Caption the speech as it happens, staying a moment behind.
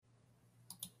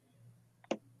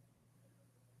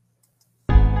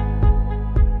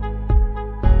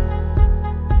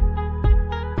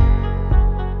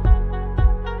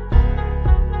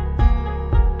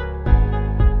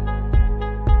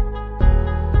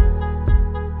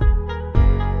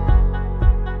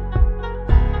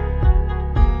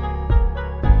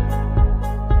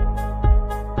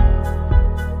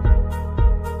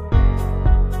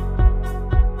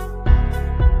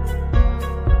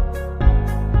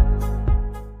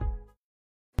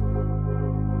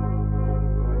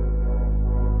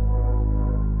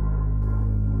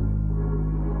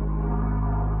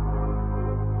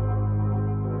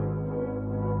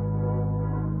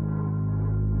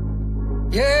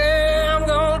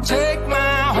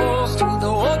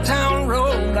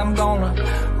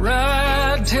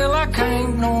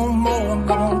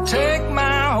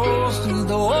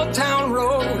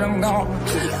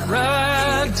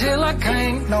till I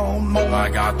can't no more. I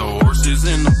got the horses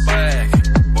in the back,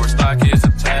 horse stock is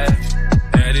attached.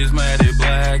 Head is matted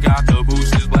black, got the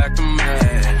bushes black to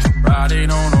match. Riding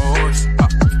on a horse,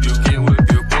 you can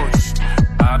whip your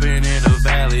Porsche. I've been in the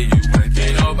valley, you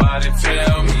can't nobody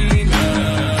tell me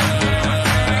nothing.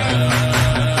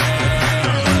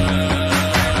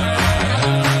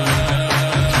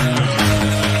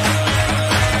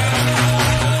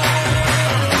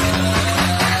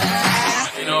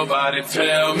 Nobody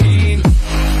tell me.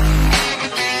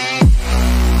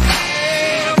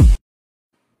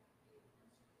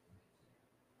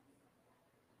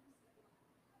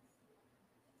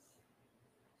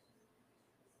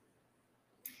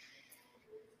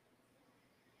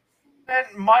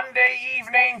 Monday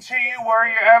evening to you,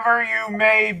 wherever you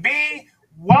may be.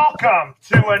 Welcome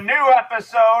to a new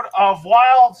episode of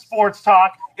Wild Sports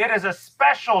Talk. It is a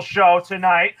special show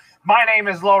tonight. My name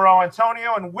is Lauro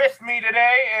Antonio, and with me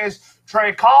today is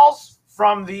Trey Calls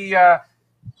from the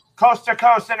Coast to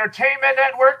Coast Entertainment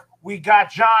Network. We got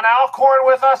John Alcorn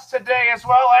with us today as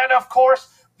well, and of course,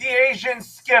 the Asian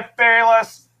Skip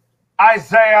Bayless,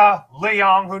 Isaiah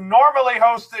Leong, who normally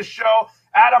hosts this show.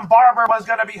 Adam Barber was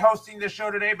going to be hosting the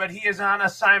show today, but he is on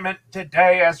assignment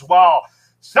today as well.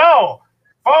 So,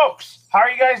 folks, how are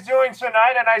you guys doing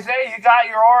tonight? And Isaiah, you got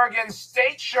your Oregon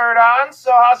State shirt on,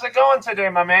 so how's it going today,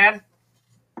 my man?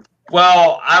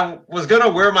 Well, I was going to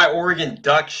wear my Oregon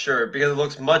Duck shirt because it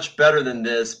looks much better than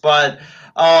this, but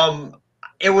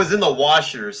it was in the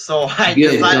washer, so I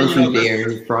decided,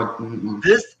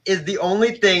 this is the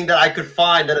only thing that I could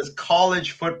find that is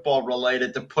college football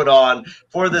related to put on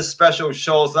for this special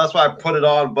show, so that's why I put it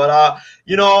on. But,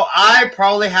 I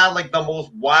probably had like the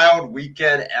most wild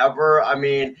weekend ever. I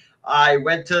mean, I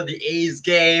went to the A's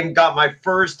game, got my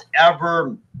first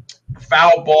ever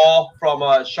foul ball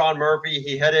from Sean Murphy.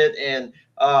 He hit it, and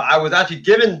I was actually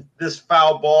given this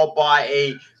foul ball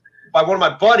by one of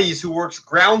my buddies who works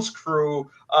grounds crew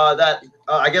that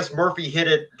I guess Murphy hit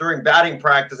it during batting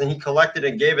practice, and he collected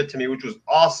and gave it to me, which was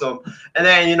awesome. And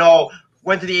then,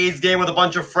 went to the A's game with a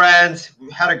bunch of friends,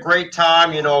 had a great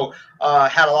time, had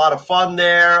a lot of fun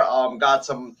there, got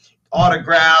some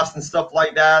autographs and stuff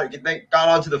like that. They got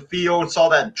onto the field, saw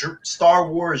that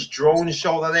Star Wars drone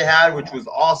show that they had, which was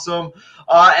awesome.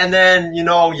 And then,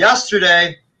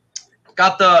 yesterday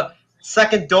got the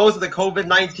second dose of the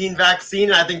COVID-19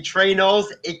 vaccine, and I think Trey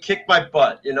knows it kicked my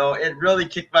butt. It really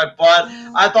kicked my butt.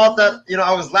 I thought that,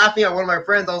 I was laughing at one of my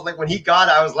friends. I was like, when he got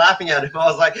it, I was laughing at him. I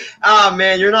was like,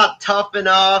 man, you're not tough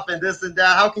enough and this and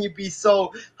that. How can you be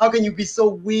so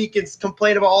weak and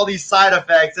complain about all these side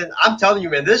effects? And I'm telling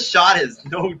you, man, this shot is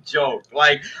no joke.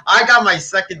 Like, I got my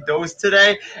second dose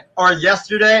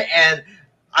yesterday, and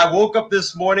I woke up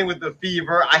this morning with the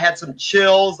fever. I had some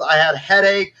chills. I had a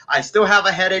headache. I still have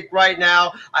a headache right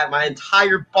now. My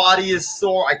entire body is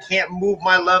sore. I can't move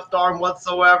my left arm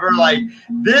whatsoever. Like,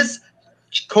 this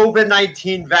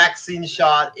COVID-19 vaccine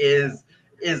shot is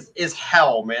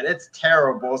hell, man. It's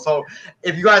terrible. So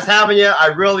if you guys haven't yet, I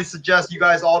really suggest you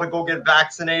guys all to go get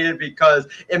vaccinated, because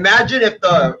imagine if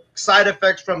the side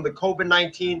effects from the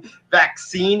COVID-19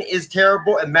 vaccine is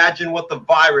terrible. Imagine what the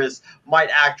virus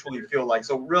might actually feel like.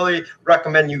 So really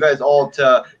recommend you guys all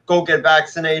to go get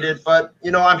vaccinated. But,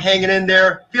 I'm hanging in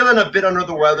there, feeling a bit under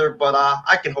the weather, but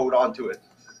I can hold on to it.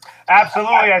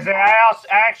 Absolutely, Isaiah. I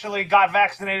actually got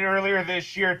vaccinated earlier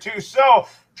this year, too. So,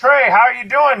 Trey, how are you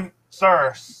doing,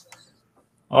 sir?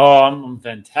 Oh, I'm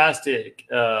fantastic.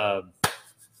 Got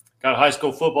high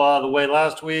school football out of the way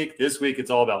last week. This week it's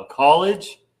all about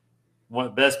college.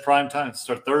 One best prime time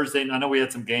start Thursday. I know we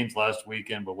had some games last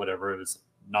weekend, but whatever. It was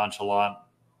nonchalant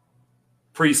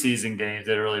preseason games.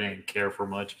 They really didn't care for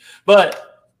much.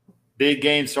 But big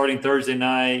game starting Thursday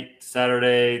night,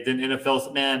 Saturday. Then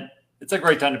NFL. Man, it's a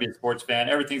great time to be a sports fan.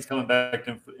 Everything's coming back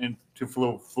into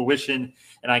fruition,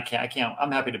 and I can't.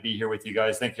 I'm happy to be here with you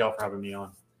guys. Thank y'all for having me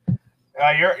on.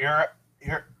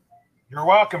 You're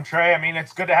welcome, Trey. I mean,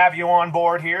 it's good to have you on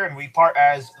board here, and we part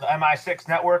as the MI6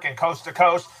 Network and Coast to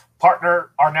Coast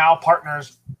are now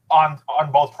partners on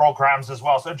both programs as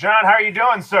well. So, John, how are you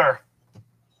doing, sir?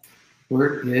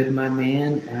 We're good, my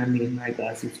man. I mean, my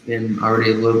gosh, it's been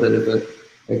already a little bit of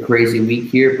a crazy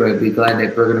week here, but I'd be glad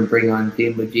that we're going to bring on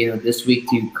Dan Bogino this week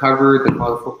to cover the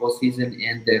college football season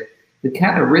and to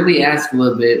kind of really ask a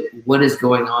little bit what is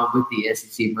going on with the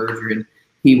SEC merger. And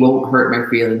he won't hurt my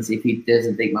feelings if he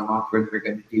doesn't think my Monsters are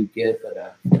going to do good.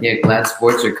 But yeah, glad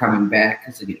sports are coming back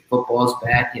because football's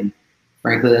back, and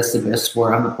frankly, that's the best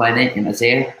sport on the planet. And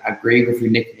Isaiah, I agree with your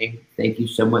nickname. Thank you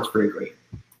so much for agreeing.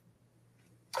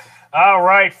 All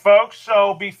right, folks.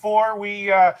 So before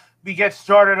we get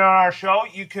started on our show,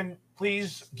 you can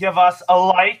please give us a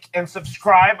like and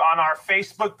subscribe on our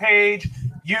Facebook page,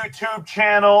 YouTube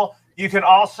channel. You can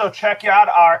also check out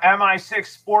our MI6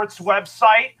 Sports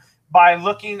website by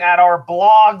looking at our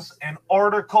blogs and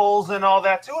articles and all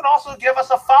that too. And also give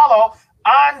us a follow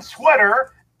on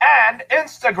Twitter and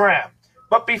Instagram.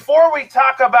 But before we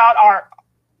talk about our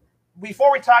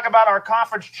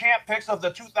conference champ picks of the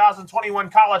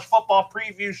 2021 college football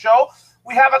preview show,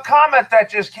 we have a comment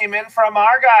that just came in from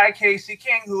our guy, Casey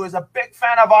King, who is a big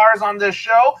fan of ours on this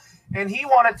show. And he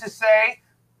wanted to say,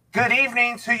 good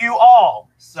evening to you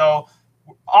all. So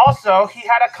also, he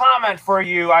had a comment for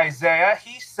you, Isaiah.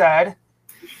 He said,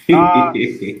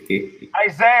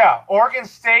 Isaiah, Oregon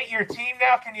State, your team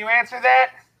now. Can you answer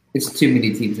that? It's too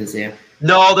many teams, Isaiah.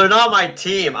 No, they're not my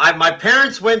team. My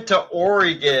parents went to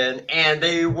Oregon, and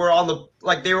they were on the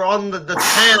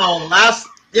town last.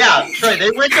 Yeah, Trey.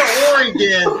 They went to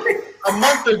Oregon a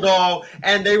month ago,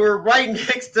 and they were right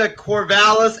next to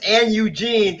Corvallis and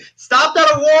Eugene. Stopped at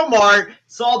a Walmart,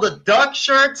 saw the duck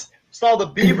shirts, saw the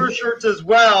beaver shirts as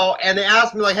well, and they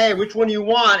asked me like, "Hey, which one do you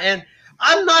want?" And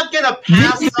I'm not gonna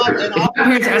pass up an My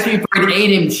parents asked me for an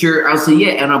A&M shirt. I'll say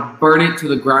yeah, and I'll burn it to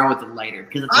the ground with a lighter.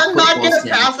 I'm not gonna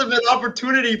pass up an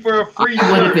opportunity for a free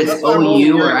shirt. What if it's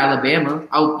OU or Alabama?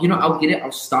 I'll get it.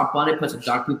 I'll stomp on it, put some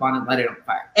dog poop on it, light it on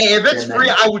fire. Hey, if it's free,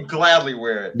 I would gladly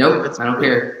wear it. Nope, I don't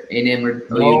care. A&M or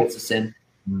OU, it's a sin.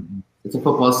 It's a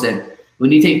football sin.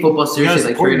 When you take football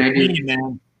seriously, like Trey and I do,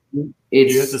 man.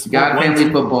 it's God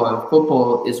family football.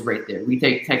 Football is right there. We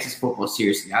take Texas football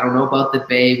seriously. I don't know about the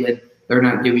Bay when they're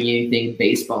not doing anything in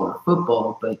baseball or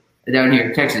football, but down here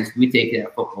in Texas, we take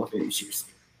that football very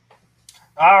seriously.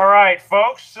 All right,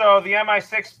 folks. So the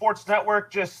MI6 Sports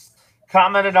Network just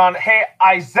commented on, hey,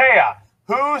 Isaiah,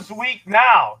 who's weak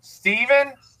now?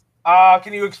 Steven?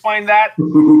 Can you explain that?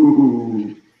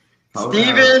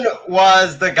 Steven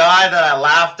was the guy that I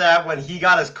laughed at when he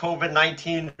got his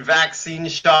COVID-19 vaccine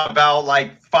shot about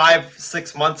like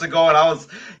 5-6 months ago, and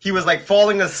he was like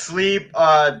falling asleep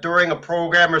during a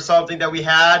program or something that we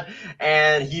had,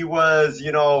 and he was,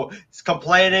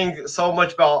 complaining so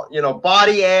much about,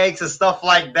 body aches and stuff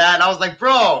like that. And I was like,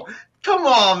 bro, come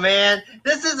on, man.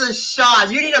 This is a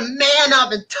shot. You need to man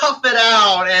up and tough it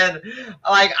out. And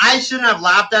like, I shouldn't have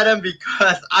laughed at him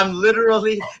because I'm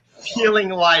literally feeling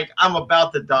like I'm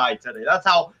about to die today. That's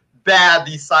how bad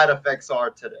these side effects are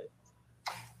today.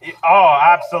 Oh,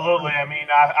 absolutely. I mean,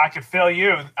 I could feel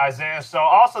you, Isaiah. So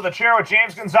also the chair with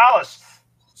James Gonzalez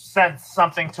sent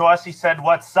something to us. He said,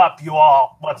 what's up, you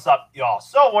all? What's up, y'all?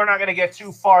 So we're not going to get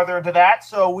too farther into that.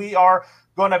 So we are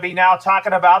going to be now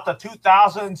talking about the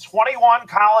 2021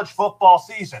 college football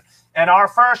season. And our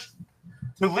first,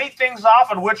 to lead things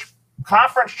off, in which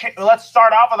conference, let's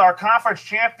start off with our conference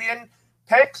champion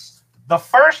picks. The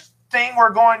first thing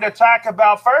we're going to talk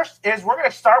about first is we're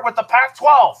going to start with the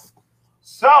Pac-12.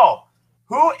 So,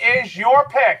 who is your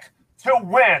pick to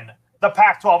win the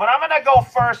Pac-12? And I'm going to go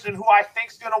first in who I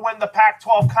think is going to win the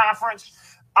Pac-12 conference.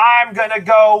 I'm going to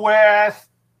go with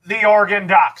the Oregon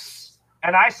Ducks.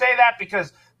 And I say that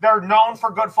because they're known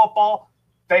for good football.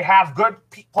 They have good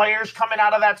players coming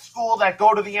out of that school that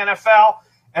go to the NFL.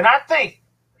 And I think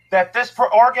that this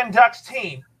Oregon Ducks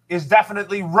team is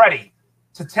definitely ready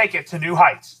to take it to new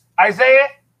heights. Isaiah,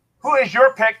 who is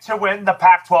your pick to win the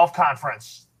Pac-12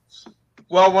 conference?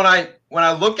 Well, when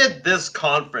I look at this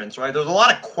conference, right, there's a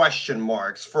lot of question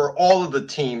marks for all of the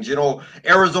teams.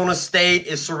 Arizona State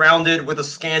is surrounded with a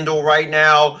scandal right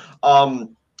now.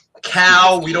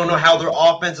 Cal, we don't know how their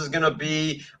offense is going to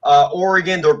be.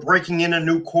 Oregon, they're breaking in a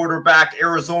new quarterback.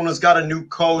 Arizona's got a new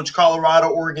coach. Colorado,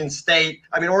 Oregon State.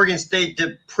 I mean, Oregon State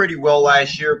did pretty well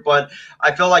last year, but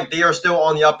I feel like they are still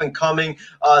on the up and coming.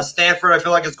 Stanford, I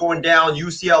feel like it's going down.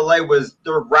 UCLA was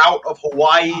the route of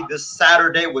Hawaii this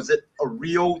Saturday. Was it a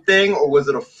real thing or was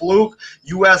it a fluke?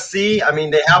 USC, I mean,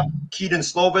 they have Keaton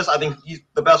Slovis. I think he's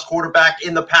the best quarterback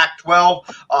in the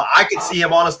Pac-12. I could see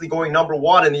him honestly going number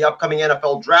one in the upcoming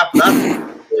NFL draft. That's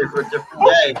for a different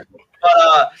day.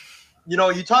 But,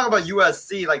 you talk about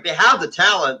USC, like they have the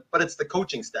talent, but it's the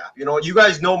coaching staff. You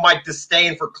guys know my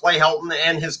disdain for Clay Helton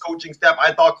and his coaching staff.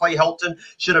 I thought Clay Helton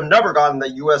should have never gotten the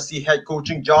USC head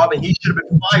coaching job, and he should have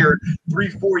been fired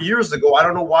 3-4 years ago. I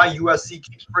don't know why USC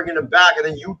keeps bringing him back. And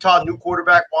then Utah, new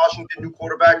quarterback, Washington, new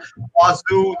quarterback,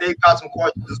 Wazoo, they've got some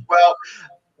questions as well.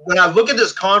 When I look at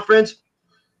this conference,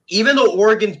 even though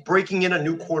Oregon's breaking in a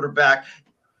new quarterback,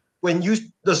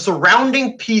 the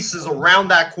surrounding pieces around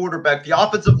that quarterback, the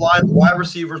offensive line, the wide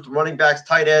receivers, the running backs,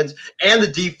 tight ends, and the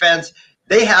defense,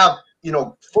 they have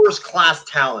first class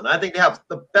talent. I think they have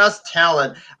the best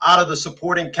talent out of the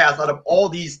supporting cast out of all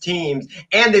these teams,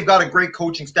 and they've got a great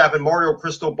coaching staff in Mario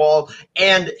Cristobal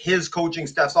and his coaching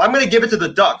staff. So I'm going to give it to the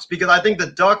Ducks because I think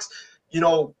the Ducks,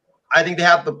 I think they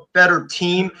have the better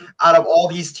team out of all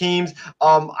these teams.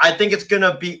 I think it's going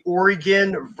to be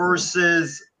Oregon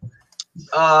versus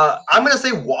I'm going to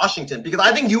say Washington because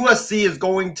I think USC is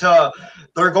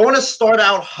they're going to start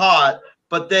out hot,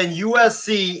 but then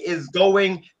USC is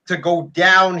going to go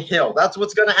downhill. That's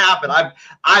what's going to happen.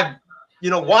 I've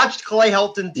watched Clay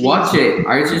Helton teams. Watch it.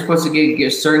 Are you supposed to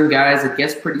get certain guys? I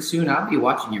guess pretty soon I'll be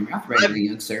watching your mouth right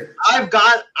again, sir.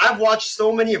 I've watched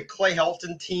so many of Clay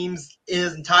Helton teams in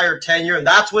his entire tenure, and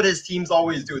that's what his teams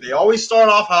always do. They always start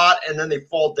off hot and then they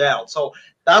fall down. So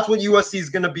that's what USC is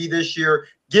going to be this year.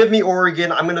 Give me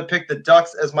Oregon. I'm going to pick the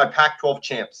Ducks as my Pac-12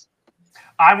 champs.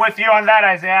 I'm with you on that,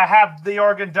 Isaiah. I have the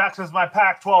Oregon Ducks as my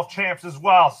Pac-12 champs as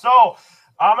well. So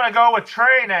I'm going to go with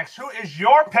Trey next. Who is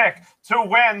your pick to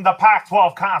win the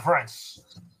Pac-12 conference?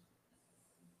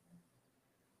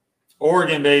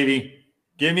 Oregon, baby.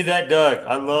 Give me that Duck.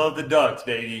 I love the Ducks,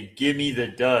 baby. Give me the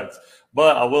Ducks.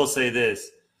 But I will say this.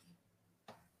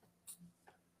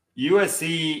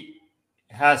 USC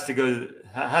has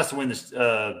to win this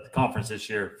conference this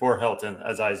year for Helton,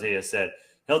 as Isaiah said.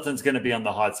 Hilton's going to be on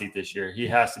the hot seat this year. He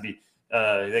has to be.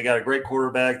 They got a great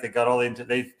quarterback. They got all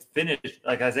they finished,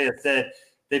 like Isaiah said,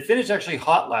 they finished actually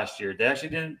hot last year. They actually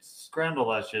didn't scramble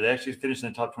last year. They actually finished in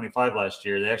the top 25 last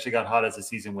year. They actually got hot as the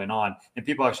season went on, and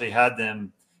people actually had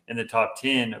them in the top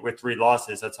 10 with 3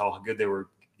 losses. That's how good they were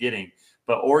getting.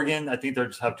 But Oregon, I think they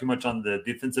just have too much on the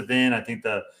defensive end. I think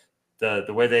the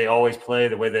way they always play,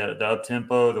 the way the up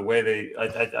tempo, the way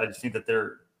I just think that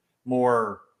they're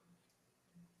more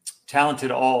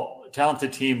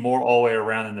talented team more all the way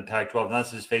around in the Pac-12. And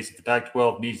let's just face it, the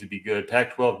Pac-12 needs to be good.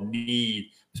 Pac-12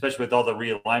 especially with all the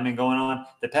realignment going on,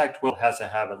 the Pac-12 has to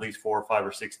have at least 4 or 5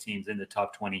 or 6 teams in the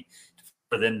top 20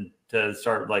 for them to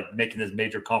start making this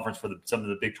major conference for some of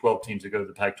the Big 12 teams to go to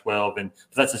the Pac-12. And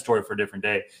that's a story for a different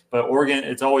day. But Oregon,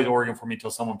 it's always Oregon for me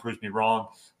until someone proves me wrong.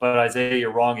 But Isaiah,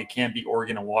 you're wrong. It can't be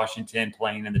Oregon and Washington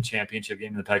playing in the championship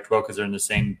game in the Pac-12 because they're in the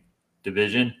same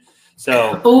division.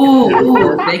 So,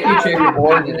 thank you, Trey, for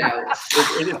pointing it out.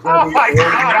 Oh my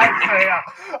God, Isaiah!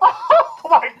 Oh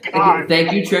my God!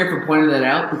 Thank you, Trey, for pointing that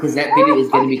out because that video is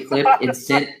going to be clipped and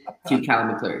sent to Cal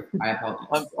McClure. I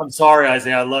apologize. I'm sorry,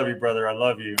 Isaiah. I love you, brother. I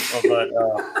love you. But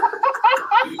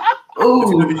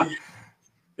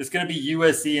it's going to be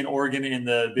USC and Oregon in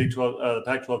the Big 12, the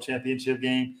Pac-12 championship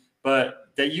game. But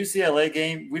that UCLA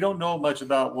game, we don't know much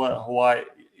about what Hawaii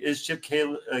is. Chip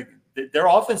Kelly. Their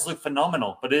offense looked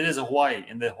phenomenal, but it is Hawaii,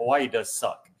 and the Hawaii does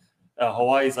suck.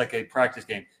 Hawaii is like a practice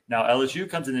game. Now, LSU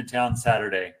comes into town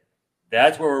Saturday.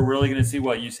 That's where we're really going to see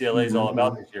what UCLA is all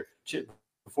about this year.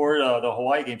 Before the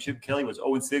Hawaii game, Chip Kelly was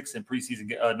 0-6 in preseason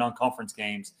non-conference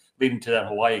games leading to that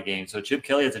Hawaii game. So Chip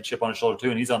Kelly has a chip on his shoulder too,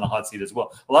 and he's on the hot seat as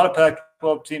well. A lot of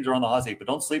Pac-12 teams are on the hot seat, but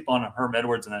don't sleep on Herm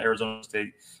Edwards and the Arizona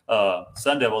State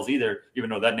Sun Devils either, even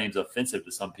though that name's offensive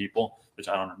to some people, which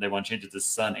I don't know. They want to change it to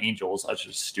Sun Angels. That's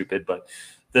just stupid. But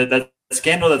that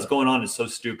scandal that's going on is so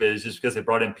stupid. It's just because they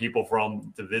brought in people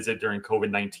to visit during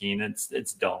COVID-19.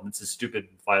 It's dumb. It's a stupid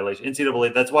violation.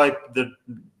 NCAA, that's why the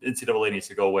NCAA needs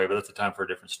to go away, but that's a time for a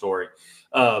different story.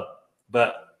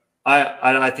 But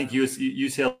I think UCLA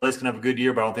is going to have a good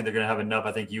year, but I don't think they're going to have enough.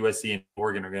 I think USC and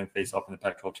Oregon are going to face off in the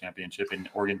Pac-12 championship, and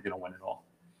Oregon's going to win it all.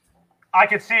 I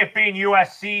could see it being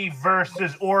USC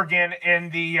versus Oregon in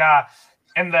the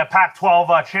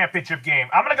Pac-12 championship game.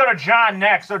 I'm going to go to John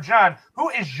next. So, John, who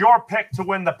is your pick to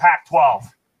win the Pac-12?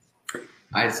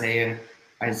 Isaiah.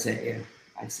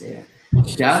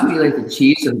 That would be like the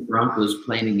Chiefs and Broncos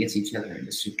playing against each other in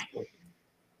the Super Bowl.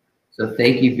 So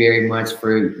thank you very much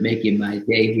for making my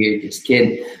day here. Just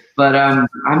kidding. But,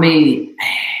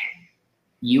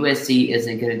 USC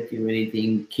isn't going to do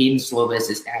anything. Keaton Slovis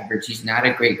is average. He's not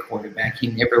a great quarterback. He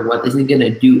never was. Isn't going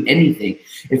to do anything.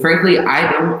 And frankly,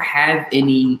 I don't have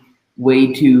any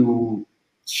way to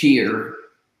cheer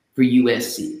for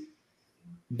USC.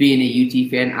 Being a UT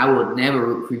fan, I will never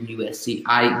root for USC.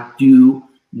 I do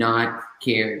not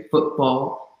care.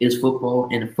 Football is football,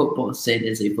 and a football sin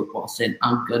is a football sin.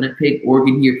 I'm going to pick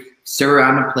Oregon here. Sir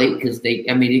on a plate because they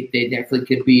definitely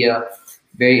could be a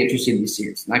very interesting this year.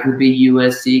 It's not going to be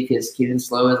USC because Keaton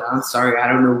Slovis, I'm sorry, I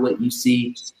don't know what you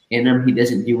see in him. He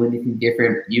doesn't do anything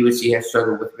different. USC has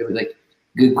struggled with really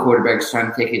good quarterbacks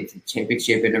trying to take it to the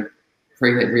championship in a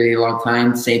really long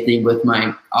time. Same thing with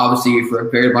obviously for a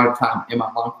very long time in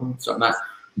my Longhorn, so I'm not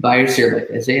biased here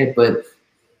like Isaiah, but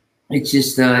it's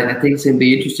just I think it's going to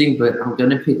be interesting, but I'm going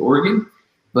to pick Oregon.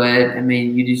 But,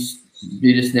 you just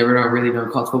you just never really know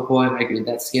college football. And I agree with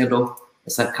that scandal.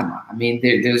 It's like, come on. I mean,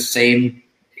 they're the same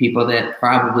people that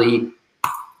probably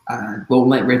won't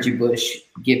let Reggie Bush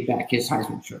give back his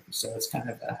Heisman Trophy. So it's kind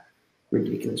of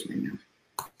ridiculous right now.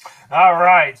 All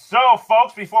right. So,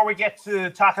 folks, before we get to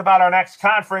talk about our next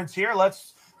conference here,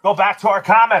 let's go back to our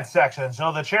comment section.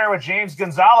 So the chair with James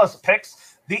Gonzalez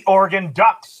picks the Oregon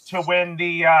Ducks to win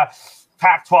the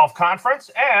Pac-12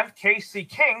 conference. And Casey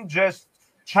King just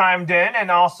chimed in and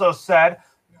also said,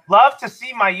 love to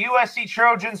see my USC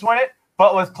Trojans win it,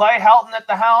 but with Clay Helton at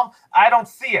the helm, I don't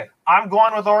see it. I'm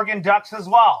going with Oregon Ducks as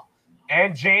well.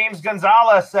 And James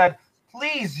Gonzalez said,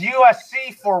 please,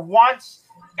 USC for once.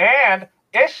 And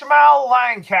Ishmael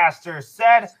Lancaster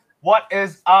said, what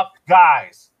is up,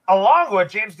 guys? Along with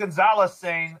James Gonzalez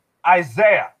saying,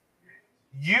 Isaiah,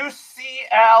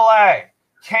 UCLA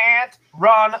can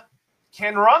run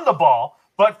the ball,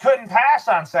 but couldn't pass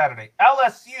on Saturday.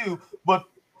 LSU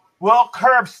will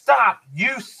curb stomp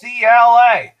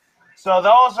UCLA. So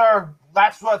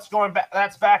that's what's going back.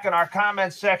 That's back in our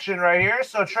comments section right here.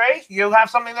 So Trey, you have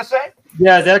something to say?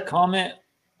 Yeah, that comment.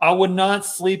 I would not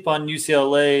sleep on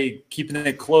UCLA keeping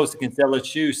it close against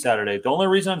LSU Saturday. The only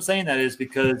reason I'm saying that is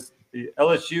because the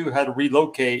LSU had to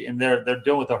relocate, and they're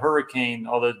dealing with a hurricane,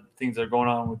 all the things that are going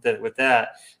on with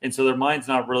that, and so their mind's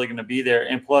not really going to be there.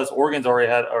 And plus, Oregon's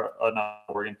already had, not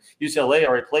Oregon, UCLA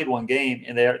already played one game,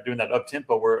 and they are doing that up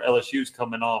tempo where LSU's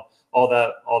coming off all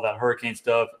that hurricane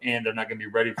stuff, and they're not going to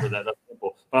be ready for that up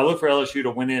tempo. But I look for LSU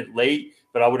to win it late,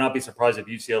 but I would not be surprised if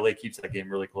UCLA keeps that game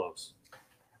really close.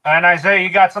 And Isaiah, you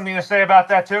got something to say about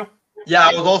that too? Yeah,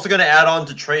 I was also going to add on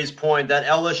to Trey's point that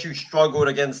LSU struggled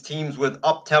against teams with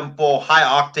up-tempo,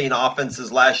 high-octane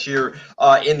offenses last year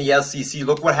in the SEC.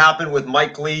 Look what happened with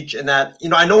Mike Leach and that.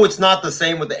 I know it's not the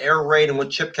same with the air raid and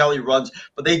what Chip Kelly runs,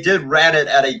 but they did ran it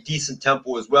at a decent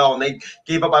tempo as well. And they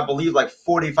gave up, I believe, like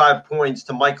 45 points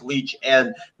to Mike Leach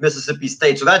and Mississippi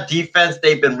State. So that defense,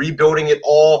 they've been rebuilding it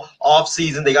all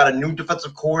offseason. They got a new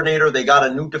defensive coordinator. They got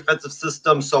a new defensive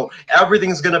system. So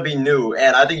everything's going to be new.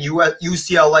 And I think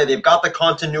UCLA, they've got the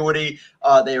continuity.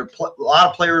 There are a lot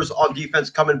of players on defense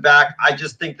coming back. I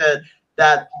just think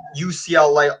that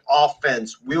UCLA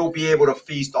offense will be able to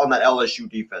feast on that LSU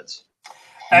defense.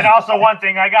 And also one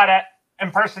thing, I got an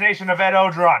impersonation of Ed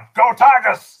Odron. Go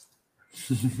Tigers!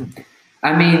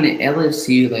 I mean,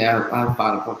 LSU, I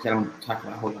thought of because I don't talk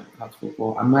about a whole lot of college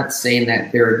football. I'm not saying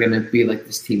that they're going to be like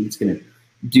this team that's going to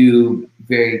do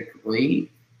very great.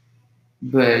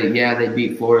 But, yeah, they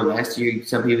beat Florida last year.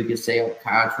 Some people could say,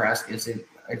 Kyle Trask isn't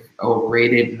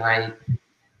overrated, and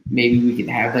maybe we can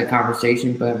have that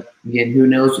conversation. But, again, who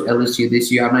knows LSU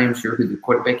this year? I'm not even sure who the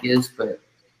quarterback is, but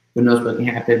who knows what can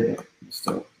happen. But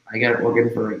still, I got it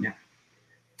Oregon for right now.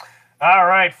 All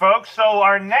right, folks. So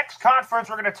our next conference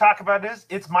we're going to talk about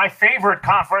it's my favorite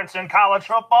conference in college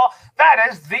football. That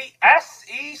is the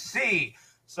SEC.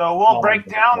 So we'll break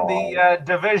down the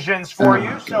divisions for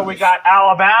you. So we got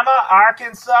Alabama,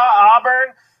 Arkansas,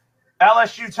 Auburn,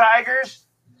 LSU Tigers,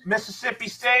 Mississippi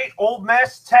State, Ole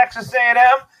Miss, Texas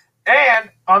A&M, and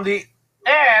the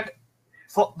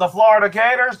Florida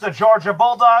Gators, the Georgia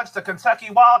Bulldogs, the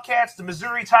Kentucky Wildcats, the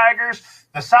Missouri Tigers,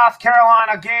 the South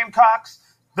Carolina Gamecocks,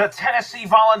 the Tennessee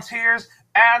Volunteers,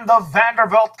 and the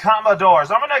Vanderbilt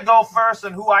Commodores. I'm going to go first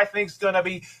on who I think is going to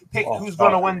be picked, who's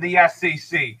going to win the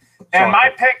SEC. And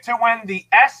my pick to win the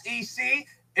SEC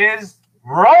is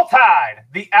Roll Tide.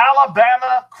 The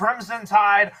Alabama Crimson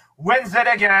Tide wins it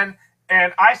again.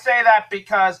 And I say that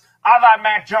because I thought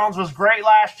Mac Jones was great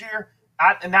last year.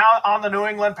 Now on the New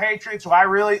England Patriots, so I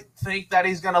really think that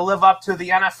he's going to live up to the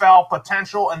NFL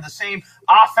potential and the same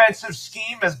offensive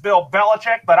scheme as Bill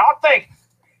Belichick. But I think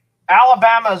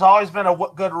Alabama has always been a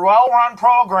good, well-run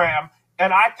program,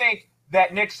 and I think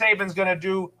that Nick Saban's going to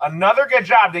do another good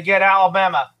job to get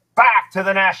Alabama back to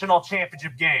the national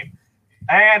championship game.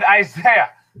 And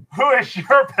Isaiah, who is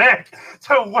your pick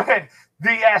to win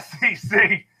the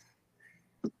SEC?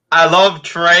 I love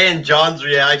Trey and John's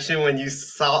reaction when you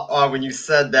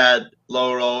said that,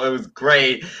 Loro. It was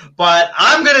great. But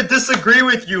I'm going to disagree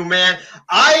with you, man.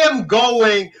 I am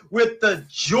going with the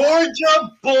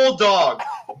Georgia Bulldogs.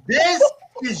 This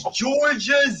is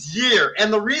Georgia's year.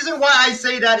 And the reason why I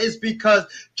say that is because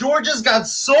Georgia's got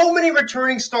so many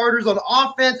returning starters on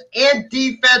offense and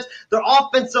defense. Their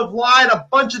offensive line, a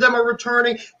bunch of them are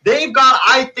returning. They've got,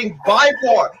 I think, by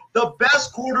far the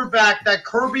best quarterback that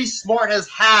Kirby Smart has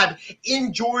had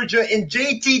in Georgia in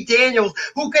JT Daniels,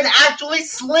 who can actually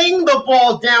sling the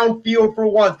ball downfield for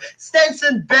once.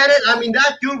 Stetson Bennett, I mean,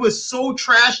 that dude was so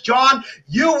trash, John.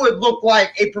 You would look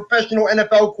like a professional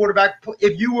NFL quarterback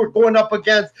if you were going up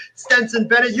against Stetson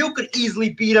Bennett. You could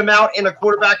easily beat him out in a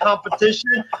quarterback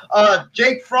competition.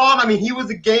 Jake Fromm, I mean, he was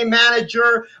a game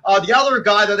manager. The other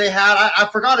guy that they had, I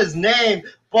forgot his name,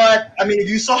 but I mean, if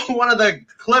you saw one of the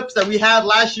clips that we had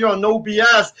last year on No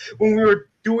BS when we were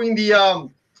doing the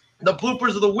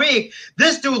bloopers of the week,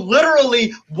 this dude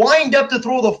literally wind up to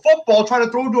throw the football, trying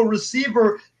to throw to a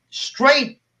receiver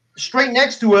straight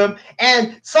next to him,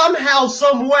 and somehow,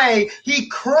 some way, he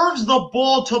curves the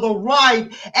ball to the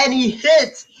right, and he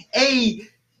hits a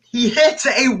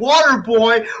water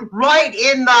boy right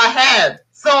in the head.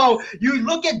 So you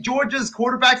look at Georgia's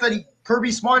quarterbacks that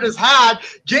Kirby Smart has had,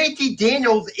 JT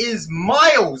Daniels is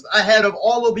miles ahead of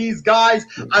all of these guys.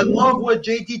 I love what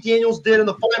JT Daniels did in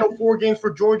the final 4 games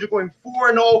for Georgia, going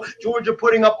 4-0. Georgia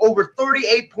putting up over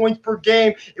 38 points per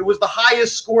game. It was the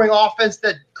highest scoring offense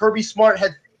that Kirby Smart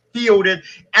had fielded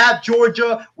at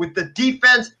Georgia, with the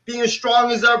defense being as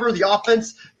strong as ever, the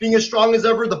offense being as strong as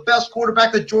ever, the best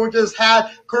quarterback that Georgia has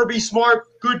had. Kirby Smart,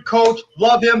 good coach,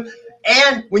 love him.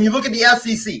 And when you look at the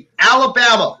SEC,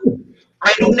 Alabama,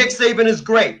 I know Nick Saban is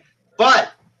great,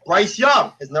 but Bryce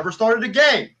Young has never started a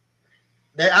game.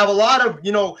 They have a lot of,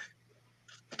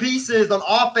 pieces on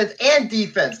offense and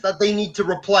defense that they need to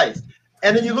replace.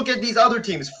 And then you look at these other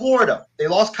teams. Florida, they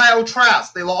lost Kyle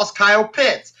Trask. They lost Kyle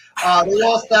Pitts. They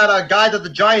lost that guy that the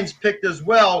Giants picked as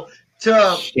well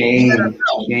to Shame.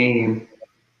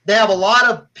 They have a lot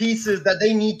of pieces that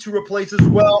they need to replace as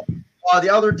well. The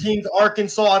other teams,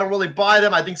 Arkansas, I don't really buy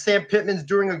them. I think Sam Pittman's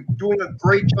doing a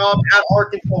great job at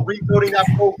Arkansas rebuilding that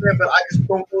program, but I just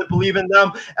don't really believe in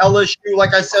them. LSU,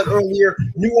 like I said earlier,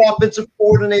 new offensive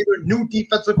coordinator, new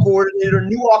defensive coordinator,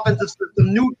 new offensive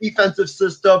system, new defensive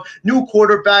system, new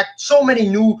quarterback, so many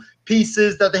new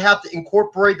pieces that they have to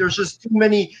incorporate. There's just too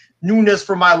many newness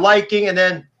for my liking. And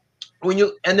then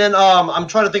I'm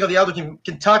trying to think of the other team.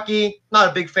 Kentucky, not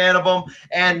a big fan of them.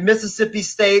 And Mississippi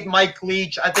State, Mike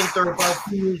Leach, I think they're about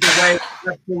 2 years away,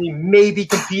 definitely maybe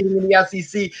competing in the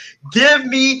SEC. Give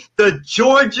me the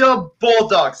Georgia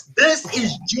Bulldogs. This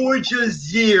is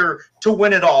Georgia's year to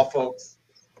win it all, folks.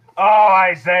 Oh,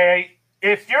 Isaiah,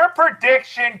 if your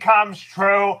prediction comes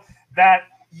true that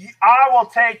I will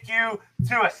take you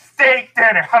to a steak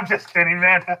dinner. I'm just kidding,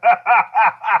 man.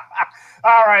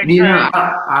 All right,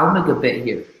 I'll make a bet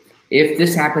here. If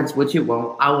this happens, which it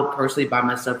won't, I will personally buy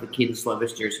myself a Keaton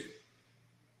Slovis jersey.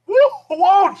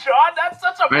 Whoa, John, that's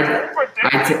such a bold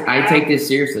prediction. I take this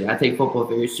seriously. I take football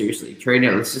very seriously. Trey,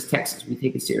 no, this is Texas. We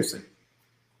take it seriously.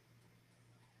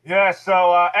 Yeah,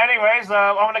 so anyways,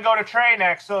 I'm going to go to Trey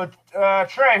next. So,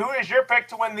 Trey, who is your pick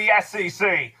to win the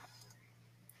SEC?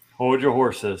 Hold your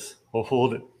horses.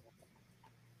 Hold it.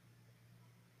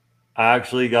 I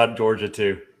actually got Georgia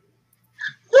too.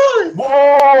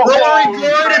 Whoa! Glory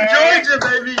to Georgia,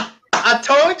 baby! I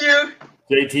told you.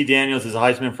 JT Daniels is a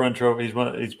Heisman Front Trophy. He's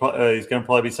going to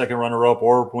probably be second runner-up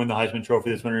or win the Heisman Trophy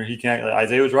this winter. He can't.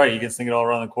 Isaiah was right. He can sling it all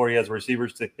around the court. He has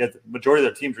receivers. He has the majority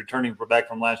of their teams returning back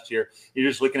from last year. You're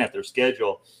just looking at their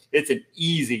schedule. It's an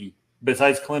easy.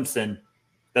 Besides Clemson,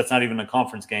 that's not even a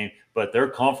conference game, but their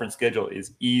conference schedule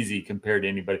is easy compared to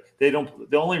anybody.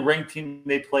 The only ranked team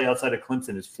they play outside of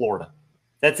Clemson is Florida.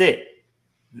 That's it.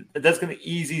 That's going to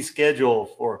easy schedule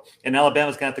for, and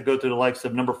Alabama's going to have to go through the likes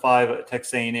of number 5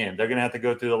 Texas A&M. They're going to have to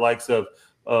go through the likes of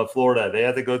Florida. They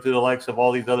have to go through the likes of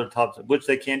all these other tops, which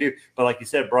they can do. But like you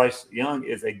said, Bryce Young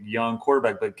is a young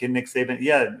quarterback. But can Nick Saban?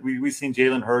 Yeah, we've seen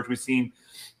Jalen Hurts. We've seen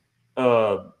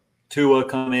Tua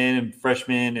come in and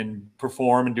freshman and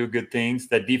perform and do good things.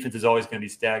 That defense is always going to be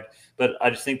stacked. But I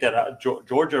just think that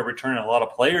Georgia returning a lot of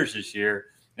players this year,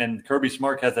 and Kirby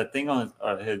Smart has that thing on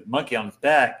his monkey on his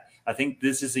back. I think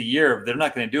this is a year they're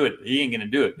not going to do it. He ain't going to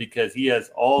do it because he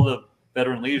has all the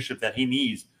veteran leadership that he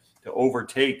needs to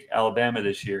overtake Alabama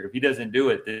this year. If he doesn't do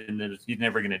it, then he's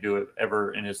never going to do it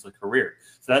ever in his career.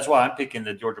 So that's why I'm picking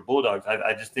the Georgia Bulldogs.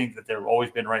 I just think that they've always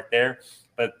been right there.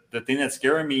 But the thing that's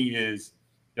scaring me is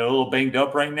they're a little banged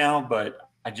up right now,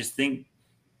 but I just think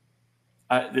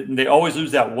they always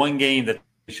lose that one game that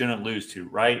they shouldn't lose to,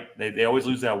 right? They always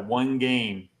lose that one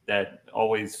game that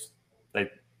always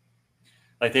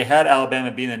like they had Alabama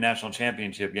be in the national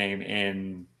championship game,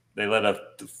 and they let a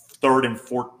third and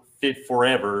fifth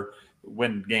forever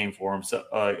win game for them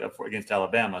against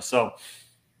Alabama. So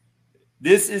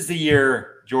this is the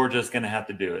year Georgia's going to have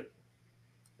to do it.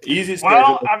 Easy schedule.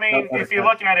 Well, I mean, if you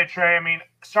look at it, Trey, I mean,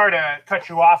 sorry to cut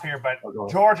you off here, but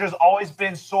Georgia's always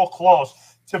been so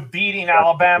close to beating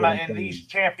Alabama in these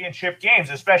championship games,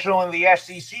 especially in the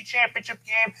SEC championship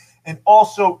game and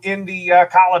also in the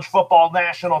college football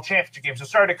national championship game. So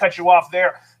sorry to cut you off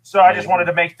there. So I just wanted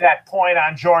to make that point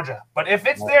on Georgia. But if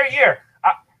it's their year,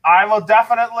 I will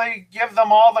definitely give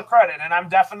them all the credit, and I'm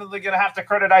definitely going to have to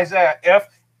credit Isaiah if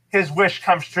his wish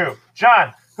comes true.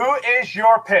 John, who is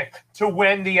your pick to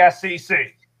win the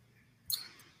SEC?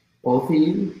 Both of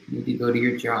you need to go to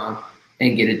your job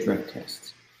and get a drug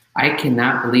test. I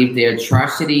cannot believe the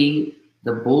atrocity,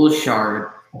 the bullshit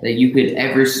that you could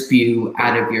ever spew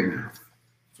out of your mouth.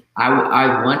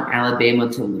 I want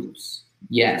Alabama to lose.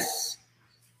 Yes.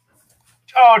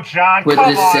 Oh, John, come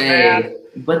on, man.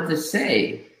 But to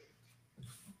say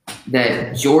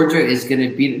that Georgia is going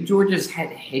to be – Georgia's had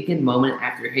Higgin moment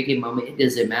after Higgin moment. It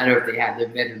doesn't matter if they have their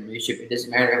veteran leadership. It doesn't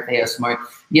matter if they have smart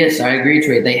 – yes, I agree,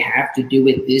 Trey. They have to do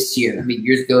it this year. I mean,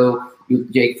 years ago,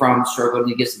 Jake Fromm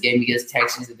struggled against the game against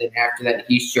Texas, and then after that,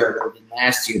 he struggled. And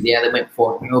last year, yeah, they went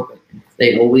 4-0, but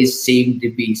they always seem to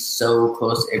be so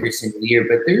close every single year.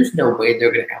 But there's no way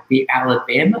they're going to beat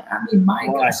Alabama. I mean, my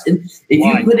gosh. And if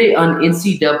you put it on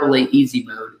NCAA easy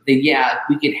mode, then yeah,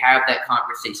 we could have that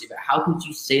conversation. But how could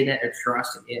you say that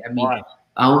atrocity? I mean,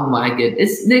 oh my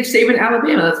goodness. It's Nick Saban,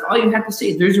 Alabama. That's all you have to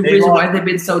say. There's a reason why they've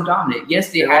been so dominant.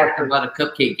 Yes, they had a lot of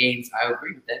cupcake games. I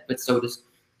agree with that. But so does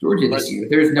Georgia this year.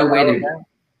 There's no way they're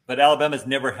 – But Alabama's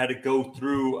never had to go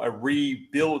through a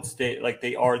rebuild state like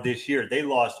they are this year. They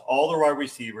lost all the wide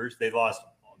receivers. They lost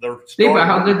their – Think about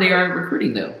how good they are at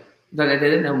recruiting, though. But it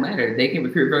doesn't matter. They can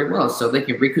recruit very well. So they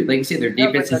can recruit, like you said, their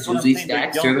defense is usually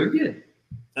stacked, so they're good.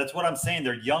 That's what I'm saying.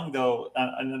 They're young, though,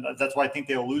 and that's why I think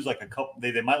they'll lose like a couple.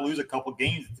 They might lose a couple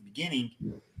games at the beginning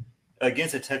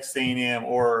against a Texas A&M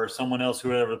or someone else,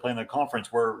 whoever they're playing in the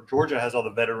conference, where Georgia has all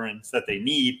the veterans that they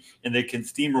need, and they can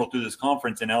steamroll through this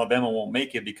conference, and Alabama won't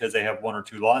make it because they have 1 or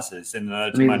 2 losses. And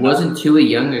I mean, wasn't Tua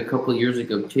young a couple of years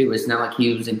ago too? It's not like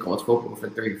he was in college football for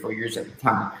 3 or 4 years at the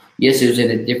time. Yes, it was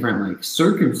in a different like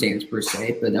circumstance per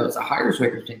se, but that was a higher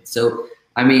circumstance. So,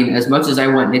 I mean, as much as I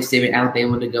want Nick Saban,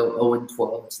 Alabama to go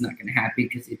 0-12, it's not going to happen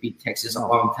because they beat Texas a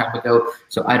long time ago.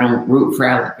 So I don't root for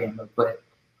Alabama, but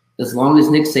as long as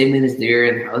Nick Saban is there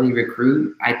and how they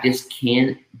recruit, I just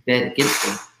can't bet against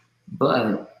them.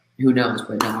 But who knows?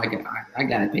 But no, I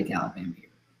got to pick Alabama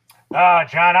here.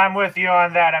 John, I'm with you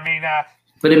on that. I mean,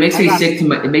 but it makes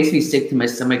me sick to my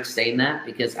stomach saying that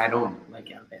because I don't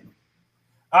like Alabama.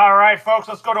 All right, folks,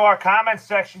 let's go to our comments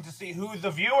section to see who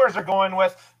the viewers are going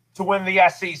with to win the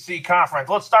SEC conference.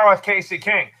 Let's start with Casey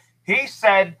King. He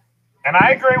said, and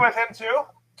I agree with him too,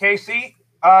 Casey,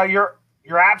 you're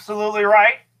absolutely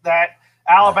right that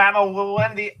Alabama will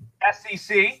win the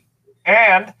SEC.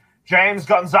 And James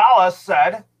Gonzalez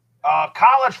said,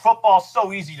 college football is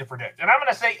so easy to predict. And I'm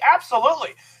going to say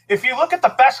absolutely. If you look at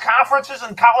the best conferences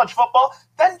in college football,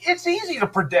 then it's easy to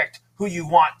predict who you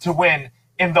want to win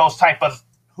in those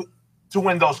to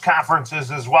win those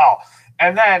conferences as well.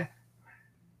 And then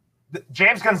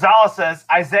James Gonzalez says,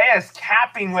 Isaiah is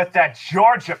capping with that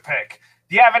Georgia pick.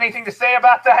 Do you have anything to say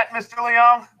about that, Mr.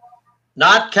 Leong?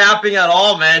 Not capping at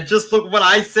all, man. Just look what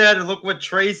I said and look what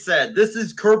Trey said. This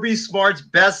is Kirby Smart's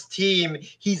best team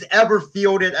he's ever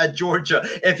fielded at Georgia.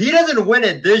 If he doesn't win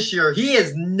it this year, he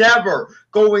is never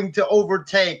going to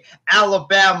overtake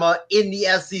Alabama in the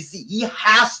SEC. He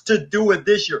has to do it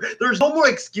this year. There's no more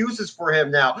excuses for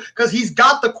him now because he's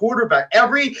got the quarterback.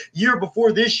 Every year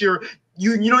before this year,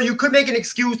 you could make an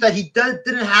excuse that he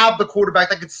didn't have the quarterback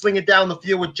that could sling it down the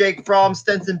field with Jake Fromm,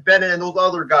 Stetson Bennett, and those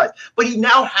other guys. But he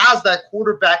now has that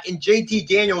quarterback in JT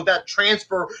Daniels, that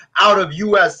transfer out of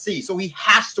USC. So he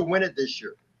has to win it this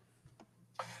year.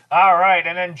 All right.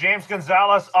 And then James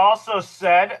Gonzalez also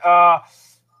said,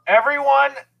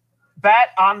 everyone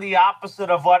bet on the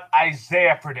opposite of what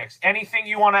Isaiah predicts. Anything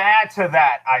you want to add to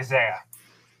that, Isaiah?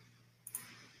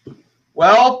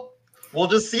 Well, we'll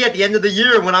just see at the end of the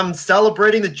year when I'm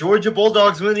celebrating the Georgia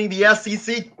Bulldogs winning the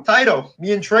SEC title.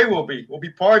 Me and Trey will be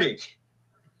partying.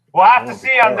 We'll have to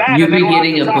see on that. You'll be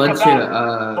getting a bunch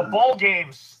of the bowl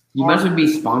games. You must be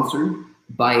sponsored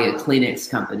by a Kleenex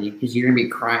company because you're gonna be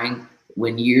crying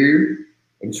when you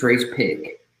and Trey's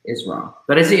pick is wrong.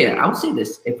 But Isaiah, I'll say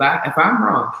this: if I'm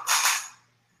wrong,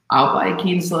 I'll buy a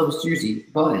Kansas Loves jersey.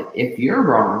 But if you're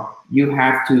wrong,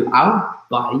 I'll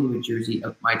buy you a jersey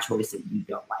of my choice that you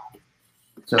don't like.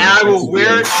 So and I will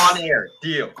wear it on air.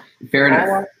 Deal. Fair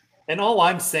enough. And all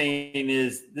I'm saying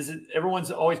is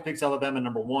everyone's always picks Alabama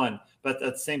number 1, but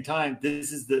at the same time,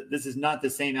 this is not the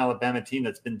same Alabama team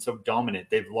that's been so dominant.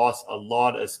 They've lost a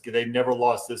lot of skill. They've never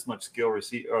lost this much skill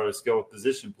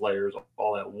position players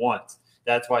all at once.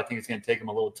 That's why I think it's going to take them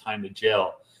a little time to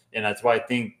gel. And that's why I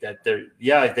think that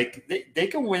they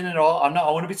can win it all.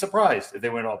 I wouldn't be surprised if they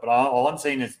win it all. But all I'm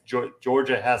saying is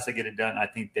Georgia has to get it done. I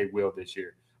think they will this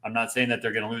year. I'm not saying that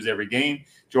they're going to lose every game.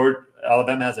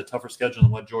 Alabama has a tougher schedule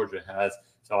than what Georgia has.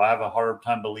 So I have a harder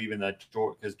time believing that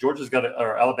because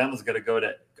Alabama's got to go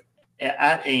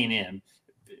at A&M.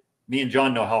 Me and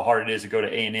John know how hard it is to go to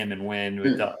A&M and win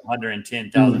with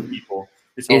 110,000 people.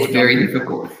 It's very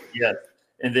difficult. Yeah.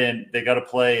 And then they got to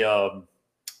play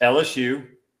LSU,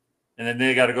 and then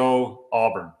they got to go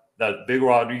Auburn. That big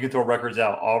rod, you can throw records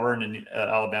out. Auburn and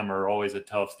Alabama are always a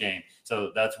tough game.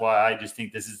 So that's why I just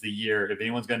think this is the year. If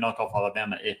anyone's going to knock off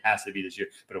Alabama, it has to be this year.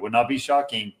 But it would not be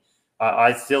shocking.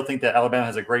 I still think that Alabama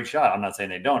has a great shot. I'm not saying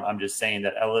they don't. I'm just saying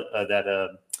that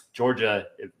Georgia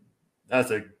has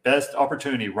the best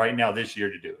opportunity right now this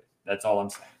year to do it. That's all I'm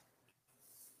saying.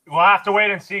 We'll have to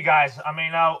wait and see, guys. I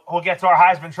mean, we'll get to our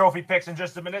Heisman Trophy picks in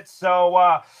just a minute.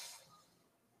 So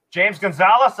James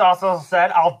Gonzalez also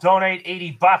said, I'll donate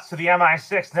 $80 to the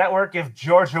MI6 network if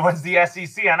Georgia wins the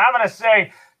SEC. And I'm going to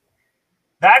say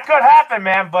that could happen,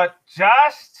 man, but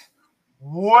just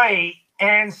wait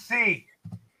and see.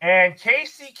 And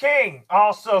Casey King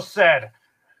also said,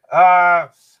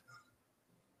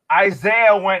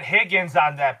 Isaiah went Higgins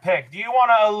on that pick. Do you want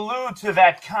to allude to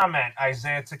that comment,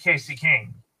 Isaiah, to Casey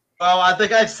King? Well, I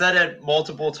think I've said it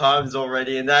multiple times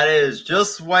already, and that is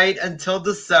just wait until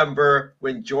December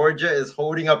when Georgia is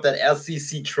holding up that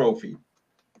SEC trophy.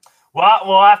 Well,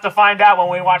 we'll have to find out when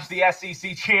we watch the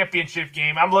SEC championship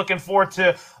game. I'm looking forward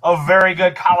to a very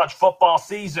good college football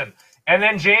season. And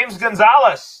then James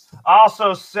Gonzalez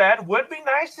also said, would be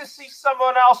nice to see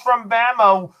someone else from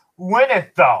Bama win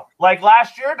it, though. Like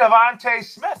last year, Devontae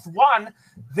Smith won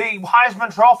the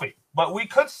Heisman Trophy. But we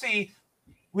could see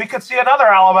another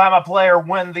Alabama player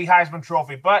win the Heisman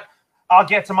Trophy. But I'll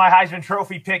get to my Heisman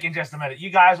Trophy pick in just a minute.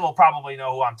 You guys will probably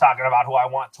know who I'm talking about, who I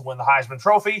want to win the Heisman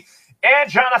Trophy. And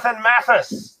Jonathan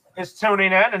Mathis is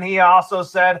tuning in, and he also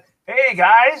said, hey,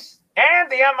 guys,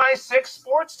 and the MI6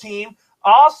 sports team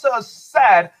also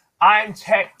said, I'm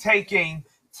taking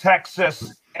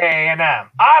Texas A&M.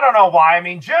 I don't know why. I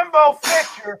mean, Jimbo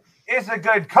Fisher is a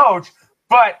good coach,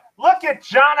 but look at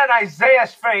John and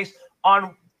Isaiah's face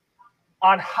on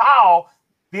how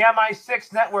the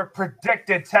MI6 network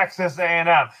predicted Texas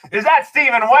A&M. Is that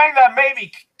Stephen Wang that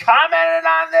maybe commented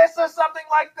on this or something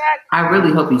like that? I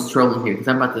really hope he's trolling here because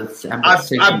I'm about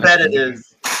to I bet it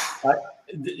is.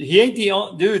 He ain't the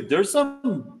only dude. There's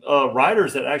some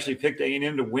writers that actually picked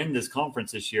A&M to win this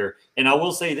conference this year. And I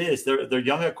will say this: they're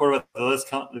young at quarterback.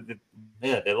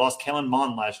 They lost Kellen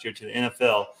Mond last year to the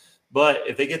NFL. But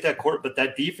if they get that but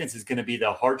that defense is going to be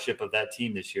the hardship of that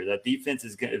team this year. That defense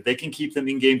is going. If they can keep them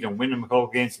in games and win them a couple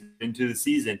games into the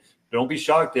season, don't be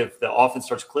shocked if the offense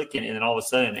starts clicking and then all of a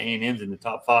sudden A&M's in the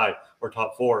top 5 or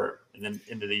top 4 and then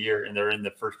into the year and they're in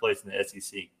the first place in the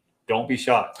SEC. Don't be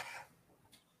shocked.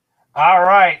 All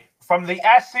right. From the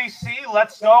SEC,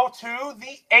 let's go to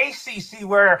the ACC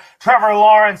where Trevor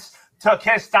Lawrence took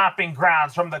his stomping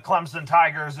grounds from the Clemson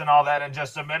Tigers and all that in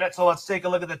just a minute. So let's take a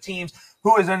look at the teams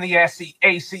who is in the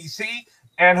ACC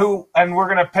and we're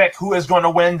going to pick who is going to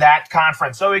win that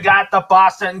conference. So we got the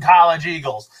Boston College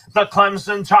Eagles, the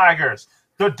Clemson Tigers,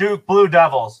 the Duke Blue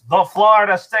Devils, the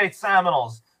Florida State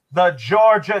Seminoles, the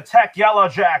Georgia Tech Yellow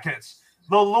Jackets,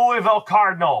 the Louisville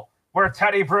Cardinal, where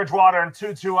Teddy Bridgewater and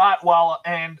Tutu Atwell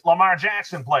and Lamar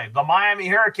Jackson played, the Miami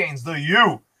Hurricanes, the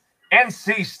U,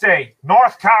 NC State,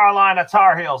 North Carolina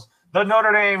Tar Heels, the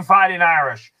Notre Dame Fighting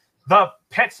Irish, the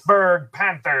Pittsburgh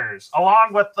Panthers,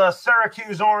 along with the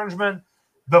Syracuse Orangemen,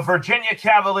 the Virginia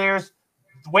Cavaliers,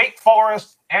 Wake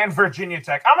Forest, and Virginia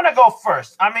Tech. I'm going to go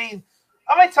first. I mean,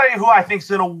 I'm going to tell you who I think is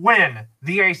going to win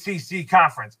the ACC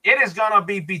conference. It is going to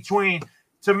be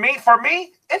for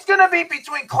me, it's going to be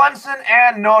between Clemson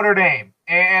and Notre Dame.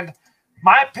 And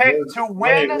my pick to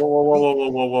win.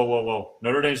 Whoa.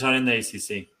 Notre Dame's not in the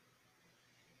ACC.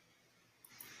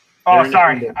 Oh,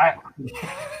 sorry.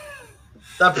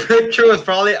 That picture was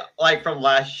probably like from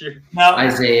last year. Now,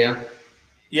 Isaiah.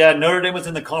 Yeah, Notre Dame was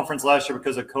in the conference last year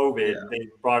because of COVID. Yeah. They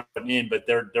brought them in, but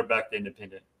they're back to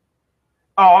independent.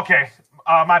 Oh, okay.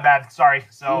 My bad. Sorry.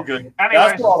 So, You're good.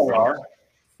 Anyways, That's all they are.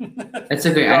 That's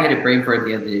okay. I had a brain fart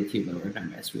the other day too, but we're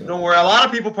not messing with it. Don't worry. A lot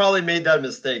of people probably made that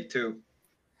mistake too.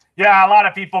 yeah, a lot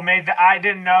of people made that. I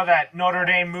didn't know that Notre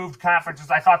Dame moved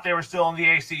conferences. I thought they were still in the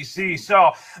ACC.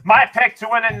 So my pick to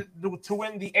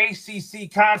win the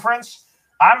ACC conference,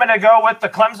 I'm going to go with the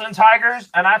Clemson Tigers.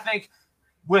 And I think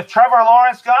with Trevor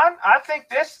Lawrence gone, I think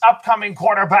this upcoming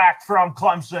quarterback from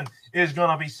Clemson is going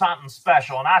to be something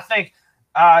special. And I think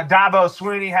Dabo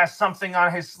Swinney has something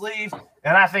on his sleeve.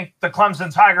 And I think the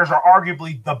Clemson Tigers are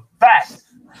arguably the best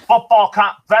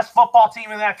best football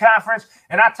team in that conference.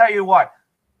 And I tell you what,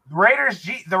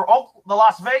 the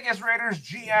Las Vegas Raiders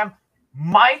GM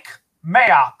Mike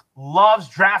Mayock loves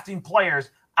drafting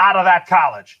players out of that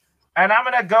college. And I'm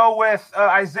going to go with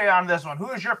Isaiah on this one.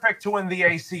 Who is your pick to win the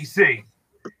ACC?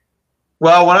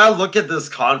 Well, when I look at this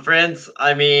conference,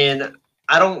 I mean,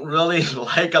 I don't really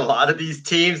like a lot of these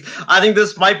teams. I think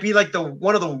this might be like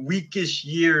one of the weakest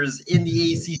years in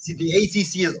the ACC. The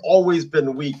ACC has always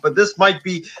been weak, but this might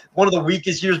be one of the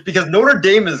weakest years because Notre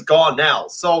Dame is gone now.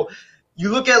 So you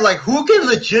look at like who can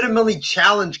legitimately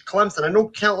challenge Clemson. I know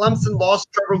Clemson lost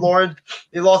Trevor Lawrence.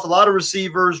 They lost a lot of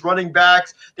receivers, running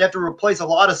backs. They have to replace a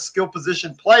lot of skill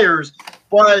position players,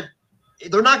 but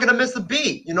they're not going to miss a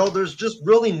beat. You know, there's just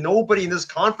really nobody in this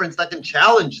conference that can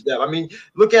challenge them. I mean,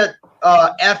 look at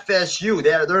FSU.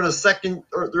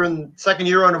 They're in second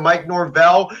year under Mike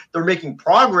Norvell. They're making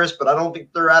progress, but I don't think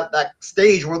they're at that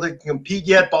stage where they can compete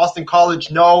yet. Boston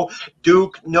College, no.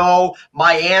 Duke, no.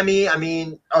 Miami, I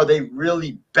mean, are they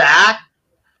really back?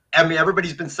 I mean,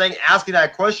 everybody's been asking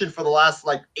that question for the last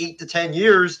like 8 to 10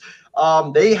 years.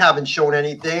 They haven't shown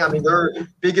anything. I mean, their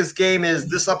biggest game is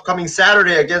this upcoming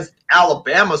Saturday against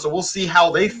Alabama, so we'll see how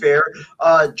they fare.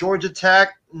 Georgia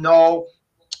Tech, no.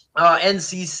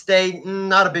 NC State,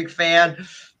 not a big fan.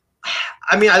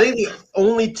 I mean, I think the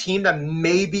only team that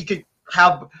maybe could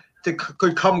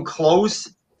come close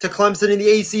to Clemson in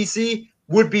the ACC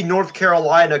would be North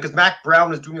Carolina because Mac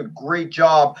Brown is doing a great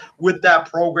job with that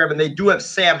program, and they do have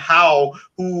Sam Howell,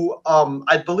 who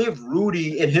I believe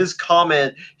Rudy in his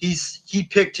comment he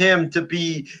picked him to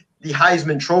be the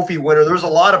Heisman Trophy winner. There's a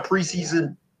lot of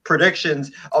preseason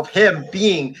predictions of him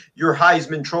being your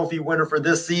Heisman Trophy winner for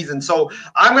this season. So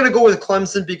I'm going to go with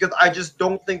Clemson because I just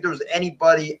don't think there's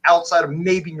anybody outside of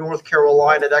maybe North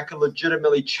Carolina that could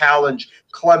legitimately challenge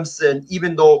Clemson,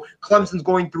 even though Clemson's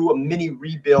going through a mini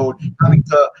rebuild, having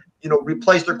to,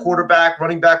 replace their quarterback,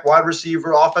 running back, wide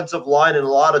receiver, offensive line, and a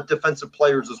lot of defensive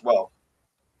players as well.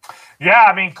 Yeah,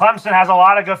 I mean, Clemson has a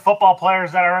lot of good football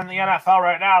players that are in the NFL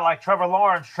right now, like Trevor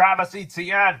Lawrence, Travis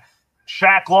Etienne,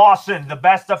 Shaq Lawson, the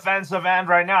best defensive end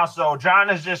right now. So John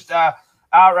is just out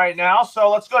right now. So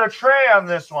let's go to Trey on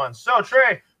this one. So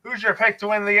Trey, who's your pick to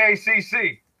win the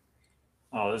ACC?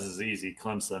 Oh, this is easy.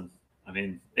 Clemson. I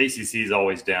mean, ACC is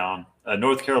always down.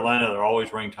 North Carolina, they're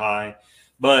always ranked high,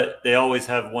 but they always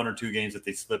have 1 or 2 games that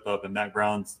they slip up. And Matt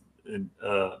Brown's,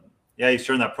 he's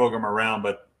turned that program around,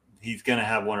 but he's going to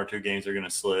have 1 or 2 games they're going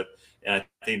to slip. And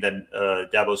I think that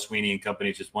Dabo Swinney and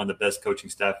company is just one of the best coaching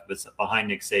staff behind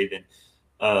Nick Saban,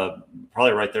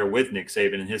 probably right there with Nick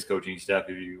Saban and his coaching staff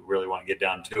if you really want to get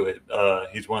down to it.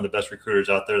 He's one of the best recruiters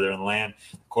out there in the land.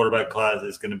 The quarterback class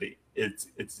is going to be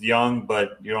it's young,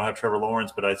 but you don't have Trevor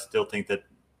Lawrence, but I still think that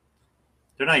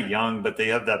they're not young, but they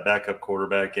have that backup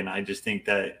quarterback, and I just think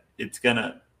that it's going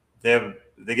to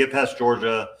they get past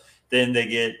Georgia, then they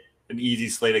get an easy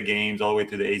slate of games all the way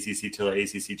through the ACC till the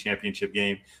ACC championship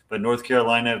game. But North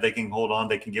Carolina, if they can hold on,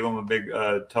 they can give them a big,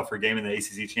 tougher game in the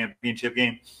ACC championship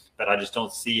game. But I just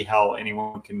don't see how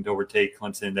anyone can overtake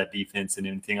Clemson in that defense and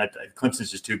anything.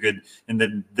 Clemson's just too good. And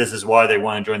then this is why they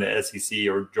want to join the SEC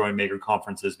or join major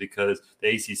conferences, because the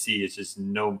ACC is just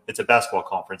it's a basketball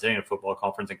conference. It ain't a football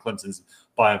conference. And Clemson's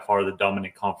by far the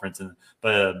dominant conference.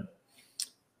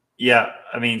 Yeah,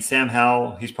 I mean, Sam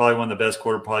Howell, he's probably one of the best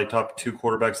probably top 2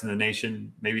 quarterbacks in the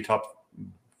nation, maybe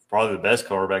probably the best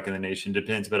quarterback in the nation,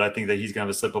 depends. But I think that he's going to have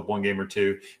a slip up 1 game or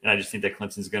 2. And I just think that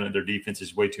Clemson's their defense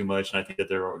is way too much. And I think that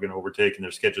they're going to overtake, and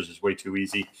their schedules is way too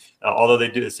easy.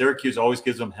 Although Syracuse always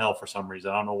gives them hell for some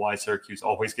reason. I don't know why Syracuse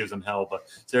always gives them hell, but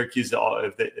Syracuse,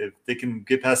 if they can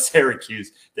get past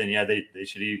Syracuse, then yeah, they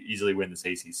should easily win this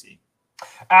ACC.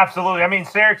 Absolutely. I mean,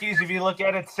 Syracuse, if you look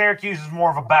at it, Syracuse is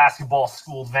more of a basketball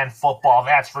school than football,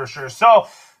 that's for sure. So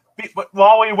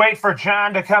while we wait for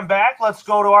John to come back, let's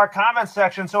go to our comment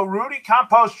section. So Rudy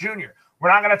Campos Jr., we're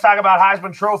not going to talk about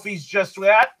Heisman trophies just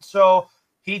yet. So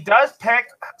he does pick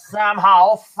Sam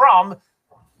Howell from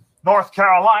North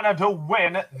Carolina to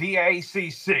win the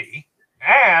ACC.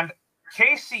 And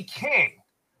Casey King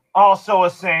also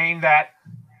is saying that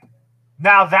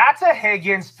now that's a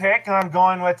Higgins pick. I'm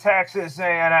going with Texas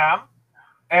A&M.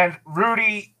 And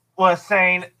Rudy was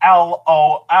saying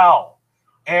LOL.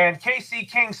 And Casey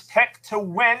King's pick to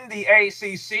win the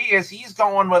ACC is he's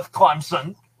going with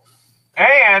Clemson.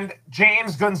 And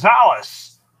James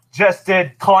Gonzalez just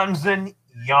did Clemson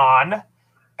yawn.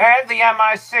 And the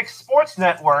MI6 Sports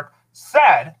Network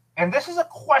said, and this is a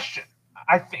question,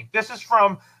 I think. This is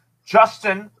from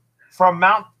Justin from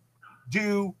Mount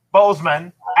Dew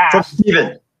Bozeman asked,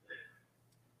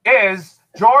 is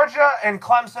Georgia and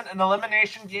Clemson an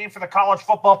elimination game for the college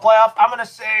football playoff? I'm going to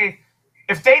say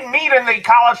if they meet in the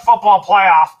college football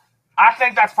playoff, I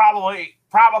think that's probably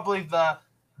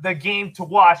the game to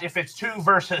watch if it's 2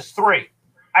 versus 3.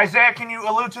 Isaiah, can you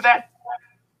allude to that?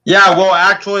 Yeah, well,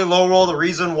 actually, Low Roll, the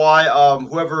reason why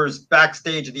whoever's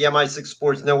backstage at the MI6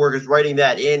 Sports Network is writing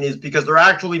that in is because they're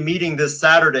actually meeting this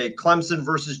Saturday, Clemson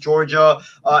versus Georgia.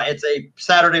 It's a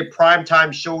Saturday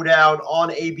primetime showdown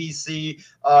on ABC.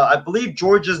 I believe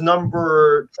Georgia's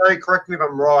number, Trey, correct me if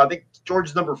I'm wrong, I think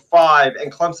Georgia's number 5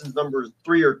 and Clemson's number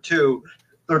 3 or 2.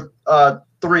 They're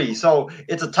 3. So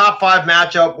it's a top 5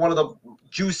 matchup, one of the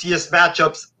juiciest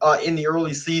matchups in the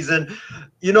early season.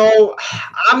 You know,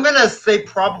 I'm going to say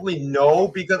probably no,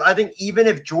 because I think even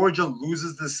if Georgia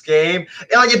loses this game,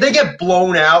 like if they get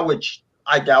blown out, which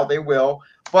I doubt they will,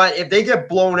 but if they get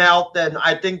blown out, then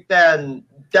I think then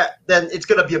it's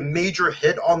going to be a major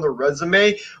hit on the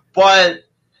resume. But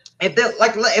if they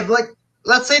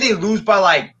let's say they lose by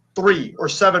like 3 or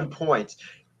 7 points,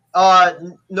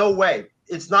 no way.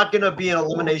 It's not going to be an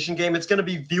elimination game. It's going to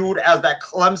be viewed as that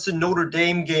Clemson Notre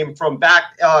Dame game from back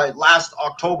last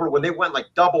October when they went like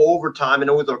double overtime and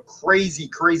it was a crazy,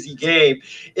 crazy game.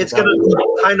 It's going to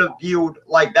be kind of viewed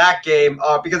like that game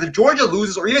because if Georgia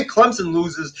loses or even Clemson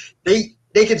loses,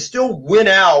 they can still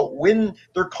win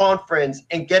their conference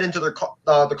and get into the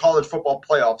college football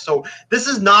playoff. So this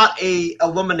is not a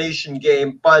elimination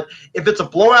game, but if it's a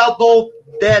blowout though,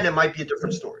 then it might be a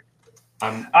different story.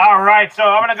 All right, so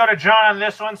I'm going to go to John on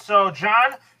this one. So,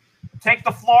 John, take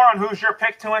the floor on who's your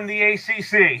pick to win the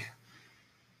ACC.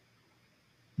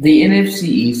 The NFC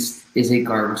East is a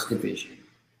garbage division.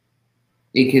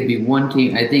 It could be one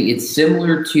team. I think it's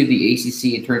similar to the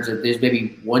ACC in terms of there's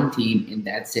maybe one team and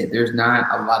that's it. There's not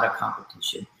a lot of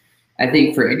competition. I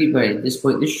think for anybody at this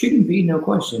point, there shouldn't be no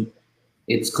question.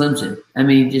 It's Clemson. I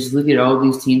mean, just look at all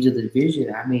these teams of the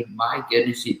division. I mean, my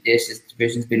goodness, this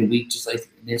division's been weak just like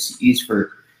the East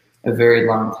for a very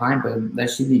long time, but that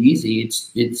should be easy.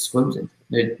 It's Clemson,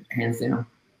 hands down.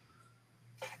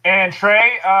 And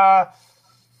Trey,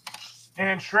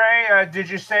 did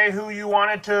you say who you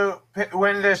wanted to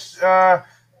win this?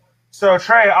 So,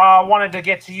 Trey, I wanted to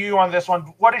get to you on this one.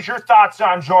 What is your thoughts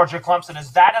on Georgia Clemson?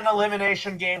 Is that an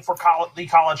elimination game for the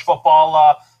college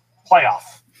football playoff?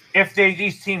 If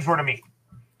these teams were to meet?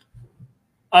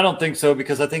 I don't think so,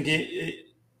 because I think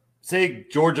say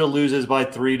Georgia loses by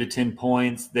 3 to 10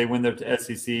 points, they win their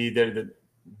SEC,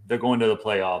 they're going to the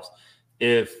playoffs.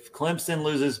 If Clemson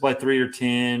loses by 3 or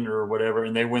 10 or whatever,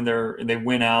 and they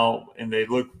win out and they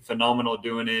look phenomenal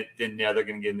doing it, then yeah, they're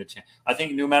going to get in the chance. I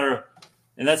think no matter,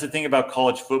 and that's the thing about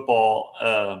college football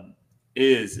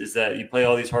is that you play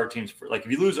all these hard teams. Like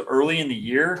if you lose early in the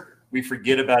year, we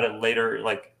forget about it later.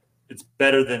 Like it's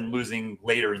better than losing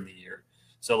later in the year.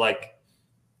 So like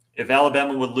if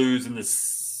Alabama would lose in the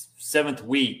 7th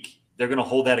week, they're going to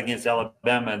hold that against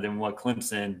Alabama than what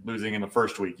Clemson losing in the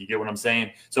 1st week. You get what I'm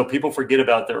saying? So people forget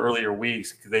about the earlier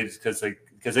weeks because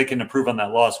they can improve on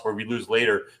that loss. Where we lose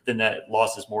later, then that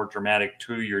loss is more dramatic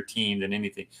to your team than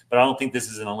anything. But I don't think this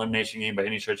is an elimination game by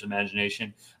any stretch of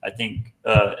imagination. I think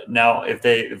now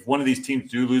if one of these teams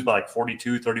do lose by like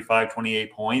 42, 35,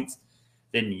 28 points,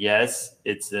 then yes,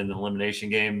 it's an elimination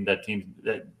game. That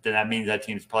means that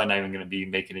team's probably not even going to be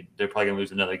making it. They're probably going to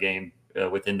lose another game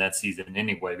within that season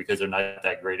anyway, because they're not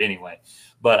that great anyway.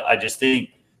 But I just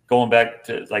think going back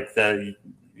to like the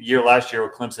year last year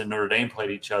where Clemson and Notre Dame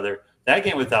played each other, that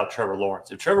game without Trevor Lawrence.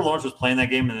 If Trevor Lawrence was playing that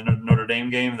game in the Notre Dame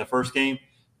game in the first game,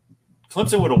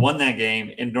 Clemson would have won that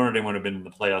game and Notre Dame would have been in the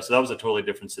playoffs. So that was a totally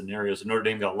different scenario. So Notre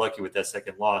Dame got lucky with that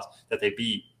second loss that they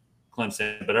beat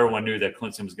Clemson, but everyone knew that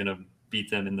Clemson was going to beat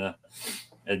them in the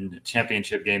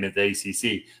championship game at the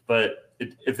ACC. But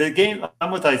if the game,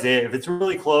 I'm with Isaiah, if it's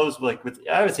really close,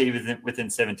 I would say within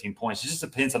 17 points. It just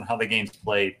depends on how the game's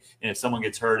played and if someone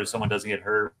gets hurt, if someone doesn't get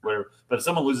hurt, whatever. But if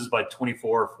someone loses by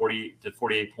 24 or 40 to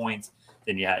 48 points,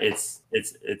 then yeah, it's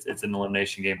an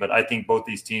elimination game. But I think both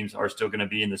these teams are still going to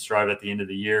be in the strive at the end of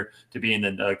the year to be in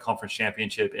the conference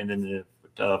championship and then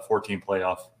the 14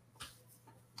 playoff.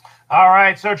 All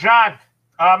right, so John,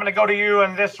 I'm going to go to you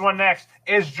on this one next.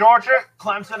 Is Georgia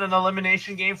Clemson an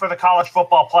elimination game for the college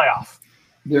football playoff?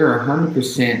 They're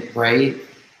 100% right.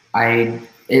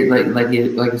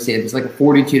 Like I said, it's like a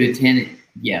 42 to 10.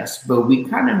 Yes, but we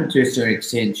kind of to a certain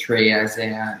extent, Trey,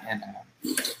 Isaiah, and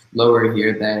Lower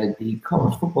here, that the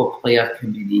college football playoff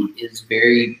committee is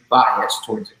very biased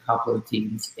towards a couple of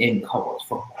teams in college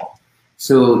football.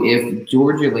 So if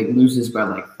Georgia loses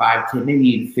by 5, 10, maybe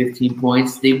even 15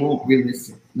 points, they won't really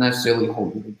necessarily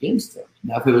hold it against them.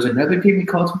 Now, if it was another team in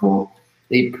college football,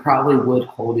 they probably would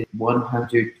hold it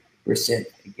 100%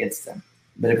 against them.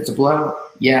 But if it's a blowout,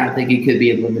 yeah, I think it could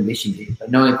be an elimination game.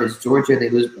 But knowing if it's Georgia, they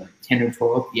lose by 10 or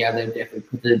 12, yeah, they definitely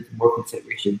put it into more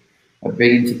consideration of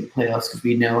bringing to the playoffs because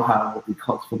we know how the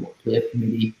college football playoff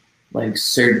committee likes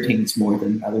certain teams more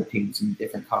than other teams in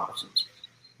different conferences.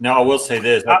 Now, I will say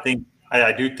this.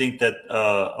 I do think that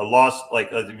a loss, like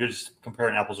you're just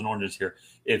comparing apples and oranges here.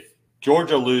 If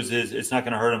Georgia loses, it's not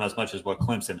going to hurt them as much as what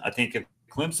Clemson. I think if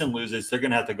Clemson loses, they're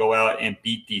going to have to go out and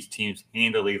beat these teams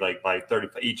handily, like by 30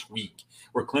 each week,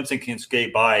 where Clemson can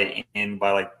skate by and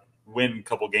by like win a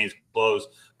couple games close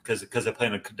because they're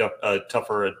playing a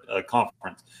tougher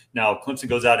conference. Now, if Clemson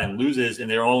goes out and loses, and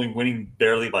they're only winning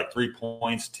barely by 3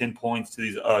 points, 10 points to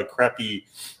these crappy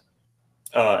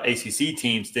ACC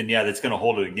teams, then yeah, that's going to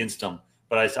hold it against them.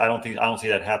 But I don't see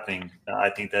that happening. I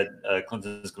think that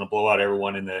Clemson is going to blow out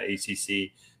everyone in the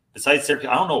ACC. Besides Syracuse,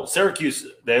 I don't know. Syracuse,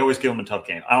 they always give them a tough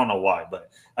game. I don't know why, but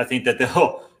I think that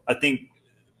I think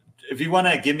if you want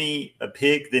to give me a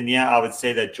pick, then yeah, I would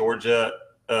say that Georgia.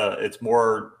 It's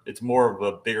more of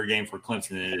a bigger game for Clemson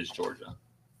than it is Georgia.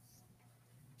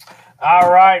 All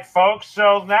right, folks.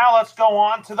 So now let's go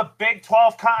on to the Big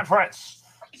 12 Conference.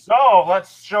 So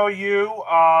let's show you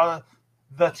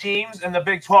the teams in the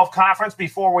Big 12 Conference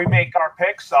before we make our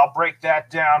picks. I'll break that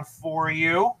down for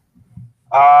you.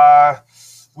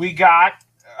 We got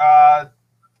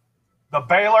the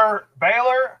Baylor,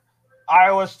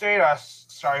 Iowa State.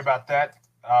 Sorry about that.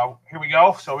 Here we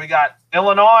go. So we got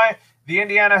Illinois, the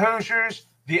Indiana Hoosiers,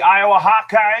 the Iowa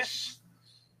Hawkeyes,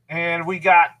 and we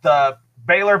got the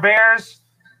Baylor Bears,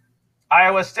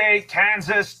 Iowa State,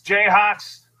 Kansas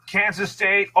Jayhawks, Kansas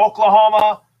State,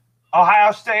 Oklahoma,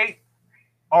 Ohio State,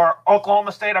 or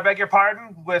Oklahoma State, I beg your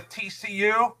pardon, with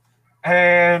TCU,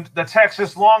 and the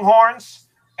Texas Longhorns,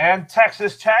 and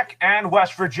Texas Tech, and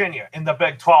West Virginia in the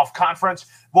Big 12 Conference.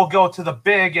 We'll go to the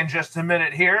Big in just a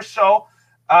minute here. So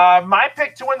my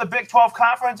pick to win the Big 12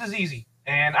 Conference is easy,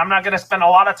 and I'm not going to spend a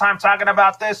lot of time talking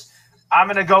about this. I'm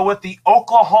going to go with the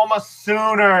Oklahoma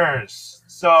Sooners.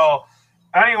 So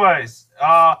anyways,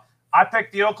 I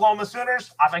picked the Oklahoma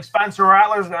Sooners. I think Spencer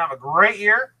Rattler's going to have a great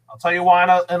year. I'll tell you why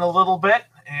in a little bit.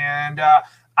 And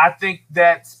I think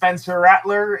that Spencer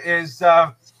Rattler is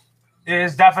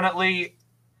definitely,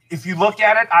 if you look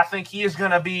at it, I think he's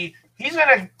going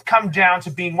to come down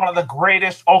to being one of the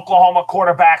greatest Oklahoma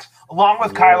quarterbacks, along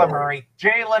with Kyler Murray,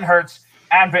 Jalen Hurts,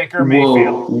 and Baker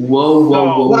Mayfield. Whoa.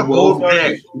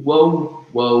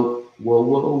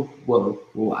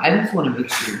 I just want to make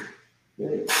sure.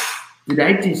 Did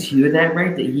I just hear that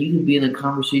right? That he could be in a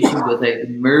conversation with like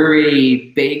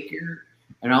Murray, Baker,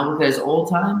 and all of guys all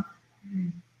time?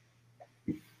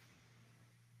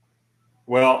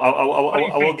 Well,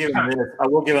 I will give him this. I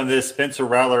will give him this. Spencer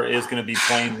Rattler is going to be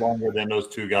playing longer than those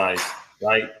two guys,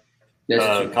 right?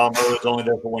 Kyler Murray was only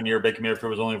there for 1 year. Baker Mayfield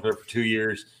was only there for 2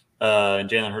 years. And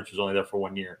Jalen Hurts was only there for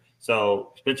 1 year.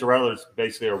 So Spencer Rattler is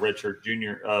basically a redshirt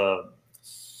junior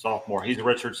sophomore. He's a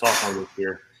redshirt sophomore this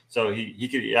year. So he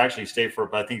could actually stay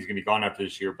but I think he's going to be gone after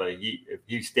this year. But if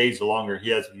he stays longer,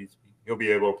 he'll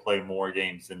be able to play more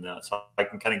games. And so I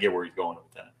can kind of get where he's going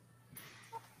with that.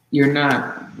 You're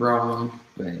not wrong,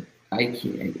 but I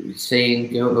can't.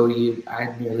 Saying go OU,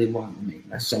 I really want to make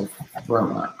myself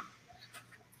throw up.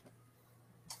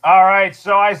 All right,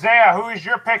 so Isaiah, who is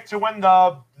your pick to win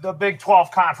the Big 12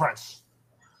 Conference?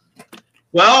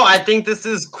 Well, I think this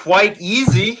is quite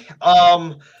easy.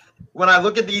 When I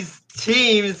look at these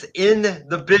teams in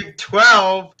the Big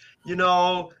 12,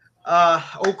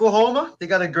 Oklahoma, they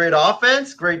got a great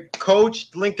offense, great coach,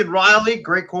 Lincoln Riley,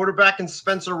 great quarterback in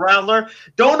Spencer Rattler.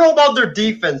 Don't know about their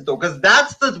defense, though, because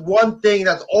that's the one thing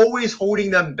that's always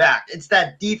holding them back. It's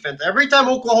that defense. Every time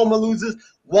Oklahoma loses,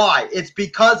 why? It's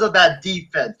because of that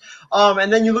defense.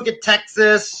 And then you look at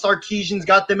Texas, Sarkisian's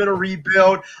got them in a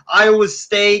rebuild. Iowa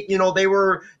State,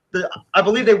 I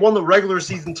believe they won the regular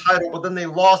season title, but then they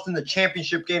lost in the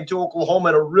championship game to Oklahoma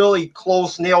in a really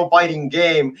close, nail-biting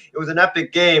game. It was an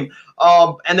epic game.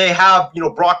 And they have,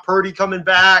 Brock Purdy coming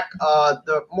back.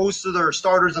 Most of their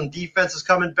starters on defense is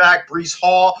coming back. Breece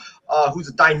Hall, who's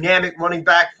a dynamic running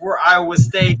back for Iowa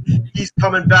State, he's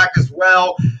coming back as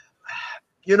well.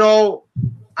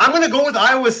 I'm going to go with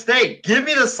Iowa State. Give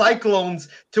me the Cyclones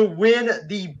to win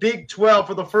the Big 12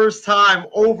 for the first time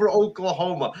over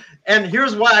Oklahoma. And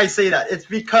here's why I say that. It's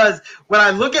because when I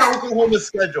look at Oklahoma's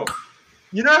schedule,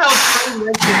 you know how Trey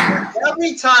mentioned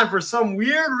every time for some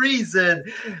weird reason,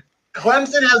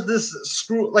 Clemson has this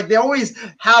they always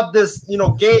have this,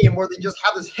 game where they just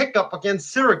have this hiccup against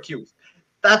Syracuse.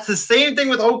 That's the same thing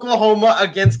with Oklahoma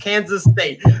against Kansas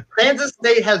State. Kansas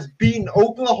State has beaten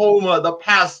Oklahoma the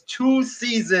past 2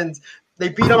 seasons. They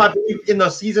beat them, I believe, in the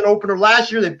season opener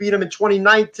last year. They beat them in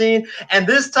 2019. And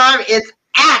this time it's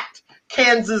at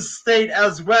Kansas State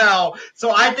as well.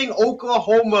 So I think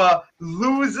Oklahoma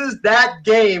loses that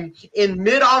game in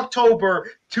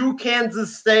mid-October to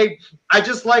Kansas State. I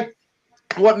just like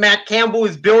what Matt Campbell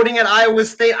is building at Iowa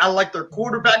State. I like their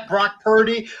quarterback, Brock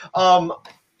Purdy.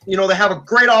 They have a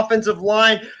great offensive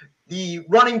line. The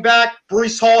running back,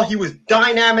 Breece Hall, he was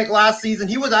dynamic last season.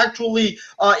 He was actually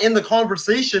in the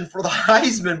conversation for the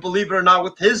Heisman, believe it or not,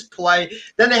 with his play.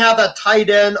 Then they have that tight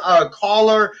end,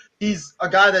 Collar. He's a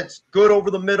guy that's good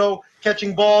over the middle,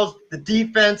 catching balls. The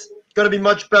defense going to be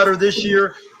much better this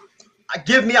year.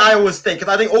 Give me Iowa State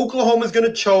because I think Oklahoma is going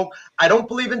to choke. I don't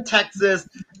believe in Texas.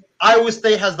 Iowa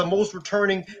State has the most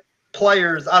returning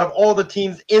players out of all the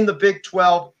teams in the Big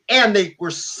 12, and they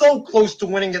were so close to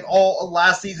winning it all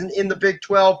last season in the Big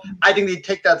 12. I think they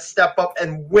take that step up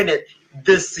and win it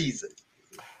this season.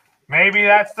 Maybe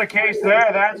that's the case there.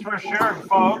 That's for sure,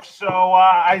 folks. So,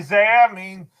 Isaiah, I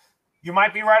mean, you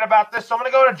might be right about this. So I'm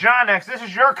going to go to John next. This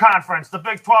is your conference, the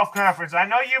Big 12 conference. I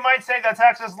know you might say the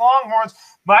Texas Longhorns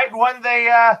might win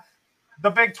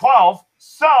the Big 12.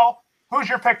 So who's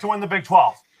your pick to win the Big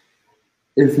 12?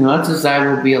 As much as I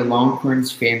will be a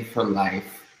Longhorns fan for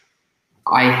life,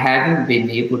 I haven't been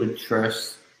able to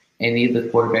trust any of the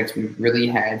quarterbacks we've really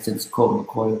had since Colt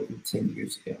McCoy 10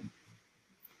 years ago.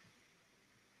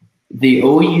 The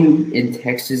OU in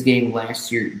Texas game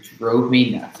last year drove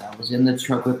me nuts. I was in the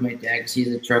truck with my dad because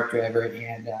he's a truck driver,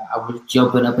 and I was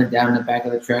jumping up and down in the back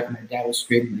of the truck, and my dad was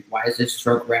screaming, like, why is this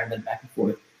truck rattling back and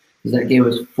forth? Because that game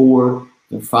was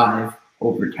 4-5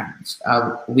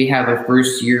 overtimes. We have a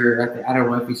first year, I don't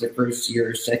know if he's a first year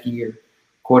or second year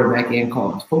quarterback in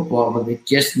college football, but they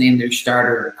just named their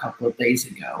starter a couple of days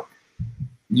ago.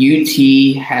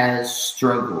 UT has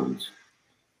struggled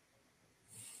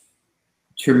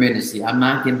tremendously. I'm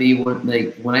not going to be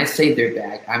when I say they're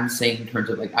back, I'm saying in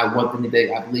terms of I want them to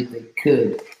be, I believe they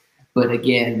could. But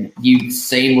again,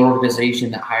 same organization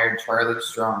that hired Charlie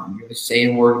Strong, you're the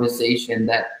same organization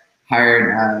that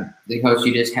hired the coach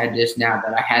you just had just now,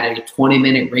 that I had a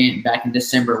 20-minute rant back in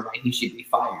December why he should be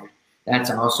fired.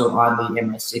 That's also on the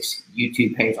MS6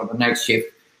 YouTube page on the next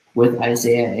shift with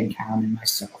Isaiah and Cal and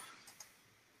myself.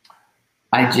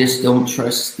 I just don't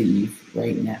trust Steve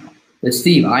right now. But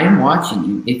Steve, I am watching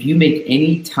you. If you make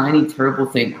any tiny terrible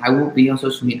thing, I will be on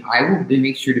social media. I will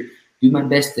make sure to do my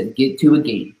best to get to a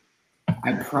game.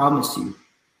 I promise you.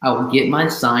 I will get my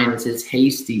sign that says, "Hey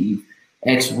Steve,"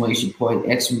 exclamation point,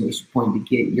 to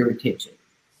get your attention.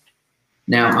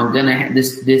 Now I'm gonna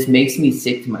this makes me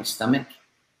sick to my stomach,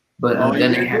 but I'm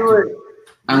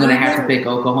gonna have to pick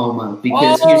Oklahoma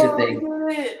because here's the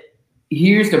thing.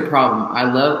 Here's the problem.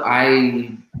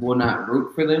 I will not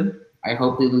root for them. I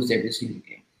hope they lose every single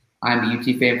game. I'm a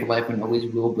UT fan for life and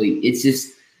always will be. It's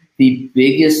just the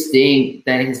biggest thing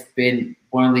that has been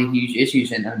one of the huge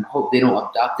issues, and I hope they don't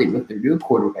adopt it with their new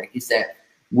quarterback, is that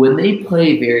when they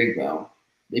play very well,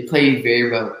 they play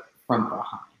very well from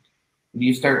behind. When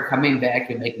you start coming back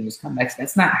and making these comebacks,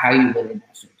 that's not how you win a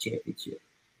national championship.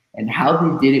 And how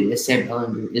they did it with Sam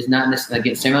Ehlinger is not necessarily,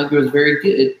 again, Sam Ehlinger was very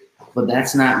good, but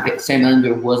that's not, Sam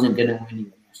Ehlinger wasn't going to win you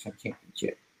a national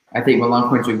championship. I think the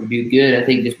Longhorns would do good. I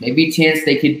think there's maybe a chance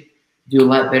they could do a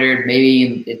lot better.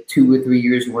 Maybe in 2 or 3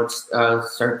 years, once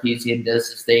Sarkisian does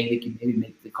his thing, they can maybe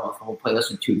make the college football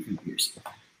playoffs in 2 or 3 years.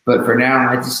 But for now,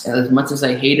 I just, as much as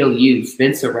I hate OU,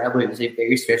 Spencer Rattler is a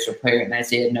very special player, and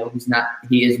Isaiah, no, he's not.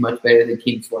 He is much better than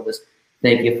King Slovis.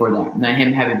 Thank you for that. Now,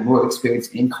 him having more experience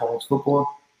in college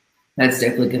football, that's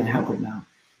definitely going to help him out.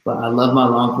 But I love my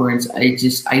Longhorns.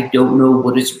 I don't know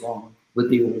what is wrong with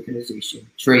the organization.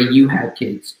 Trey, you have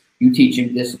kids. You teach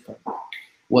them discipline.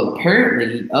 Well,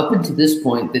 apparently, up until this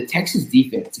point, the Texas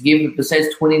defense, besides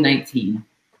 2019,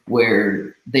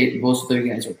 where most of their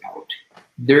guys are out,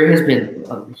 there has been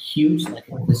a huge lack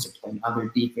of discipline on their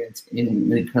defense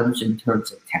when it comes in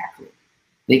terms of tackling.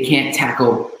 They can't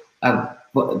tackle a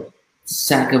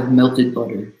sack of melted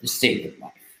butter to save their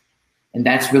life. And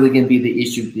that's really going to be the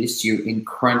issue this year in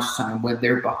crunch time when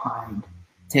they're behind.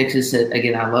 Texas said,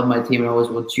 again, I love my team and I always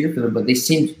will cheer for them, but they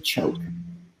seem to choke.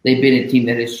 They've been a team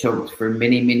that has choked for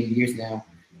many, many years now.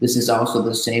 This is also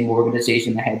the same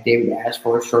organization that had David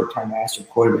Ashford, a short-time Ashford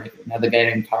quarterback, another guy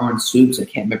named Tyron Swoops. I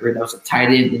can't remember. That was a tight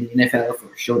end in the NFL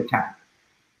for a short time.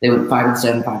 They went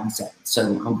 5-7, 5-7. So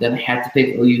I'm going to have to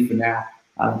pick OU for now.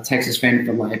 I'm a Texas fan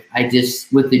for life.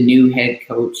 With the new head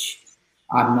coach,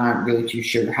 I'm not really too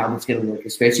sure how that's going to work,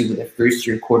 especially with a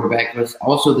first-year quarterback. It was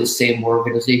also the same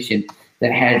organization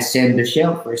that had Sam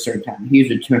Michelle for a certain time. He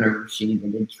was a turnover machine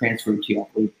and then transferred to, I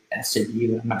believe,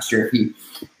 SMU. I'm not sure if I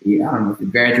don't know if he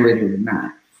graduated or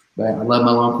not. But I love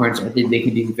my Longhorns. I think they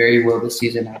can do very well this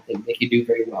season. I think they can do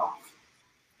very well.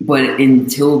 But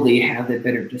until they have that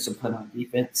better discipline on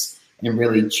defense and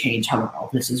really change how the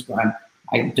offense is run,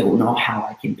 I don't know how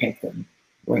I can pick them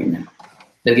right now.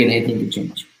 But again, anything can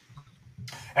change.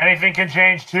 Anything can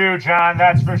change too, John.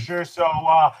 That's for sure. So,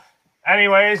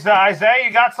 anyways, Isaiah,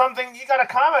 you got something? You got a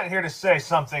comment here to say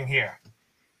something here?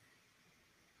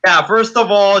 Yeah, first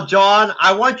of all, John,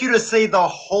 I want you to say the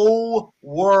whole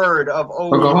word of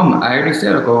Oklahoma. I already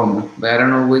said Oklahoma, but I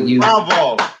don't know what you.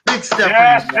 Bravo. Big step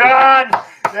Yes, for you, John.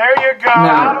 There you go.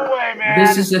 Out of the way, man.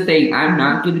 This is the thing. I'm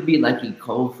not going to be like a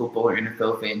cold football or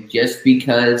NFL fan just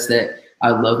because that I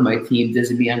love my team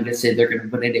doesn't mean I'm going to say they're going to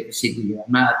win it every single year.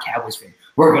 I'm not a Cowboys fan.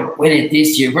 We're going to win it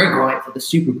this year. We're going for the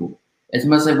Super Bowl. As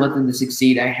much as I want them to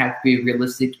succeed, I have to be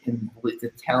realistic and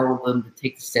to tell them to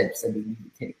take the steps that they need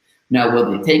to take. Now,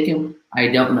 will they take him? I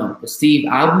don't know. But, Steve,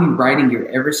 I'll be writing your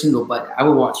every single button. I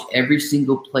will watch every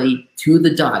single play to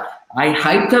the dot. I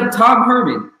hyped up Tom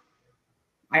Herman.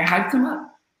 I hyped him up.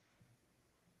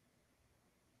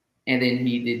 And then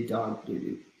he did dog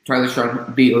doo-doo. Charlie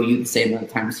Strong beat OU the same amount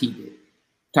of times he did.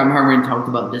 Tom Herman talked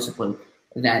about discipline.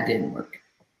 That didn't work.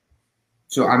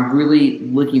 So I'm really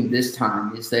looking this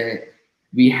time is that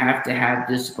we have to have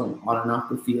discipline on and off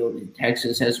the field. And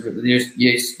Texas has there's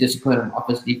discipline on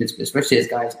offense, defense, especially as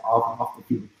guys off and off the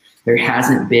field. There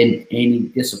hasn't been any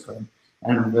discipline,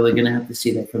 and I'm really going to have to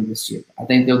see that from this year. I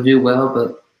think they'll do well,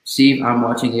 but Steve, I'm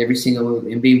watching every single move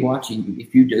and be watching you.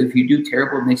 If you do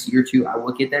terrible next year or two, I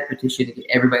will get that petition to get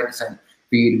everybody to sign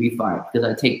for you to be fired because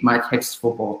I take my Texas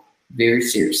football very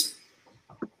seriously.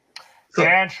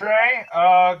 And Trey,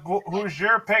 who's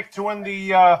your pick to win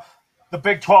the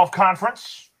Big 12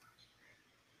 conference?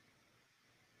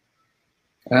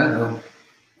 Uh-oh.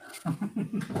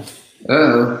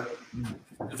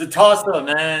 It's a toss-up,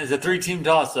 man. It's a 3-team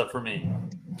toss-up for me.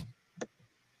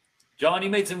 John, you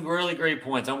made some really great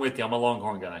points. I'm with you. I'm a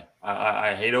Longhorn guy.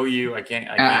 I hate OU. I can't.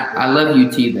 I love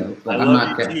UT though, but I'm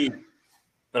not UT,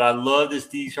 but I love this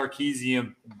Steve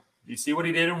Sarkisian. You see what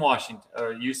he did in Washington,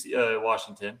 or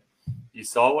Washington. You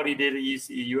saw what he did at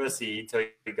USC until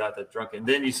he got that drunk, and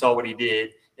then you saw what he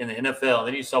did in the NFL, and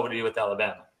then you saw what he did with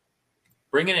Alabama.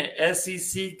 Bringing an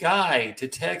SEC guy to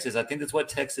Texas, I think that's what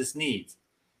Texas needs.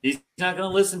 He's not going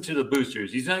to listen to the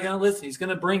boosters. He's not going to listen. He's going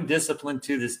to bring discipline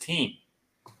to this team.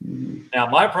 Now,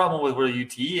 my problem with where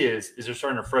UT is they're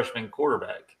starting a freshman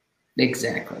quarterback.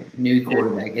 Exactly. New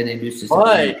quarterback and a new system.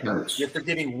 But coach. You're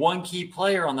forgetting one key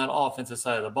player on that offensive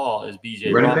side of the ball is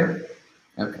BJ Robinson.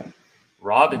 Okay.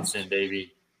 Robinson,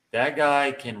 baby. That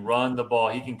guy can run the ball.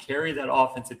 He can carry that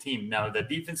offensive team. Now, if the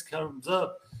defense comes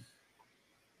up,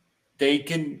 they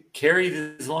can carry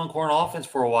this Longhorn offense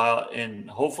for a while, and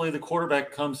hopefully the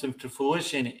quarterback comes to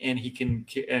fruition and he can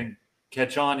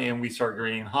catch on and we start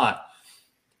getting hot.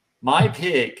 My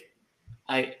pick,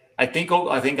 I think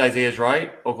Isaiah's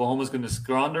right. Oklahoma's going to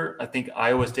squander. I think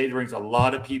Iowa State brings a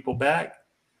lot of people back.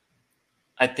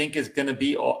 I think it's going to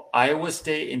be Iowa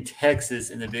State and Texas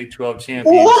in the Big 12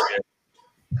 championship.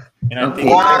 And I think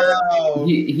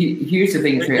here's the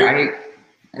thing, Trey.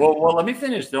 Well, let me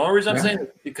finish. The only reason I'm saying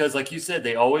it because, like you said,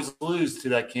 they always lose to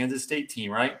that Kansas State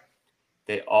team, right?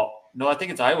 No, I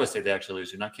think it's Iowa State they actually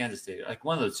lose to, not Kansas State. Like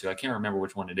one of those two. I can't remember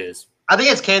which one it is. I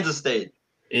think it's Kansas State.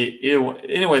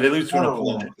 Anyway, they lose to an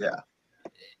opponent. Yeah.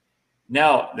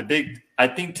 Now, I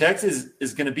think Texas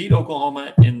is going to beat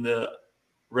Oklahoma in the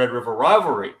Red River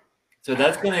rivalry. So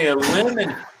that's going to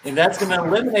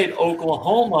eliminate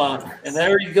Oklahoma. And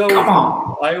there you go.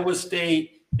 Iowa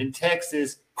State and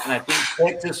Texas. And I think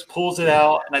Texas pulls it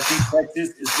out. And I think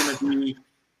Texas is going to be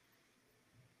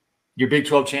your Big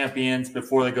 12 champions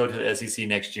before they go to the SEC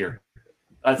next year.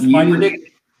 That's my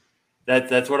prediction.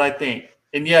 That's what I think.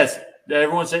 And yes,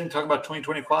 everyone's talking about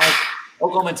 2025.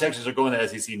 Oklahoma and Texas are going to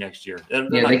the SEC next year.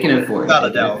 They can afford it. Without a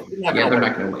doubt. They're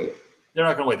not going to wait. They're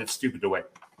not going to wait. It's stupid to wait.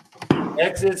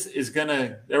 Texas is going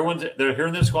to – they're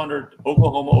hearing this squander.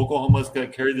 Oklahoma's going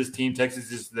to carry this team.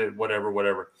 Texas is the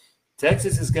whatever.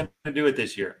 Texas is going to do it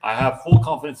this year. I have full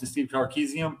confidence in Steve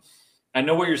Sarkisian. I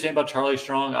know what you're saying about Charlie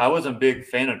Strong. I wasn't a big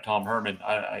fan of Tom Herman.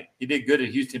 He did good at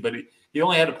Houston, but he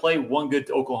only had to play one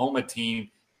good Oklahoma team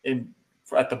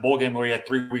at the bowl game where he had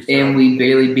 3 weeks. And we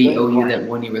barely beat OU that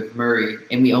 1 year with Murray,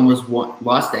 and we almost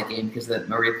lost that game because of that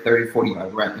Murray 30,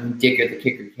 40-yard run. And Dicker, the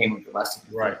kicker, came with the last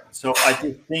time. Right. So I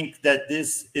just think that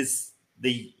this is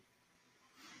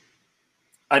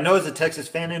I know as a Texas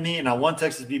fan in me, and I want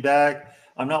Texas to be back.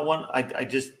 I'm not one. I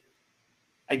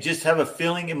just have a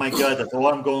feeling in my gut that's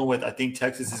what I'm going with. I think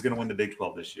Texas is going to win the Big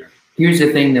 12 this year. Here's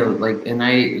the thing, though, and I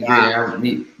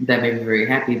agree. That made me very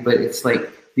happy, but it's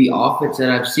like the offense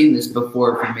that I've seen this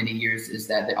before for many years is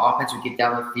that the offense would get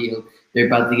down the field. They're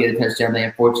about to get a touchdown. They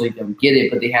unfortunately don't get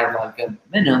it, but they had a lot of good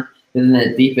momentum. And then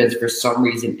that defense, for some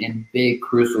reason, in big,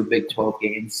 crucial Big 12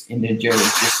 games, Indiana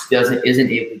Jones just isn't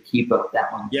able to keep up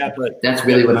that one. Yeah, but that's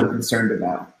really what I'm concerned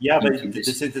about. Yeah, but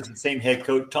this is the same head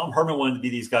coach. Tom Herman wanted to be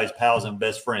these guys' pals and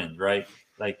best friends, right?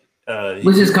 Like,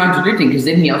 which is contradicting because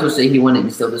didn't he also say he wanted to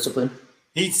instill discipline?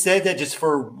 He said that just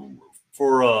for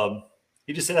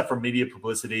he just said that for media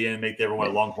publicity and make everyone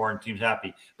at Longhorn teams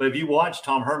happy. But if you watch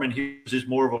Tom Herman, he was just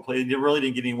more of a player. He really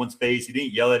didn't get anyone's face. He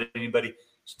didn't yell at anybody.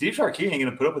 Steve Sarkisian ain't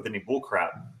going to put up with any bull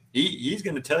crap. He's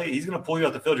going to tell you. He's going to pull you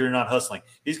off the field. You're not hustling.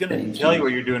 He's going to tell you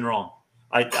what you're doing wrong.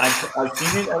 I've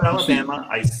seen it at Alabama.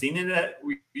 I've seen it at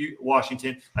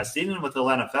Washington. I've seen it with the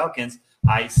Atlanta Falcons.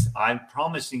 I'm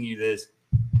promising you this.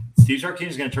 Steve Sarkisian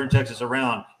is going to turn Texas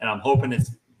around, and I'm hoping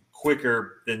it's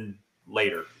quicker than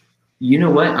later. You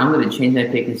know what? I'm going to change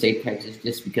that pick and say Texas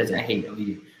just because I hate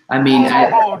OU. I mean,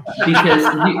 because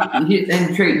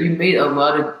and Trey, you made a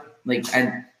lot of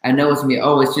I know it's me.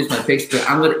 Oh, it's just my picks, but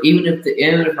I'm gonna even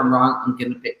if I'm wrong, I'm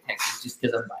gonna pick Texas just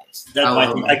because I'm biased.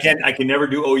 That's I can never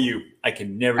do OU. I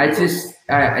can never. I just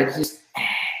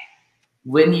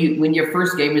when your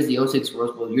first game is the 06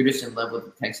 Rose Bowl, you're just in love with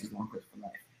the Texas Longhorns for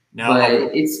life. Now,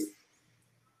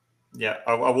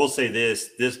 I will say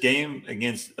this game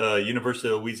against University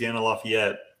of Louisiana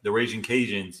Lafayette, the Raging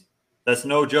Cajuns. That's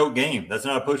no joke game. That's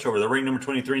not a pushover. They're ranked number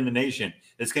 23 in the nation.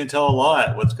 It's going to tell a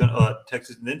lot. What's going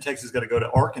Texas, and then Texas got to go to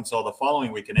Arkansas the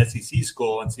following week, an SEC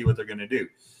school, and see what they're going to do.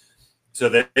 So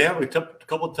they have a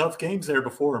couple of tough games there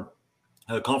before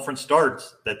conference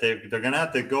starts that they're going to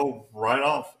have to go right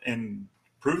off and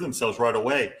prove themselves right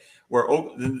away.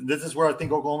 This is where I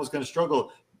think Oklahoma's going to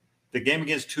struggle. The game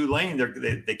against Tulane,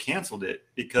 they canceled it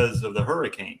because of the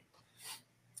hurricane.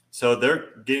 So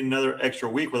they're getting another extra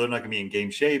week where they're not going to be in game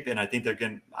shape, and I think they're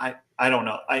going. I don't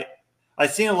know.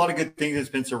 I've seen a lot of good things in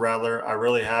Spencer Rattler. I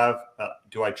really have.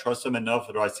 Do I trust him enough,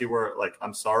 or do I see where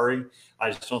I'm sorry?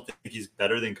 I just don't think he's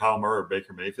better than Kyle Murray or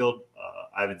Baker Mayfield.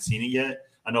 I haven't seen it yet.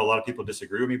 I know a lot of people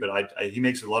disagree with me, but he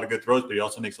makes a lot of good throws, but he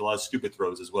also makes a lot of stupid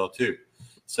throws as well too.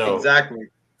 So exactly.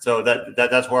 So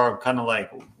that's where I'm kind of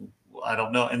like. I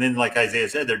don't know. And then, like Isaiah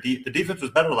said, the defense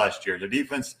was better last year. Their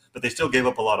defense, but they still gave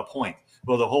up a lot of points.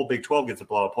 Well, the whole Big 12 gets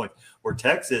up a lot of points. Where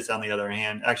Texas, on the other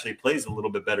hand, actually plays a little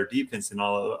bit better defense than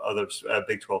all other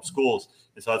Big 12 schools.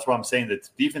 And so that's why I'm saying that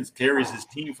defense carries his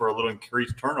team for a little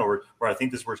increased turnover, where I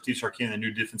think this is where Steve Sarkisian, the new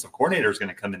defensive coordinator, is going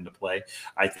to come into play.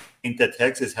 I think that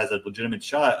Texas has a legitimate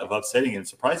shot of upsetting and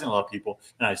surprising a lot of people.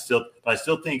 And I still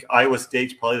think Iowa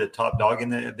State's probably the top dog in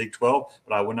the Big 12,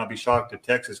 but I would not be shocked if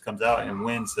Texas comes out and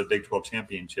wins the Big 12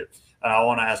 championship. And I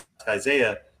want to ask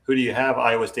Isaiah, who do you have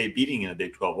Iowa State beating in the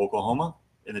Big 12? Oklahoma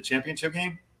in the championship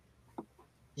game?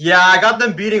 Yeah, I got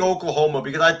them beating Oklahoma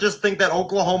because I just think that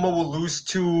Oklahoma will lose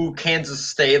to Kansas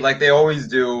State like they always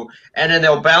do, and then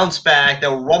they'll bounce back,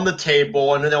 they'll run the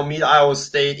table, and then they'll meet Iowa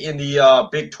State in the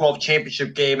Big 12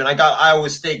 championship game. And I got Iowa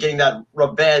State getting that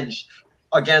revenge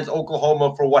against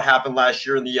Oklahoma for what happened last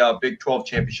year in the Big 12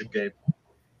 championship game.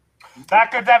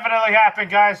 That could definitely happen,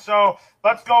 guys. So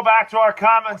let's go back to our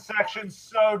comment section.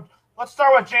 So let's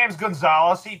start with James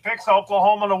Gonzalez. He picks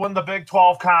Oklahoma to win the Big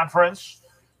 12 conference.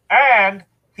 And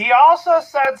he also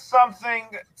said something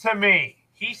to me.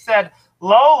 He said,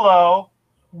 Lolo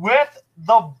with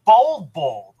the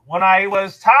bold, when I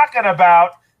was talking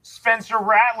about Spencer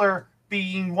Rattler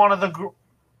being one of the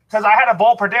 – because I had a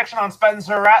bold prediction on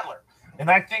Spencer Rattler.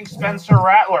 And I think Spencer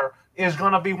Rattler is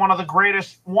going to be one of the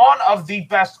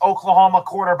best Oklahoma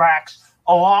quarterbacks,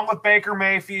 along with Baker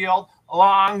Mayfield,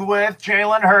 along with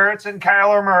Jalen Hurts and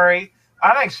Kyler Murray.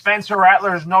 I think Spencer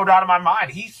Rattler is no doubt in my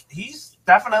mind. He's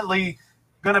definitely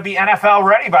going to be NFL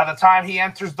ready by the time he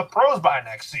enters the pros by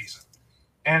next season.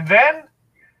 And then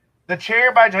the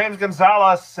cheer by James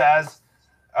Gonzalez says,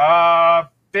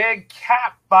 big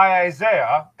cap by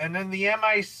Isaiah. And then the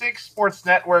MI6 Sports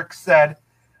Network said,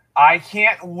 I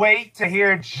can't wait to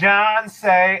hear John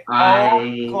say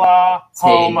Oklahoma.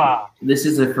 This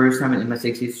is the first time in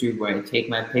MI6 history where I take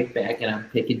my pick back and I'm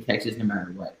picking Texas no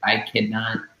matter what. I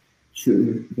cannot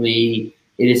truly –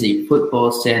 it is a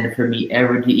football sin for me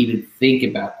ever to even think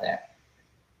about that.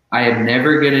 I am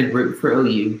never going to root for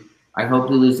OU. I hope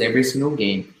to lose every single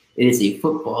game. It is a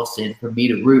football sin for me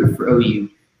to root for OU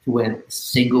to win a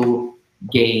single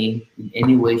game in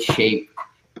any way, shape.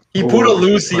 He put a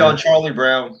Lucy on Charlie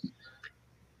Brown.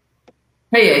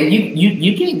 Hey,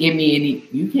 you can't give me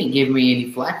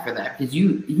any flack for that because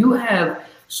you have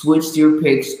switched your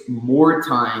picks more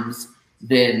times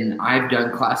than I've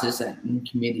done classes in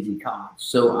community college.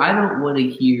 So I don't want to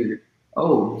hear,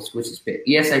 he switched his pick.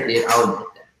 Yes, I did. I'll admit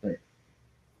that, but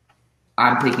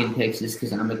I'm picking Texas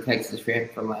because I'm a Texas fan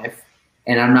for life,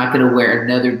 and I'm not going to wear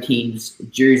another team's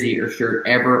jersey or shirt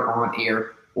ever on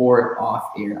air or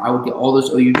off air. I would get all those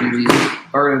OU jerseys,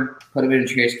 burn them, put them in a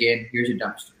trash can. Here's a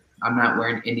dumpster. I'm not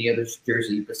wearing any other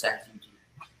jersey besides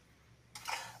UT.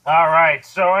 All right.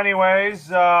 So,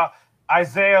 anyways,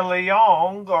 Isaiah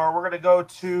Leong, or we're going to go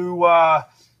to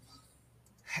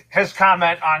his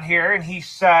comment on here, and he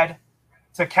said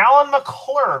to Callan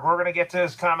McClurg, we're going to get to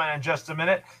his comment in just a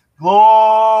minute.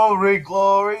 Glory,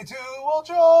 glory to Will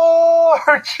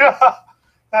Georgia.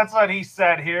 That's what he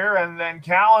said here. And then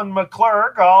Callan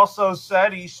McClurg also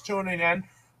said he's tuning in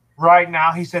right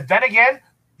now. He said, then again,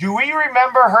 do we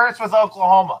remember Hurts with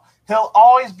Oklahoma? He'll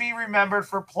always be remembered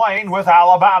for playing with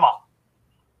Alabama.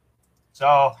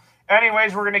 So,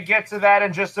 anyways, we're going to get to that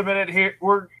in just a minute here.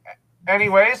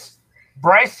 Anyways,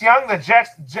 Bryce Young,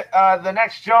 the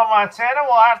next Joe Montana,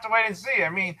 we'll have to wait and see. I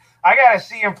mean, I got to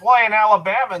see him play in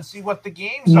Alabama and see what the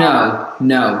games are.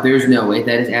 No, there's no way.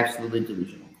 That is absolutely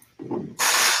delusional.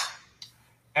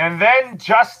 And then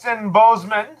Justin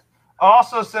Bozeman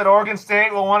also said Oregon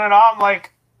State will win it all. I'm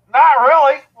like, not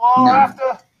really. We'll have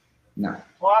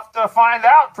to find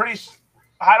out.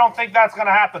 I don't think that's going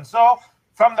to happen. So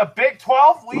from the Big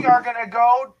 12, we are going to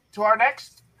go to our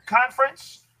next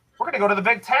conference. We're going to go to the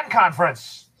Big 10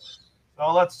 conference.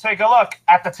 So let's take a look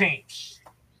at the teams.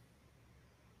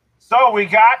 So we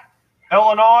got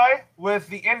Illinois with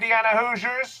the Indiana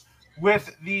Hoosiers,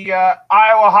 with the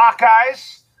Iowa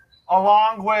Hawkeyes,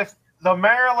 along with the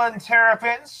Maryland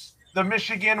Terrapins, the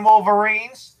Michigan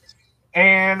Wolverines,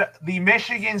 and the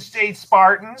Michigan State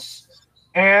Spartans,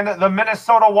 and the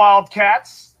Minnesota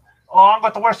Wildcats, along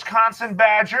with the Wisconsin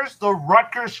Badgers, the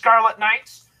Rutgers Scarlet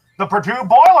Knights, the Purdue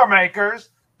Boilermakers,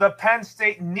 the Penn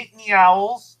State Nittany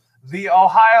Owls, the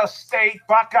Ohio State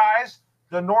Buckeyes,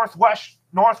 the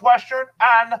Northwestern,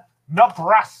 and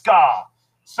Nebraska.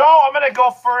 So I'm going to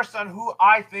go first on who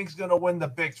I think is going to win the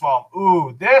Big 12.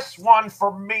 Ooh, this one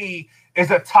for me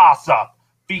is a toss-up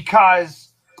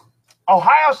because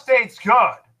Ohio State's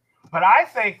good, but I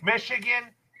think Michigan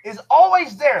is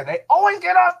always there. They always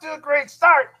get off to a great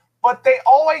start, but they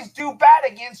always do bad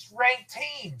against ranked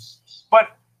teams.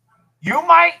 But you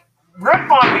might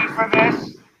rip on me for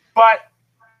this, but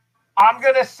I'm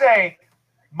going to say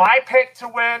my pick to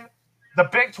win the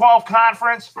Big 12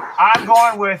 Conference, I'm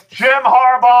going with Jim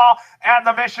Harbaugh and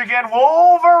the Michigan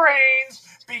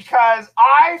Wolverines because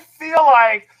I feel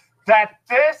like that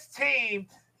this team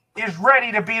is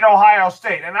ready to beat Ohio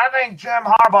State. And I think Jim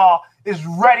Harbaugh is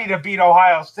ready to beat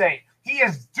Ohio State. He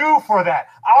is due for that.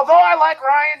 Although I like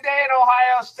Ryan Day and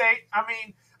Ohio State, I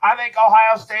mean, I think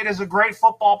Ohio State is a great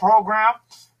football program,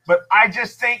 but I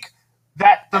just think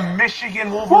that the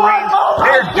Michigan Wolverines,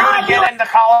 they're due to get into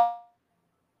college.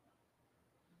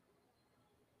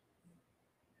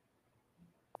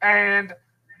 And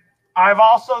I've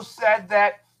also said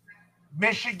that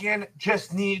Michigan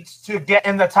just needs to get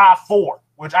in the top 4,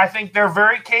 which I think they're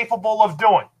very capable of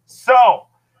doing. So,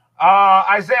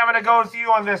 Isaiah, I'm going to go with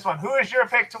you on this one. Who is your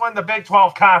pick to win the Big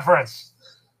 12 Conference?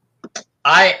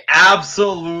 I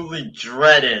absolutely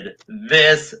dreaded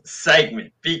this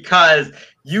segment because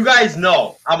you guys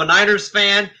know I'm a Niners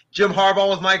fan. Jim Harbaugh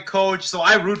was my coach, so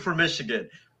I root for Michigan.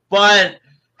 But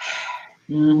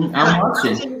I'm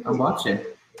watching.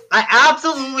 I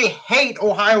absolutely hate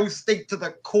Ohio State to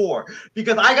the core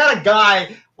because I got a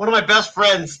guy, one of my best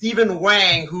friends, Stephen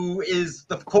Wang, who is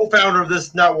the co-founder of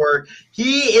this network.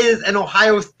 He is an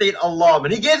Ohio State alum,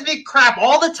 and he gives me crap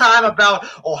all the time about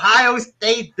Ohio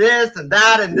State this and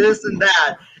that and this and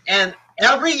that. And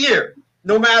every year,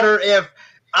 no matter if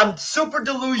I'm super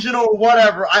delusional or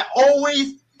whatever, I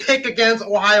always pick against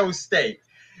Ohio State.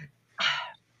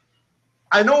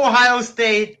 I know Ohio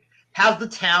State has the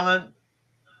talent.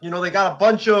 You know, they got a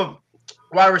bunch of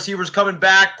wide receivers coming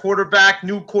back,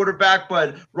 new quarterback,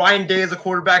 but Ryan Day is a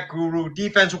quarterback guru.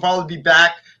 Defense will probably be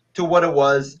back to what it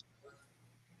was.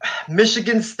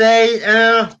 Michigan State,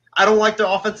 I don't like their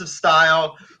offensive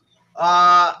style.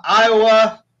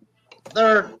 Iowa,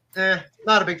 they're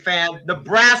not a big fan.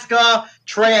 Nebraska,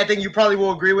 Trey, I think you probably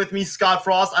will agree with me. Scott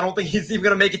Frost, I don't think he's even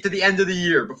going to make it to the end of the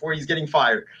year before he's getting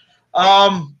fired.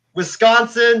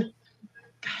 Wisconsin,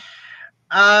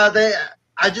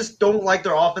 I just don't like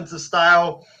their offensive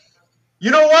style. You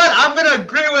know what? I'm going to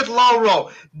agree with Lauro.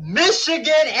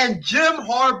 Michigan and Jim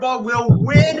Harbaugh will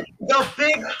win the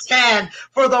Big Ten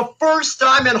for the first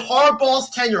time in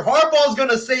Harbaugh's tenure. Harbaugh's going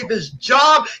to save his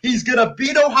job. He's going to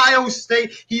beat Ohio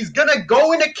State. He's going to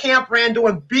go into Camp Randall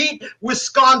and beat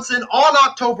Wisconsin on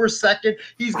October 2nd.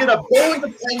 He's going to go into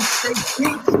Penn State,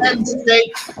 beat Penn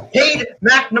State. Cade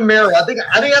McNamara. I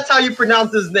think that's how you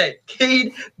pronounce his name.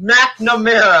 Cade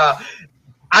McNamara.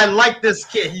 I like this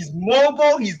kid. He's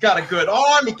mobile. He's got a good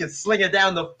arm. He can sling it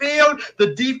down the field.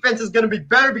 The defense is going to be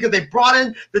better because they brought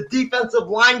in the defensive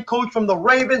line coach from the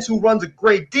Ravens who runs a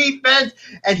great defense,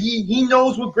 and he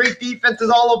knows what great defense is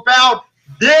all about.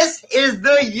 This is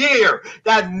the year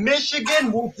that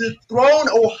Michigan will dethrone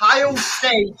Ohio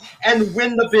State and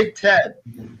win the Big Ten.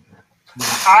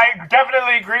 I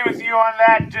definitely agree with you on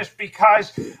that just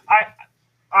because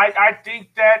I think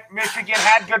that Michigan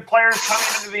had good players coming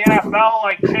into the NFL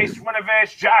like Chase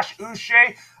Winovich, Josh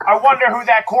Uche. I wonder who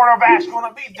that quarterback's going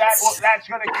to be. That's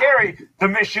going to carry the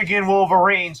Michigan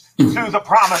Wolverines to the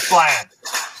promised land.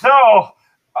 So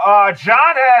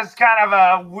John has kind of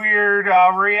a weird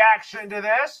reaction to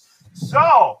this.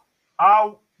 So,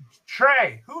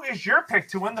 Trey, who is your pick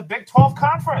to win the Big 12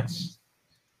 Conference?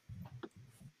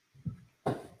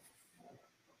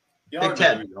 Y'all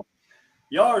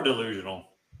are delusional.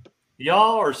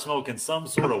 Y'all are smoking some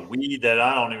sort of weed that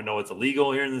I don't even know what's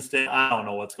illegal here in the state. I don't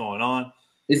know what's going on.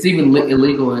 It's even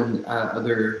illegal in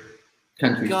other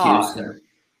countries too. So.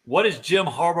 What is Jim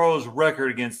Harbaugh's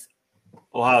record against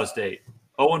Ohio State?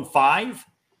 0-5?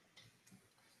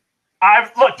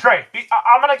 Look, Trey,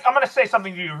 I'm gonna say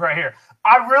something to you right here.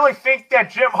 I really think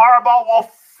that Jim Harbaugh will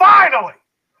finally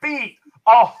beat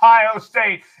Ohio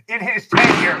State in his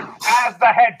tenure as the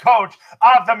head coach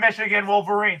of the Michigan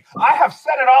Wolverines. I have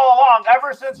said it all along,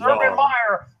 ever since Urban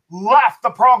Meyer left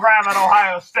the program at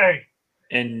Ohio State.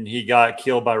 And he got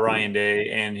killed by Ryan Day,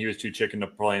 and he was too chicken to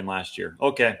play him last year.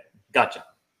 Okay, gotcha.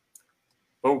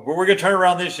 But we're going to turn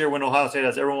around this year when Ohio State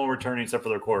has everyone returning except for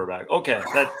their quarterback. Okay,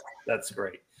 that's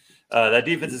great. That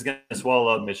defense is going to swallow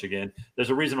up Michigan. There's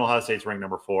a reason Ohio State's ranked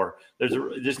number 4.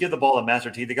 Just give the ball to Master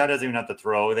T. The guy doesn't even have to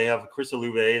throw. They have Chris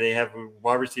Olave. They have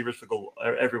wide receivers to go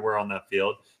everywhere on that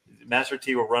field. Master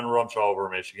T will run Rumshaw over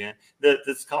Michigan.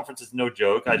 This conference is no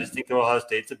joke. I just think that Ohio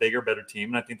State's a bigger, better team,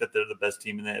 and I think that they're the best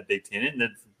team in the Big Ten. And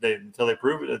until they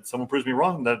prove it, someone proves me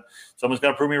wrong, that someone's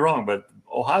got to prove me wrong. But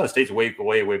Ohio State's way,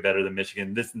 way, way better than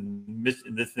Michigan. This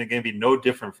is going to be no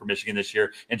different for Michigan this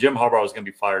year. And Jim Harbaugh is going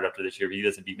to be fired after this year if he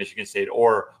doesn't beat Michigan State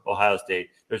or Ohio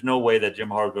State. There's no way that Jim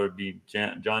Harbaugh would beat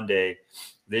John Day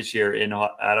this year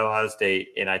at Ohio State,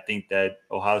 and I think that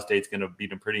Ohio State's going to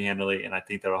beat them pretty handily, and I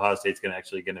think that Ohio State's going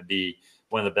to be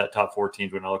one of the top 4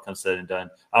 teams when all comes said and done.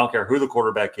 I don't care who the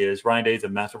quarterback is. Ryan Day is a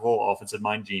masterful offensive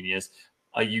mind genius.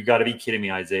 You got to be kidding me,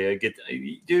 Isaiah.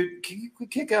 Dude, can you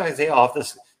kick Isaiah off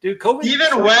this? Dude, COVID.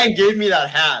 Even Wang gave me that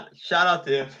hat. Shout out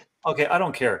to him. Okay, I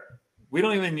don't care. We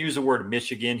don't even use the word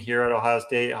Michigan here at Ohio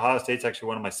State. Ohio State's actually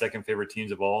one of my second favorite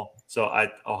teams of all. So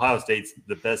Ohio State's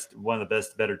one of the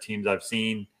better teams I've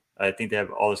seen. I think they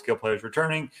have all the skill players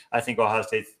returning. I think Ohio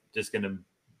State's just going to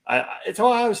it's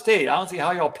Ohio State. I don't see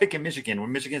how y'all picking Michigan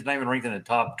when Michigan's not even ranked in the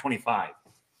top 25.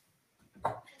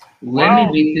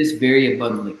 Let me make this very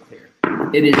abundantly clear.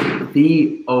 It is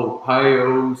the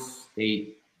Ohio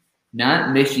State,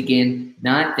 not Michigan,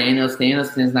 not Daniels.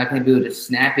 Danielson's not going to be able to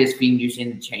snap his fingers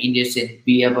and change this and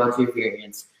be a bunch of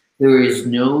variants. There is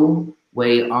no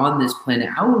way on this planet.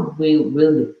 I would be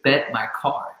willing to bet my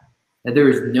car that there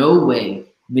is no way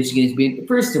Michigan is being.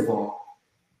 First of all,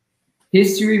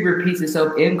 history repeats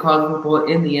itself in college football,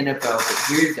 in the NFL. But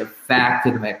here's the fact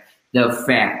of it. The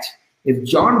fact. If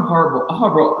John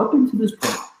Harbaugh, up until this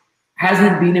point,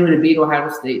 hasn't been able to beat Ohio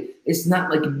State, it's not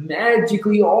like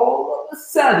magically all of a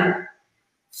sudden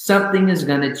something is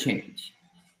going to change.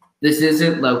 This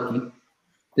isn't Loki.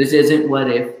 This isn't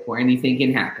What If, where anything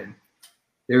can happen.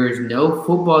 There is no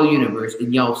football universe,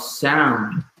 and y'all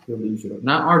sound delusional.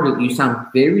 Not arguably, you sound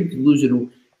very delusional,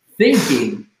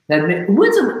 thinking that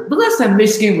the last time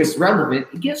Michigan was relevant,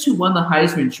 guess who won the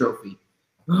Heisman Trophy?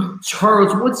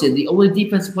 Charles Woodson, the only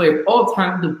defensive player of all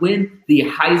time to win the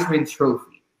Heisman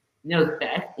Trophy. You know,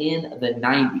 back in the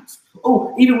 90s.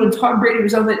 Oh, even when Tom Brady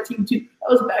was on that team too, that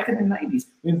was back in the 90s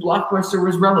when Blockbuster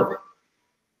was relevant.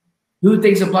 Who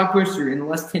thinks of Blockbuster in the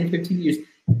last 10, 15 years?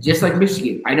 Just like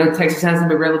Michigan. I know Texas hasn't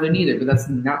been relevant either, but that's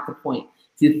not the point.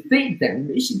 To think that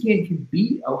Michigan can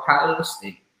beat Ohio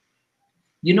State.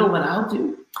 You know what I'll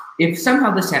do? If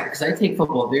somehow this happens, because I take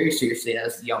football very seriously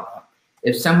as y'all know.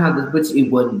 If somehow this, which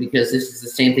it wouldn't, because this is the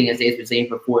same thing Isaiah's been saying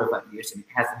for 4 or 5 years, and it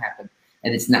hasn't happened,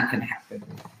 and it's not going to happen.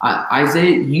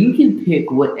 Isaiah, you can pick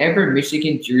whatever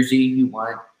Michigan jersey you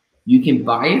want. You can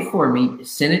buy it for me,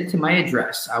 send it to my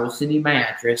address. I will send you my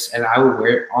address, and I will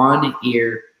wear it on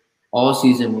air all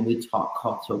season when we talk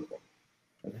college football.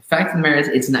 But the fact of the matter is,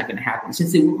 it's not going to happen.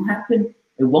 Since it won't happen,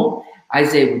 it won't.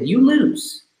 Isaiah, when you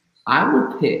lose, I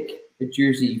will pick a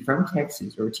jersey from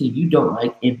Texas or a team you don't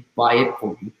like and buy it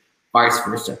for you. Vice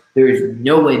versa. There is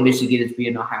no way Michigan is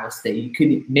beating Ohio State. You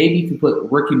could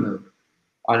put rookie mode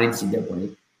on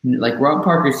NCAA. Like Rob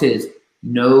Parker says,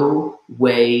 No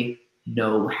way,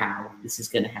 no how this is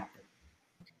going to happen.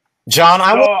 John,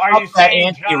 I So want are to you up that saying,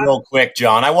 ante John? real quick,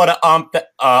 John. I want to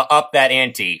up that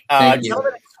ante. Thank you.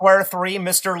 Gentleman at Square 3,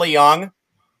 Mr. Leung,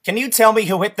 can you tell me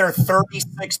who hit their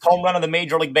 36th home run of the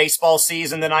Major League Baseball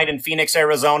season tonight in Phoenix,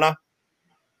 Arizona?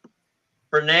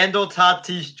 Fernando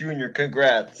Tatis Jr.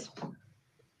 Congrats.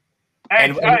 Hey,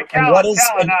 And Kellen, what is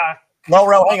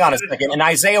Loro, hang on a let's- second. And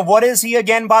Isaiah, what is he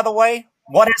again, by the way?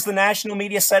 What has the national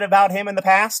media said about him in the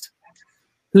past?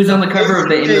 Who's on the cover of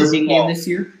the MLB Baseball. game this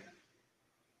year?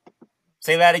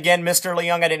 Say that again, Mr.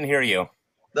 Leung. I didn't hear you.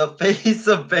 The face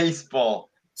of baseball.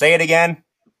 Say it again.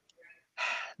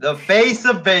 The face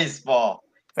of baseball.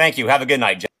 Thank you. Have a good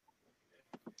night, John.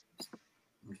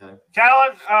 Okay.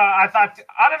 Kellen, I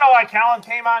don't know why Kellen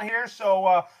came on here,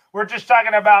 so we're just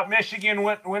talking about Michigan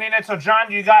winning it. So,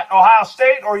 John, you got Ohio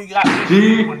State or you got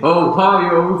Michigan winning?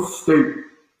 Ohio State.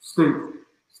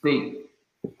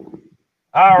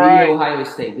 All The right. Ohio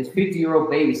State. This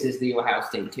 50-year-old baby says the Ohio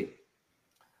State too.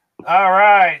 All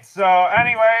right. So,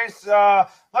 anyways,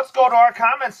 let's go to our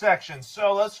comment section.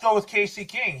 So, let's go with Casey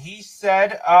King. He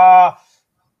said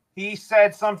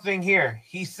something here.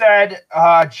 He said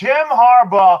Jim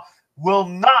Harbaugh will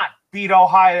not beat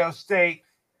Ohio State.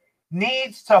 Michigan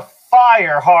needs to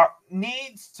fire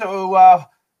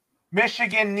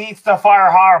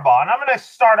Harbaugh. And I'm going to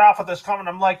start off with this comment.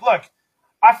 I'm like, look,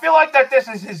 I feel like that this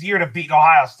is his year to beat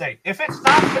Ohio State. If it's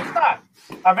not, it's not.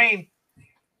 I mean,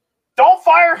 don't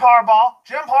fire Harbaugh.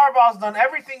 Jim Harbaugh's done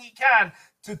everything he can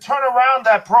to turn around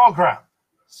that program.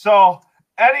 So,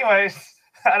 anyways,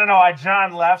 I don't know why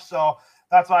John left, so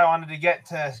that's why I wanted to get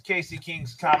to Casey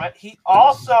King's comment. He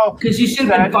also Because you should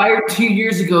have been fired 2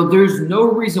 years ago. There's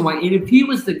no reason why. And if he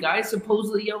was the guy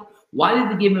supposedly, why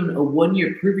did they give him a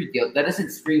 1-year preview deal? That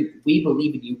doesn't scream, we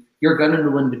believe in you. You're going to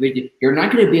win the division. You're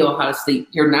not going to be Ohio State.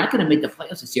 You're not going to make the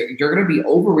playoffs this year. You're going to be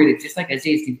overrated just like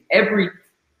Isaiah Steve every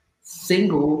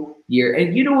single year.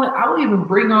 And you know what? I'll even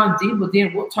bring on Dean, but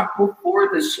then we'll talk before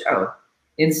the show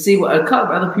and see what a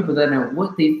couple of other people that know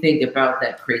what they think about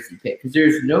that crazy pick. Because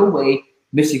there's no way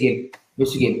Michigan, their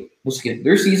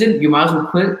season, you might as well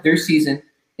put their season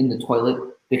in the toilet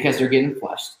because they're getting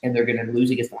flushed and they're going to lose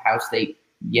against Ohio State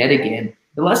yet again.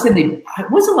 When's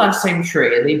the last time,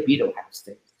 Trey, they beat Ohio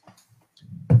State?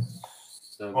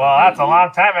 Well, that's a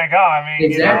long time ago. I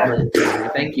mean, Exactly.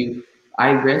 Thank you.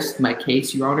 I rest my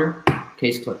case, Your Honor.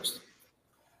 Case closed.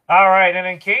 All right, and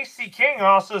then Casey King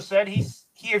also said he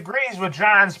agrees with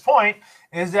John's point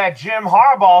is that Jim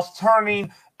Harbaugh's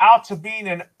turning out to being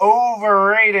an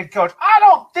overrated coach. I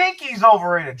don't think he's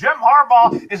overrated. Jim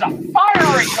Harbaugh is a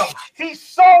fiery coach. He's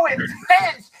so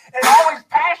intense and always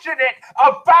passionate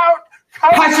about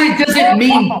coaching. Passionate doesn't football.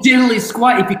 mean diddly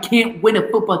squat if you can't win a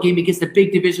football game against a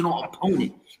big divisional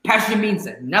opponent. Passion means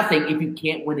nothing if you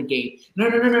can't win a game. No.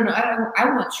 I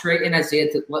want Trey and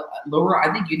Isaiah to Laura.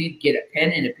 I think you need to get a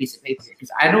pen and a piece of paper because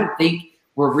I don't think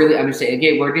we're really understanding.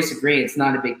 Again, we're disagreeing. It's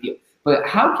not a big deal. But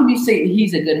how can you say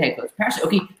he's a good head coach? Passion.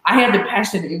 Okay, I have the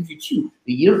passion in you too.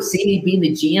 But you don't see me being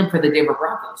the GM for the Denver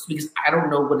Broncos because I don't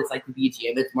know what it's like to be a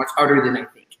GM. It's much harder than I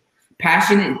think.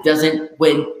 Passion doesn't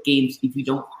win games if you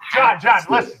don't have John,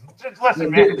 listen,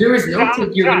 man. There is no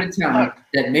take you're going to tell me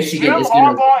that Michigan Jim is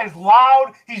going to. Harbaugh is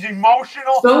loud. He's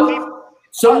emotional.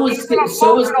 So was Tom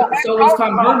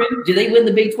Herman. Did they win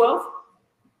the Big 12?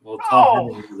 Well,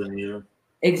 Tom Herman was in here.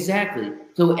 Exactly.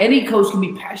 So any coach can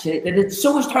be passionate, and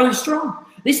so is Charlie Strong.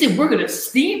 They said we're going to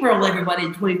steamroll everybody in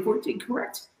 2014.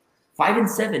 Correct.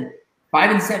 5-7.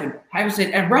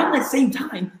 5%. And around that same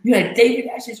time, you had David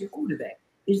Ash as your quarterback.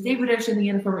 Is David Ash in the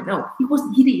NFL right now? He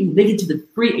wasn't. He didn't even make it to the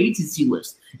free agency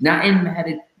list. Not in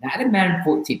Madden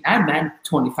 14, not in Madden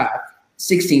 25,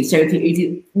 16, 17,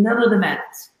 18. None of the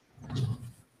Maddens.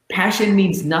 Passion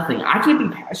means nothing. I can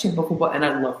be passionate about football, and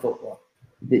I love football.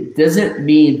 It doesn't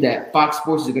mean that Fox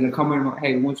Sports is going to come in and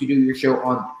hey, once you do your show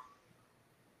on.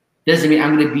 Doesn't mean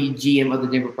I'm going to be GM of the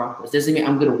Denver Broncos. Doesn't mean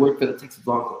I'm going to work for the Texas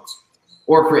Longhorns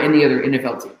or for any other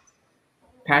NFL team.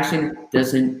 Passion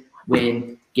doesn't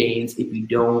win games if you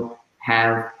don't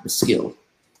have the skill.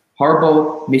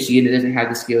 Harbaugh, Michigan, doesn't have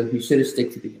the skill. He should have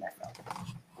stick to the NFL.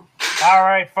 All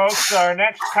right, folks. Our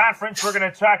next conference we're going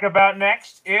to talk about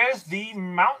next is the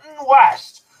Mountain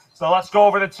West. So let's go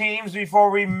over the teams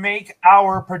before we make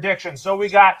our predictions. So we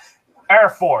got Air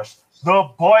Force, the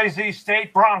Boise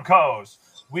State Broncos.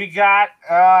 We got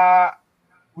the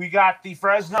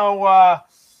Fresno.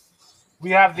 We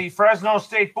have the Fresno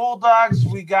State Bulldogs.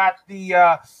 We got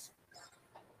the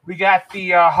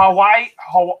University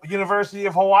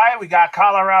of Hawaii. We got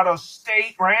Colorado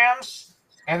State Rams,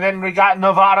 and then we got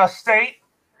Nevada State,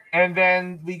 and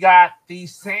then we got the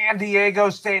San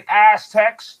Diego State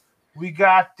Aztecs. we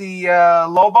got the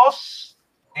Lobos,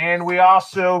 and we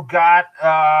also got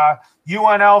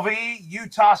UNLV,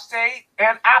 Utah State,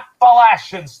 and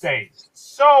Appalachian State.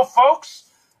 So, folks,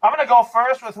 I'm going to go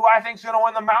first with who I think is going to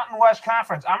win the Mountain West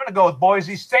Conference. I'm going to go with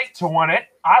Boise State to win it.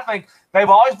 I think they've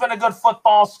always been a good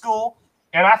football school,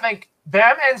 and I think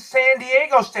them and San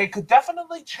Diego State could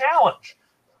definitely challenge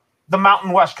the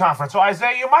Mountain West Conference. So,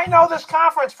 Isaiah, you might know this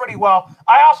conference pretty well.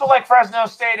 I also like Fresno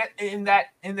State in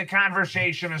the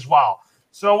conversation as well.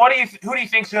 So, who do you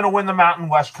think is going to win the Mountain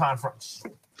West Conference?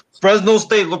 Fresno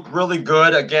State looked really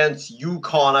good against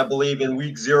UConn, I believe, in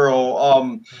week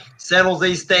 0. San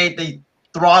Jose State, they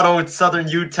throttled Southern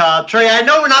Utah. Trey, I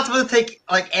know we're not supposed to take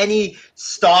any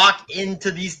stock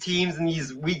into these teams in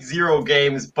these week 0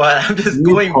 games, but I'm just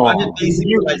basing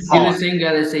what I saw. You're the same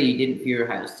guy that say you didn't fear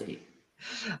Ohio State.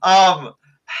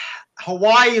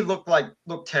 Hawaii looked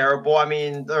terrible. I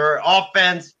mean, their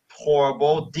offense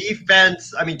horrible.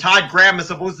 Defense, I mean, Todd Graham is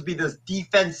supposed to be this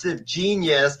defensive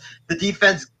genius. The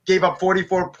defense gave up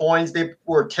 44 points. They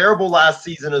were terrible last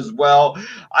season as well.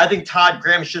 I think Todd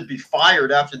Graham should be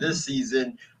fired after this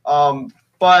season.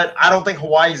 But I don't think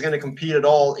Hawaii is going to compete at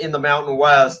all in the Mountain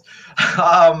West.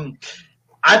 I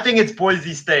think it's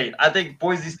Boise State. I think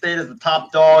Boise State is the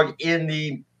top dog in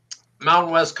the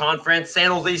Mountain West Conference. San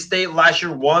Jose State last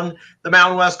year won the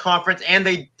Mountain West Conference, and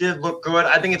they did look good.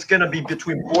 I think it's going to be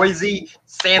between Boise,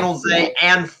 San Jose,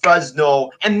 and Fresno,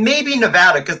 and maybe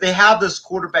Nevada, because they have this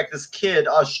quarterback, this kid,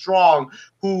 Strong,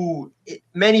 who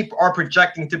many are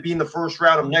projecting to be in the first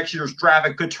round of next year's draft.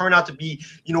 It could turn out to be,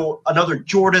 another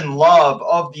Jordan Love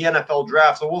of the NFL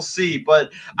draft. So we'll see.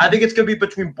 But I think it's going to be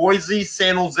between Boise,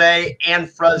 San Jose, and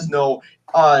Fresno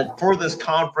for this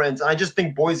conference. And I just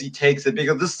think Boise takes it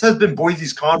because this has been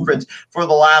Boise's conference for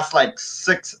the last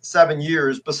 6-7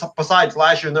 years, besides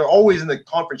last year, and they're always in the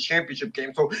conference championship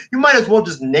game. So you might as well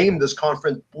just name this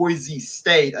conference Boise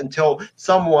State until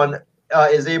someone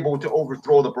is able to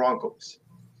overthrow the Broncos.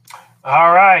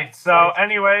 All right. So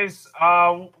anyways,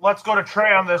 let's go to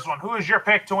Trey on this one. Who is your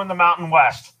pick to win the Mountain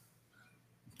West?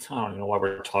 I don't even know why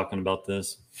we're talking about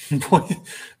this.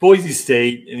 Boise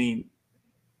State, I mean,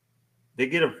 they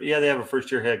have a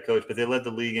first-year head coach, but they led the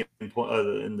league in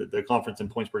the conference in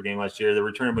points per game last year. They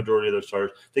returned a majority of their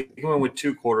starters. They go in with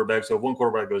 2 quarterbacks, so if one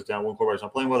quarterback goes down, one quarterback's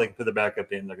not playing well, they can put the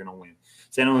backup in, they're going to win.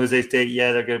 San Jose State,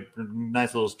 they're good,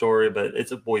 nice little story, but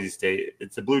it's a Boise State.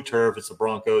 It's a blue turf, it's the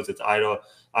Broncos, it's Idaho,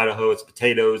 it's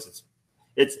potatoes,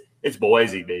 it's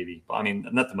Boise, baby. I mean,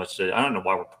 nothing much to say. I don't know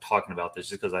why we're talking about this,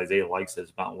 just because Isaiah likes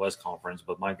this Mountain West Conference,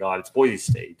 but my God, it's Boise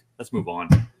State. Let's move on.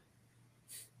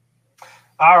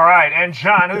 All right, and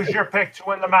John, who's your pick to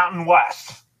win the Mountain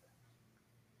West?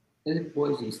 It's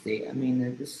Boise State. I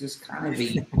mean, this is kind of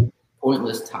a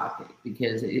pointless topic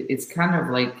because it's kind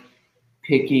of like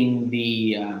picking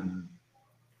the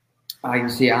I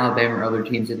can see Alabama or other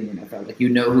teams in the NFL.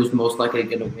 Who's most likely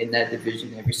going to win that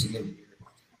division every single year.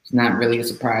 It's not really a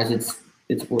surprise.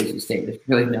 It's Boise State. There's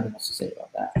really nothing else to say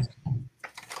about that.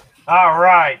 All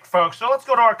right, folks. So let's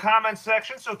go to our comment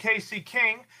section. So Casey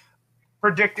King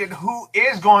predicted who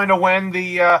is going to win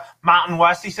the Mountain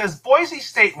West. He says Boise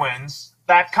State wins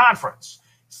that conference.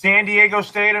 San Diego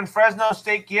State and Fresno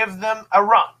State give them a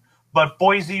run, but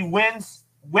Boise wins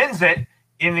it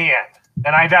in the end.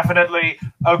 And I definitely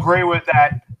agree with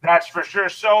that. That's for sure.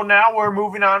 So now we're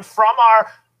moving on from our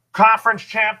conference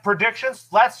champ predictions.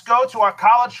 Let's go to our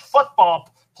college football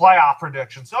playoff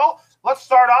predictions. So let's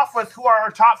start off with who are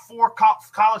our top 4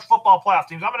 college football playoff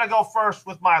teams. I'm going to go first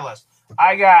with my list.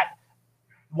 I got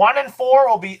 1 and 4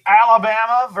 will be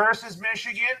Alabama versus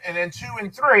Michigan, and then 2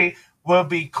 and 3 will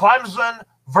be Clemson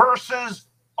versus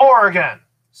Oregon.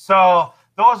 So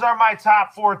those are my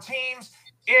top 4 teams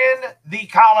in the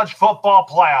college football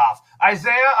playoff.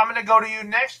 Isaiah, I'm going to go to you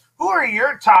next. Who are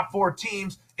your top 4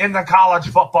 teams in the college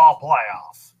football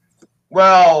playoff?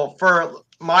 Well, for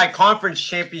my conference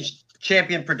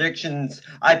champion predictions,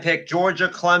 I picked Georgia,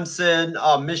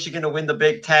 Clemson, Michigan to win the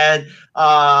Big Ten.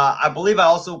 I believe I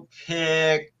also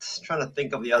picked, trying to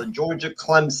think of the other, Georgia,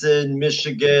 Clemson,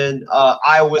 Michigan,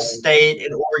 Iowa State,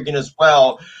 and Oregon as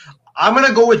well. I'm going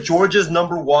to go with Georgia's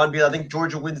number 1 because I think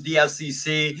Georgia wins the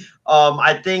SEC.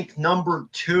 I think number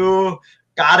 2,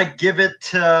 got to give it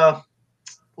to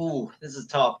 – this is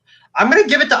tough. I'm going to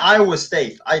give it to Iowa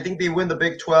State. I think they win the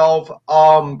Big 12.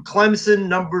 Clemson,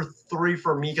 number 3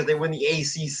 for me because they win the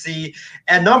ACC.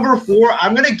 And number 4,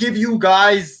 I'm going to give you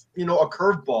guys, a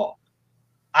curveball.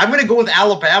 I'm going to go with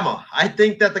Alabama. I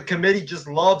think that the committee just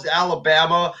loves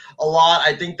Alabama a lot.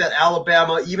 I think that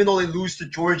Alabama, even though they lose to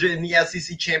Georgia in the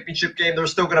SEC championship game, they're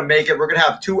still going to make it. We're going to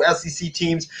have 2 SEC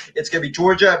teams. It's going to be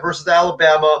Georgia versus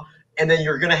Alabama. and then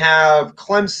you're going to have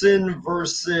Clemson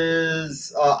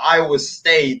versus Iowa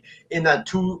State in that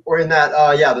the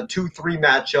 2-3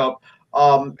 matchup.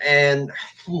 I'm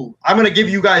going to give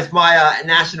you guys my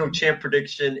national champ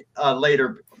prediction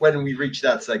later when we reach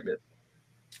that segment.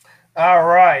 All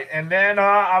right, and then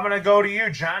I'm going to go to you,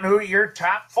 John. Who are your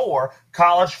top 4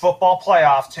 college football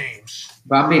playoff teams?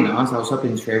 But I'm being honest, I was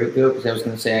hoping Trey would go because I was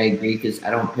going to say I agree because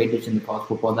I don't pay attention to college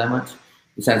football that much.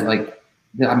 Besides, I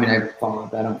follow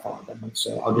it, but I don't follow it that much.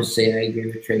 So I'll just say I agree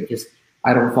with Trey because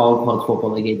I don't follow college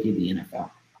football like I do the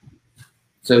NFL.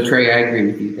 So, Trey, I agree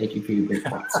with you. Thank you for your big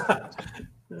points.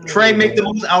 Trey, make the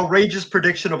most outrageous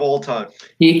prediction of all time.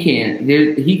 He can.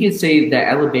 He could say that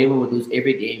Alabama would lose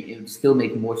every game. It would still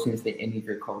make more sense than any of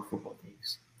your college football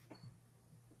teams.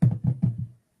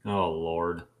 Oh,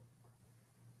 Lord.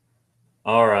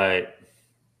 All right.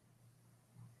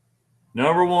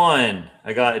 Number 1,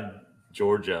 I got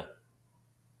Georgia.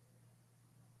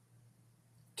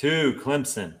 2,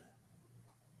 Clemson.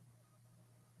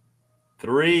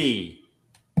 3,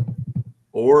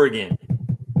 Oregon.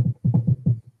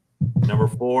 Number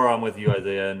 4, I'm with you,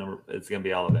 Isaiah. It's going to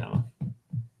be Alabama.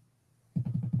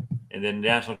 And then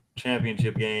national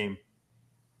championship game,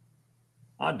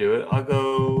 I'll do it. I'll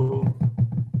go.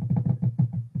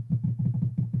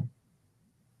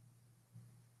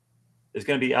 It's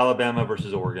going to be Alabama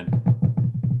versus Oregon.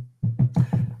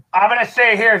 I'm going to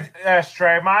say here,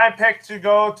 Trey, my pick to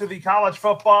go to the college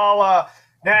football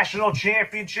national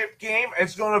championship game,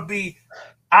 it's going to be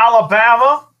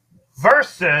Alabama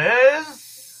versus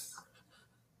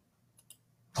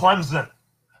Clemson.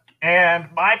 And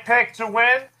my pick to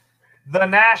win the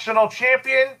national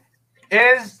champion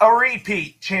is a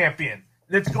repeat champion.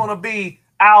 It's going to be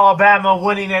Alabama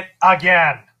winning it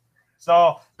again.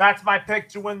 So that's my pick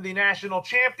to win the national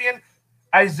champion.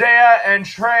 Isaiah and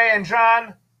Trey and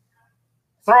John,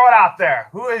 throw it out there.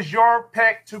 Who is your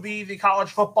pick to be the college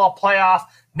football playoff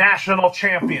national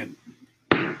champion?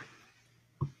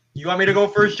 You want me to go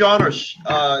first, John, or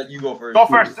you go first?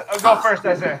 Go first,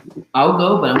 Isaiah. I'll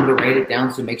go, but I'm going to write it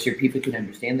down to make sure people can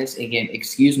understand this. Again,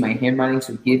 excuse my handwriting,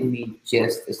 so give me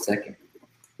just a second.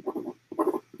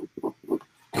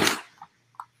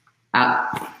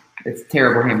 It's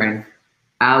terrible handwriting.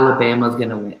 Alabama's going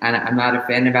to win. I'm not a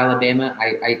fan of Alabama.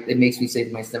 It makes me sick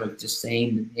to my stomach just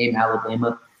saying the name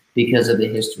Alabama because of the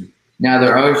history. Now,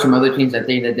 there are some other teams I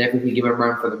think that definitely give a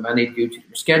run for the money due to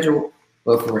their schedule.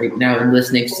 But for right now,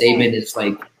 unless Nick Saban is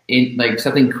like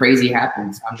something crazy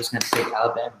happens, I'm just going to say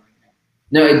Alabama.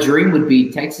 No, a dream would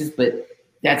be Texas, but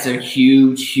that's a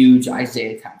huge, huge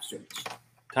Isaiah top stretch.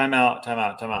 Time out.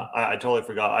 I totally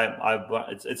forgot.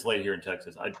 It's late here in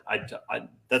Texas.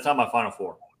 That's not my Final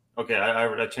Four. Okay,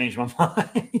 I changed my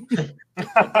mind.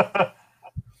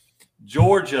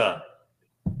 Georgia,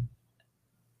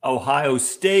 Ohio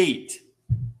State,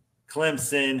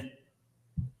 Clemson,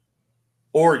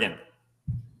 Oregon.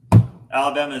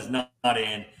 Alabama is not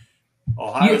in.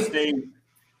 Ohio State,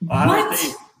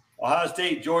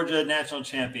 Georgia national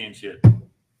championship.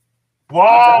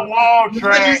 Whoa,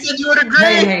 Trey. You said you would agree.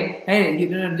 Hey,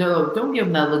 no, don't give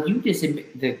them that look. You just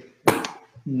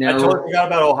no. I totally forgot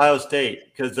about Ohio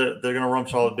State because they're going to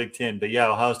rump all the Big Ten. But yeah,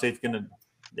 Ohio State's going to,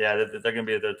 they're going to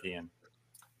be at their team.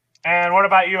 And what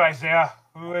about you, Isaiah?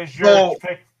 Who is your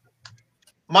pick?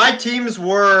 My teams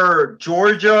were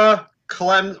Georgia,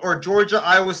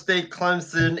 Iowa State,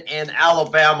 Clemson, and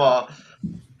Alabama.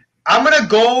 I'm going to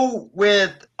go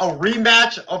with a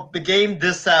rematch of the game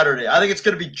this Saturday. I think it's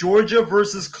going to be Georgia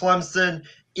versus Clemson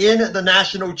in the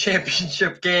national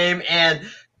championship game. And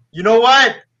you know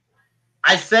what?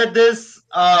 I said this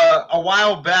a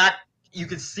while back. You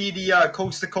can see the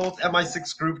Coast to Coast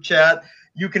MI6 group chat.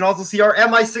 You can also see our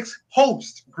MI6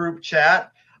 host group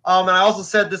chat. And I also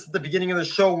said this at the beginning of the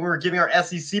show when we were giving our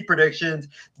SEC predictions.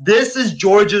 This is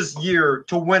Georgia's year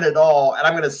to win it all, and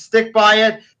I'm going to stick by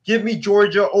it. Give me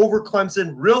Georgia over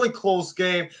Clemson. Really close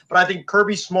game, but I think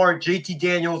Kirby Smart, JT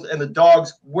Daniels, and the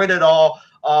Dogs win it all.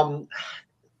 I'm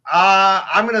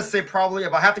going to say probably,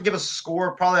 if I have to give a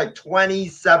score, probably like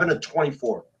 27-24.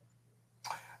 Oh,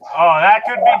 that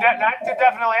could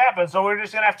definitely happen. So we're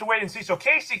just going to have to wait and see. So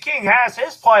Casey King has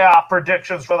his playoff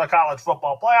predictions for the college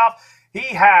football playoff.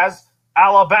 He has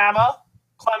Alabama,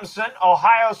 Clemson,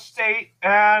 Ohio State,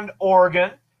 and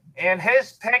Oregon. And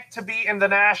his pick to be in the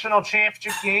national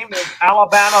championship game is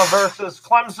Alabama versus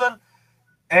Clemson,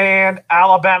 and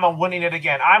Alabama winning it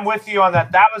again. I'm with you on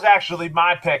that. That was actually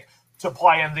my pick to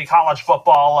play in the college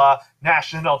football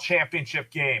national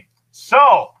championship game.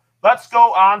 So let's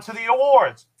go on to the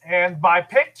awards. And my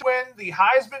pick to win the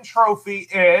Heisman Trophy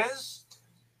is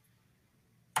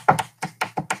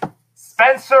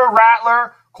Spencer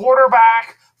Rattler,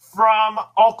 quarterback from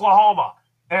Oklahoma,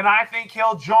 and I think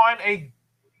he'll join a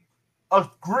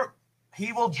group.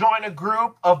 He will join a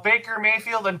group of Baker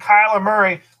Mayfield and Kyler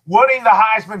Murray winning the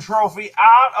Heisman Trophy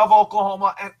out of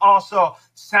Oklahoma, and also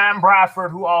Sam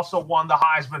Bradford, who also won the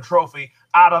Heisman Trophy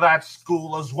out of that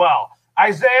school as well.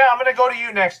 Isaiah, I'm going to go to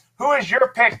you next. Who is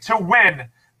your pick to win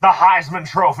the Heisman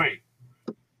Trophy?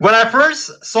 When I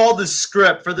first saw the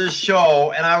script for this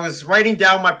show and I was writing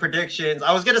down my predictions,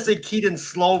 I was going to say Keaton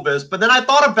Slovis, but then I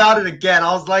thought about it again.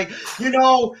 I was like,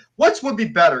 what would be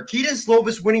better? Keaton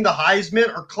Slovis winning the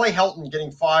Heisman or Clay Helton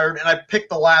getting fired? And I picked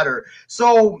the latter.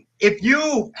 So if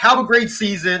you have a great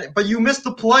season, but you miss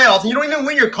the playoffs and you don't even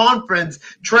win your conference,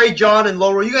 Trey, John, and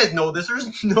Laurel, you guys know this.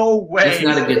 There's no way. It's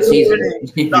not a good season.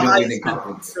 You don't win the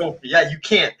conference. Yeah, you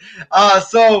can't.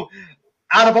 So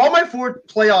out of all my 4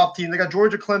 playoff teams, I got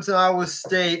Georgia, Clemson, Iowa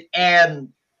State, and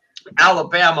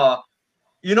Alabama.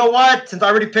 You know what? Since I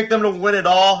already picked them to win it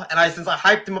all, and since I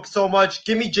hyped him up so much,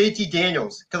 give me JT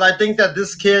Daniels. Because I think that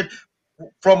this kid,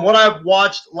 from what I've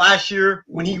watched last year,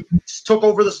 when he took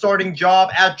over the starting job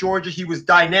at Georgia, he was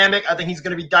dynamic. I think he's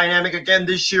going to be dynamic again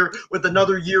this year with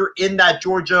another year in that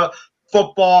Georgia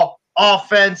football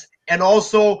offense. And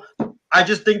also, I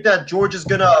just think that Georgia's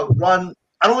going to run –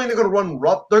 I don't think they're going to run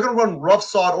rough. They're going to run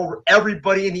roughshod over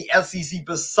everybody in the SEC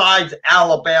besides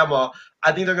Alabama.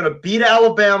 I think they're going to beat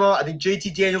Alabama. I think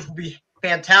JT Daniels will be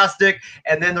fantastic,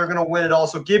 and then they're going to win it all.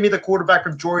 So give me the quarterback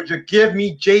from Georgia. Give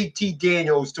me JT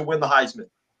Daniels to win the Heisman.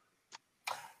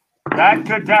 That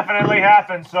could definitely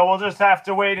happen, so we'll just have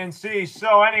to wait and see.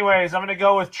 So anyways, I'm going to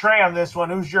go with Trey on this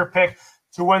one. Who's your pick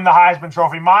to win the Heisman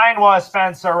Trophy? Mine was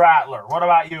Spencer Rattler. What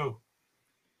about you?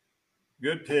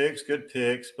 Good picks,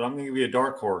 but I'm going to give you a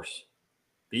dark horse.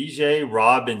 B.J.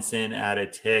 Robinson out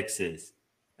of Texas.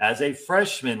 As a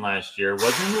freshman last year,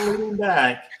 wasn't the leading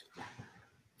back.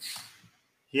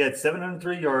 He had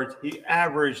 703 yards. He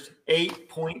averaged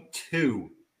 8.2.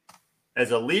 As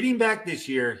a leading back this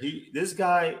year, this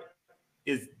guy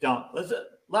is done.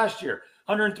 Last year,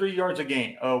 103 yards a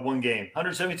game, one game,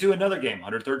 172 another game,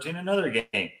 113 another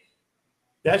game.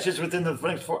 That's just within the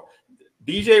next 4.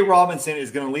 B.J. Robinson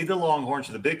is going to lead the Longhorns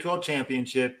to the Big 12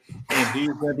 championship, and he's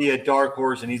going to be a dark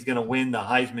horse, and he's going to win the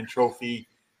Heisman Trophy.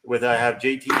 I have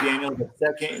J.T. Daniels at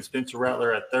second and Spencer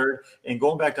Rattler at third. And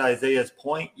going back to Isaiah's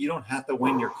point, you don't have to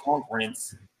win your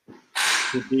conference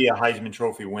to be a Heisman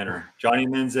Trophy winner. Johnny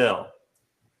Manziel,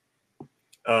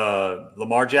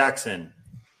 Lamar Jackson,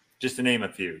 just to name a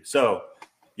few. So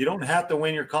you don't have to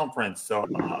win your conference. So,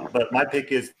 but my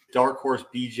pick is dark horse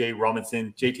B.J.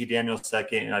 Robinson, J.T. Daniels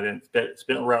second, and I then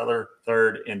Spencer Rattler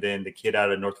third, and then the kid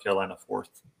out of North Carolina fourth.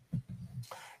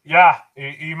 Yeah,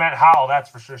 you meant Howell, that's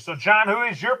for sure. So, John, who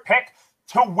is your pick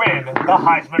to win the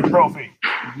Heisman Trophy?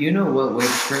 You know what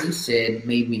Trey said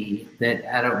made me that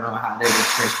I don't know how they would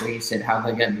Trey where he said how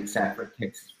they got me excited for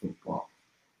Texas football.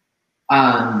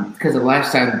 Because the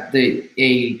last time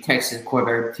a Texas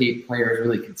quarterback player was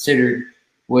really considered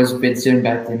was Vincent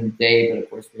back in the day, but of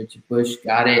course Richard Bush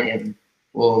got it, and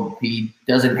well, he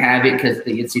doesn't have it because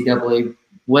the NCAA,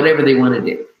 whatever they want to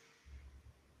do.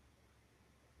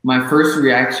 My first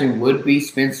reaction would be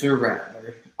Spencer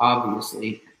Rattler,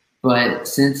 obviously. But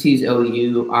since he's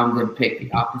OU, I'm going to pick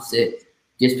the opposite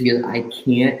just because I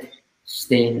can't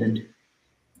stand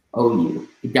OU.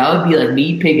 That would be like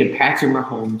me picking Patrick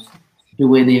Mahomes to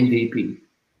win the MVP.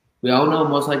 We all know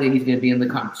most likely he's going to be in the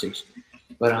conversation.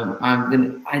 But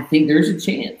I think there's a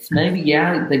chance. Maybe,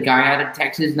 yeah, the guy out of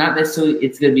Texas, not necessarily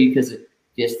it's going to be because of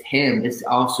just him. It's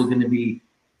also going to be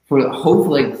for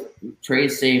hopefully, like Trey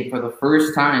is saying, for the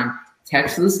first time,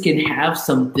 Texas can have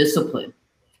some discipline.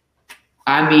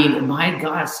 I mean, my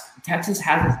gosh, Texas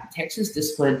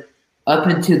discipline up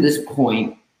until this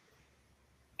point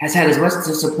has had as much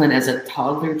discipline as a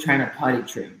toddler trying to potty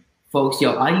train. Folks,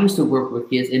 I used to work with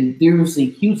kids, and there was a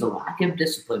huge lack of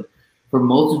discipline for a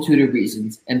multitude of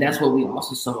reasons, and that's what we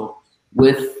also saw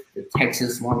with the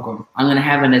Texas Longhorns. I'm going to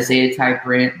have an Isaiah type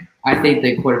rant. I think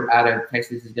the quarterback out of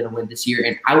Texas is going to win this year,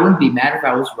 and I wouldn't be mad if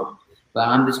I was wrong, but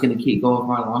I'm just going to keep going for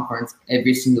my Longhorns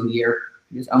every single year.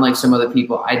 Because unlike some other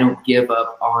people, I don't give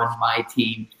up on my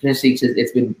team, especially because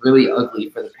it's been really ugly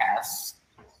for the past,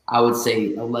 I would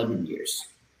say, 11 years.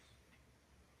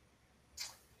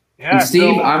 Yeah, and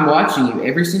Steve, I'm watching you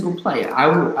every single play.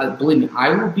 Believe me, I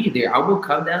will be there. I will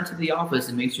come down to the office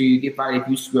and make sure you get fired if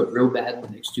you screw up real bad in the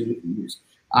next 2 to 3 years.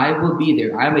 I will be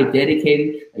there. I'm a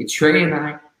dedicated, like Trey and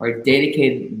I are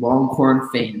dedicated Longhorn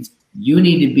fans. You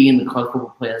need to be in the college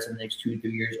football playoffs in the next 2 to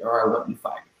 3 years, or I want you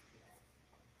fired.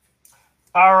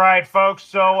 All right, folks.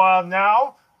 So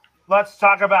now let's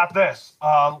talk about this.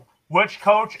 Which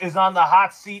coach is on the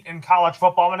hot seat in college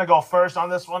football? I'm going to go first on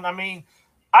this one. I mean,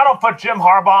 I don't put Jim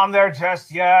Harbaugh on there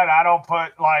just yet. I don't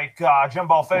put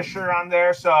Jimbo Fisher on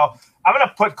there. So I'm going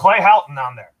to put Clay Helton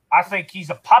on there. I think he's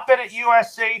a puppet at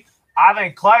USC. I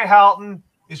think Clay Helton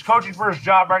is coaching for his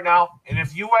job right now. And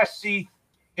if USC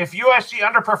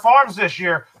underperforms this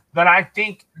year, then I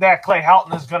think that Clay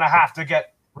Helton is going to have to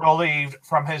get relieved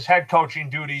from his head coaching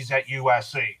duties at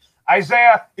USC.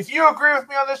 Isaiah, if you agree with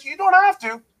me on this, you don't have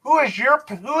to. Who's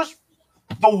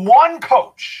the one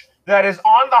coach that is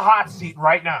on the hot seat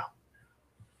right now?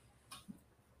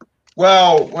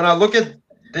 Well, when I look at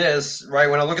this, right,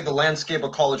 when I look at the landscape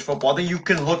of college football, I think you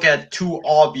can look at two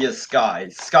obvious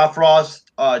guys. Scott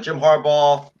Frost, Jim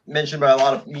Harbaugh, mentioned by a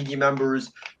lot of media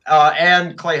members,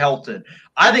 and Clay Helton.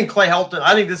 I think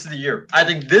this is the year. I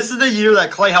think this is the year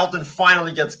that Clay Helton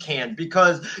finally gets canned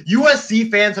because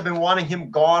USC fans have been wanting him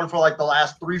gone for like the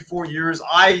last 3-4 years.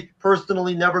 I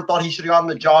personally never thought he should have gotten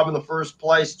the job in the first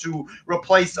place to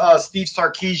replace Steve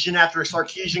Sarkisian after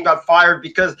Sarkisian got fired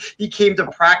because he came to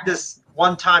practice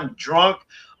one time drunk.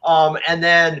 And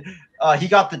then he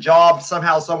got the job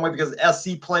somehow, some way because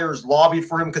SC players lobbied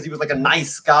for him because he was like a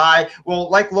nice guy.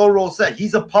 Well, like Loro said,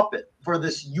 he's a puppet for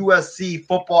this USC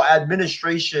football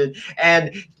administration.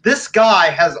 And this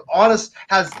guy has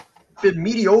been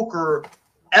mediocre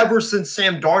ever since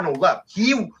Sam Darnold left.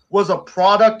 He was a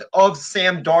product of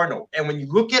Sam Darnold. And when you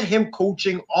look at him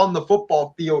coaching on the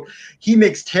football field, he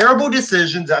makes terrible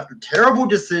decisions after terrible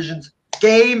decisions,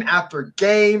 game after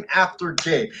game after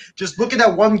game. Just look at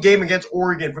that one game against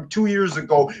Oregon from 2 years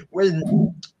ago when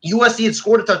USC had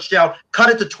scored a touchdown, cut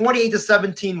it to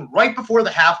 28-17 right before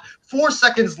the half, 4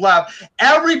 seconds left.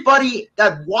 Everybody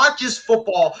that watches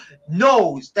football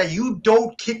knows that you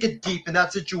don't kick it deep in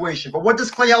that situation. But what does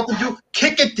Clay Helton do?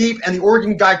 Kick it deep, and the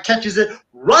Oregon guy catches it,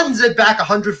 runs it back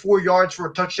 104 yards for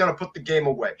a touchdown to put the game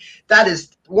away. That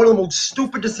is one of the most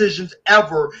stupid decisions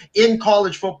ever in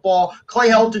college football. Clay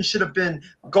Helton should have been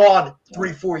gone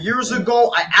 3-4 years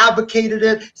ago. I advocated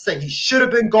it, saying he should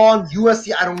have been gone.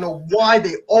 USC, I don't know why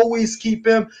they always keep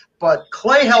him. But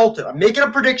Clay Helton, I'm making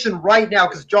a prediction right now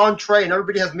because John Trey and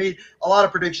everybody has made a lot of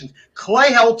predictions. Clay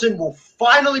Helton will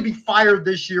finally be fired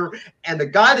this year, and the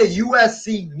guy that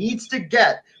USC needs to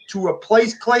get to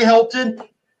replace Clay Helton,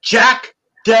 Jack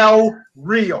Del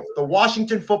Rio, the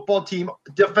Washington football team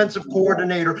defensive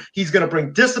coordinator. He's going to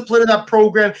bring discipline in that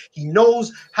program. He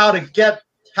knows how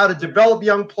to develop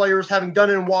young players, having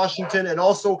done it in Washington, and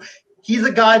also he's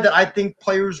a guy that I think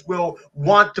players will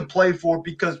want to play for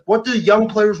because what do young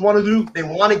players want to do? They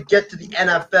want to get to the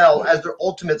NFL as their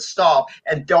ultimate stop,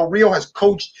 and Del Rio has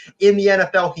coached in the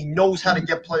NFL. He knows how to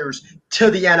get players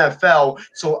to the NFL.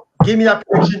 So give me that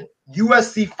prediction.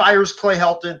 USC fires Clay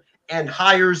Helton and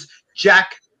hires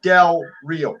Jack Del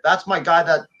Rio. That's my guy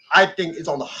that I think is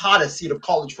on the hottest seat of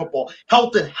college football.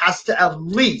 Helton has to at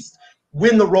least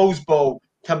win the Rose Bowl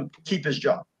to keep his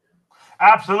job.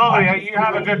 Absolutely. You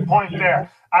have a good point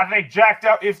there. I think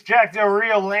if Jack Del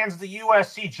Rio lands the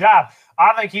USC job,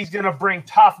 I think he's going to bring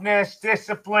toughness,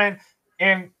 discipline,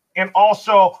 and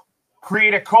also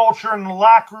create a culture in the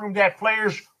locker room that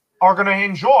players are going to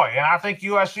enjoy. And I think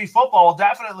USC football will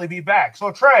definitely be back.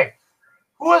 So, Trey,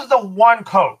 who is the one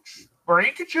coach, or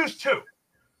you could choose two,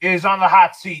 is on the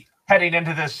hot seat heading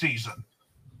into this season?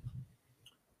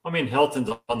 I mean,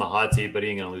 Helton's on the hot seat, but he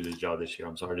ain't going to lose his job this year.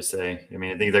 I'm sorry to say. I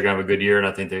mean, I think they're going to have a good year, and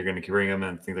I think they're going to bring him,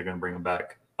 and I think they're going to bring him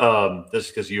back. Just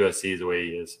because USC is the way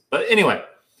he is. But anyway,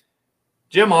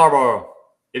 Jim Harbaugh,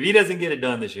 if he doesn't get it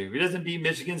done this year, if he doesn't beat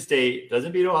Michigan State,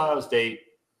 doesn't beat Ohio State,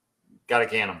 got to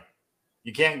can him.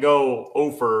 You can't go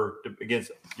over against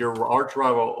your arch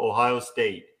rival, Ohio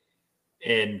State,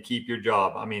 and keep your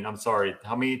job. I mean, I'm sorry.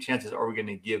 How many chances are we going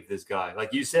to give this guy?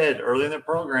 Like you said earlier in the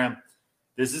program,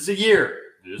 this is a year.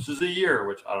 This is a year,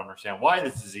 which I don't understand why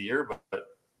this is a year, but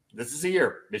this is a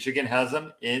year. Michigan has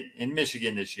them in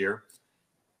Michigan this year.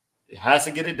 It has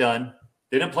to get it done.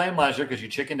 They didn't play him last year because you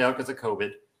chickened out because of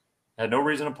COVID. Had no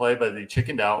reason to play, but they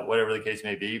chickened out, whatever the case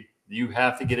may be. You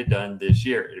have to get it done this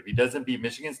year. If he doesn't beat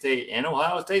Michigan State and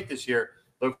Ohio State this year,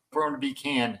 look for him to be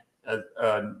canned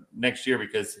next year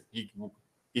because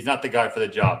he's not the guy for the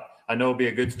job. I know it'll be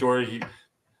a good story.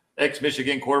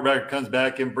 Ex-Michigan quarterback comes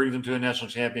back and brings them to a national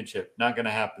championship. Not going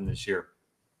to happen this year.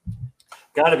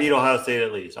 Got to beat Ohio State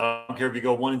at least. I don't care if you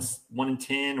go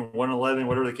 1-10 or 1-11,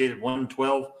 whatever the case,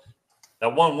 1-12.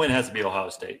 That one win has to be Ohio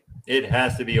State. It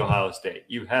has to be Ohio State.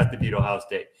 You have to beat Ohio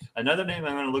State. Another name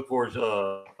I'm going to look for is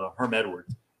Herm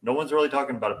Edwards. No one's really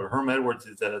talking about it, but Herm Edwards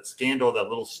is that scandal, that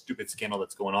little stupid scandal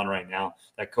that's going on right now,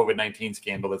 that COVID-19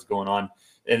 scandal that's going on.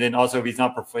 And then also, if he's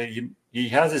not he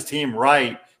has his team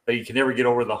right, but he can never get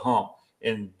over the hump.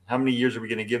 And how many years are we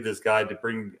going to give this guy to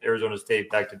bring Arizona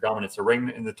State back to dominance? So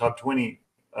rank in the top 20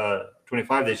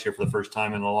 25 this year for the first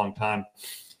time in a long time.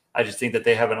 I just think that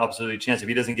they have an absolutely chance. If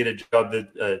he doesn't get a job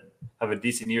that have a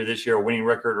decent year this year, a winning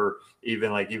record, or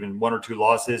even 1 or 2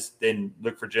 losses, then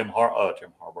look for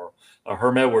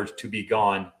Herm Edwards to be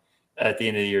gone at the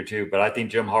end of the year too. But I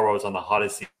think Jim Harbaugh is on the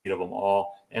hottest seat of them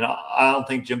all. And I don't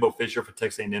think Jimbo Fisher for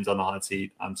Texas A&M's on the hot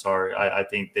seat. I'm sorry. I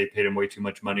think they paid him way too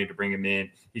much money to bring him in.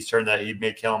 He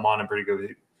made Kellen Mond a pretty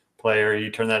good player. He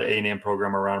turned that A&M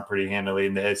program around pretty handily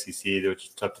in the SEC, which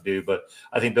is tough to do. But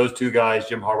I think those 2 guys,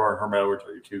 Jim Harbaugh and Herm Edwards,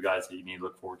 are your 2 guys that you need to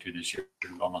look forward to this year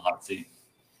on the hot seat.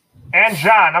 And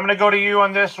John, I'm going to go to you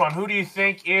on this one. Who do you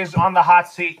think is on the hot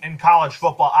seat in college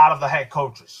football out of the head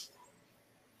coaches?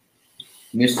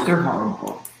 Mr.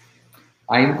 Harbaugh.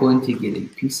 I am going to get a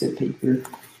piece of paper.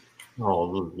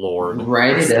 Oh, Lord.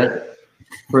 Write it up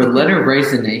for a letter of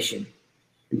resignation,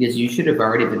 because you should have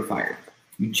already been fired.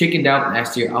 You chickened out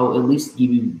last year. I'll at least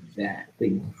give you that.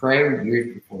 The prior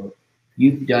years before,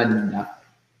 you've done nothing.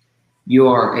 You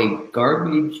are a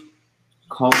garbage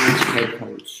college head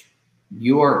coach.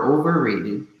 You are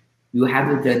overrated. You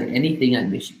haven't done anything at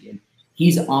Michigan.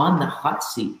 He's on the hot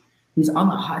seat. He's on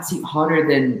the hot seat hotter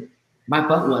than my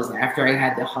butt was after I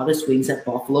had the hottest wings at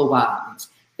Buffalo Wild Wings.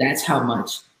 That's how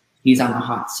much he's on the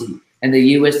hot seat. And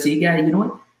the USC guy, you know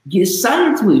what? Get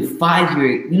signed to a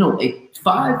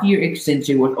 5-year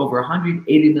extension worth over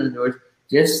 $180 million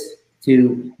just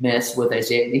to mess with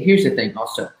Isaiah. And here's the thing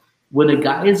also. When a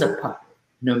guy is a puppet,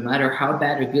 no matter how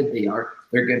bad or good they are,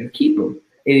 they're going to keep him.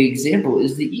 An example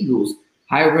is the Eagles.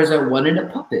 Hire wanted a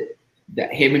puppet.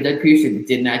 That him and Doug Pearson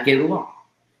did not get along.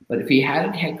 But if he had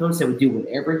a head coach that would do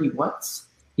whatever he wants,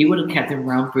 he would have kept him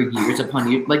around for years upon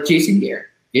years, like Jason Garrett.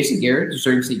 Jason Garrett, to a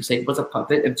certain extent, was a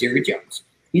puppet of Jerry Jones.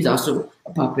 He's also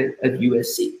a puppet of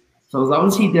USC. So as long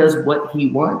as he does what he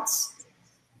wants,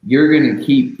 you're going to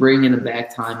keep bringing him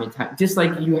back time and time. Just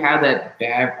like you have that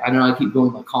bad – I know I keep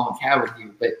going like Colin Coward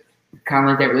here, but kind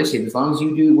of like that relationship. As long as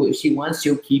you do what she wants,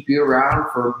 she'll keep you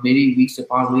around for many weeks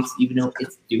upon weeks, even though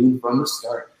it's doomed from the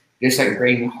start. Just like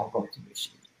bringing Harbaugh to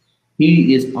Michigan.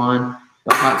 He is on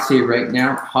the hot seat right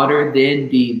now, hotter than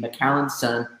the McAllen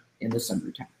sun in the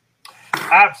summertime.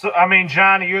 Absolutely. I mean,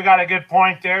 John, you got a good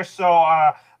point there. So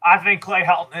I think Clay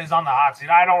Helton is on the hot seat.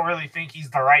 I don't really think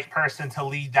he's the right person to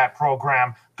lead that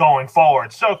program going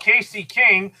forward. So Casey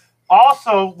King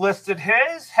also listed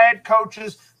his head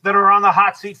coaches that are on the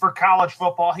hot seat for college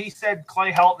football. He said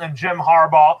Clay Helton and Jim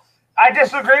Harbaugh. I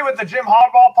disagree with the Jim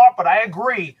Harbaugh part, but I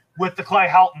agree with the Clay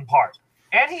Helton part.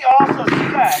 And he also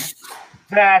said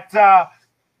that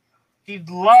he'd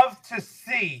love to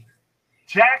see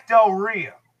Jack Del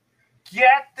Rio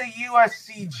get the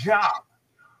USC job.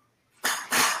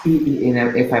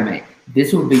 If I may,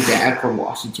 this would be bad for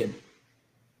Washington.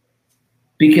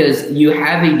 Because you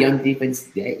have a young defense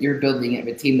that you're building up,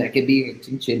 a team that could be in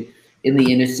contention in the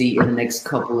NFC in the next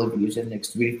couple of years, in the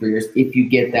next 3 to 4 years, if you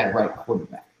get that right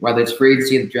quarterback. Whether it's free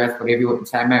agency in the draft, whatever you want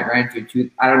to time out, Ryan,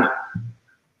 I don't know.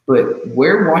 But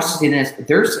where Washington is,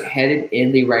 they're headed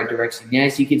in the right direction.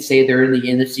 Yes, you could say they're in the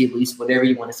NFC, at least whatever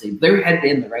you want to say. They're headed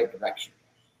in the right direction.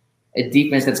 A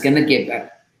defense that's going to get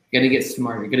better, going to get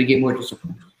smarter, going to get more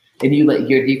disciplined. And you let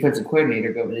your defensive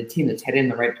coordinator go with a team that's headed in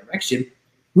the right direction,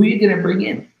 who are you going to bring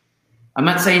in? I'm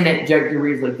not saying that Jack Del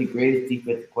Rio is like the greatest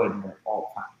defensive coordinator of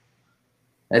all time.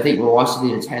 I think where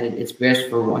Washington is headed, it's best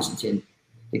for Washington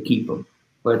to keep him.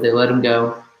 But if they let him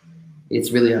go,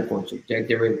 it's really unfortunate. Jack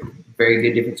Del Rio, very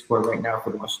good defensive coordinator right now for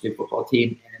the Washington football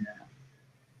team,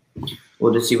 and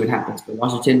we'll just see what happens. But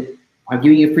Washington, I'm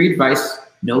giving you free advice,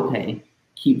 no pay.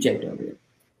 Keep Jack Del Rio.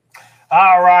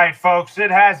 All right, folks. It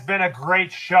has been a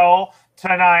great show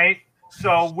tonight.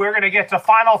 So we're going to get to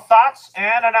final thoughts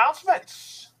and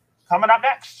announcements coming up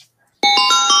next.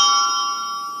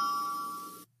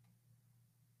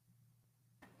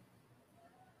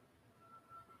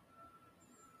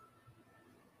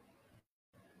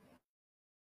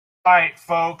 All right,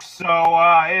 folks. So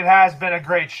it has been a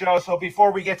great show. So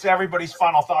before we get to everybody's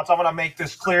final thoughts, I'm going to make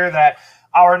this clear that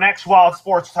our next Wild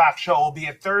Sports Talk show will be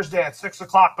at Thursday at 6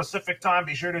 o'clock Pacific time.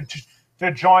 Be sure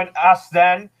to join us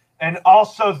then. And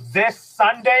also this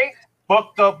Sunday,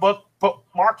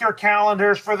 mark your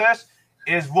calendars for this,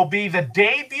 will be the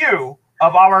debut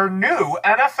of our new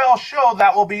NFL show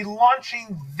that will be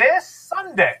launching this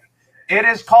Sunday. It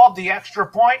is called The Extra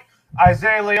Point.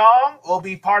 Isaiah Leong will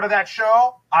be part of that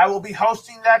show. I will be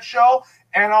hosting that show.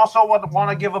 And also want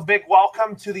to give a big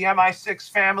welcome to the MI6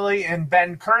 family, and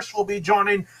Ben Kirsch will be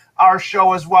joining our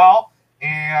show as well.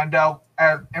 And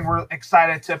we're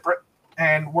excited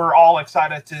we're all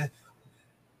excited to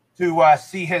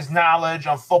see his knowledge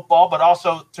of football, but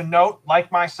also to note,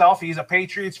 like myself, he's a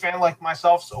Patriots fan like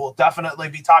myself, so we'll definitely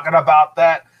be talking about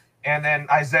that And then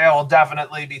Isaiah will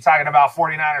definitely be talking about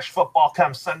 49ers football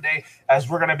come Sunday, as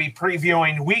we're going to be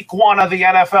previewing week 1 of the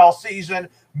NFL season,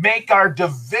 make our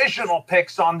divisional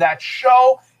picks on that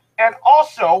show. And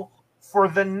also, for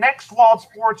the next Wild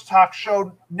Sports Talk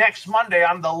show next Monday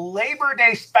on the Labor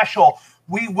Day special,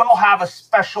 we will have a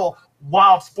special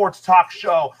Wild Sports Talk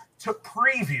show to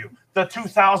preview the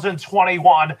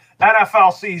 2021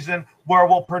 NFL season, where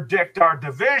we'll predict our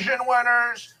division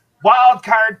winners, wild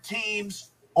card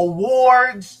teams,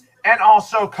 awards, and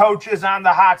also coaches on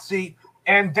the hot seat.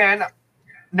 And then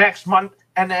next month,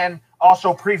 and then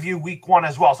also preview week 1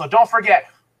 as well. So don't forget,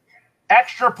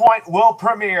 Extra Point will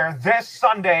premiere this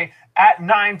Sunday at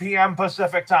 9 p.m.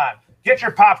 Pacific time. Get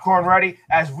your popcorn ready,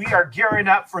 as we are gearing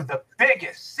up for the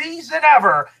biggest season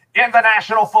ever in the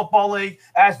National Football League,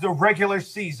 as the regular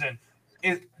season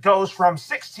it goes from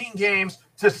 16 games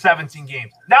to 17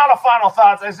 games. Now the final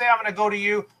thoughts. Isaiah, I'm going to go to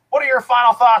you. What are your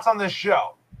final thoughts on this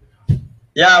show?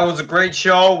 Yeah, it was a great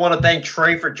show. I want to thank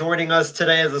Trey for joining us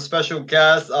today as a special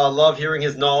guest. Love hearing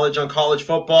his knowledge on college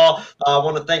football. I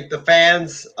want to thank the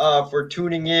fans for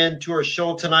tuning in to our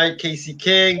show tonight. Casey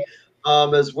King,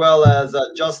 as well as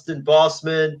Justin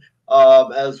Bossman,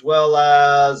 as well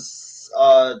as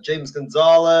James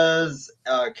Gonzalez,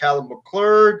 Callum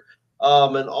McClurg,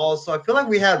 and also I feel like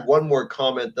we had one more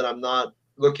comment that I'm not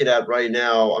looking at right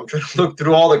now. I'm trying to look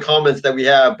through all the comments that we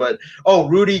have, but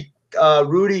Rudy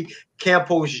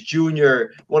Campos Jr.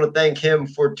 want to thank him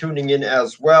for tuning in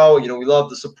as well. You know, we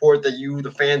love the support that you, the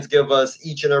fans, give us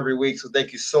each and every week. So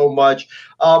thank you so much.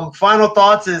 Final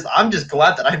thoughts is I'm just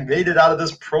glad that I made it out of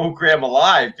this program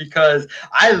alive, because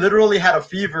I literally had a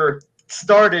fever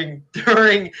starting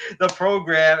during the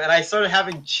program, and I started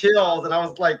having chills, and I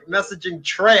was like messaging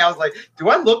Trey. I was like, do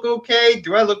I look okay?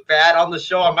 Do I look bad on the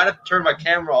show? I might have to turn my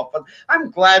camera off, but I'm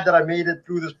glad that I made it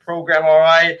through this program all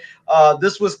right.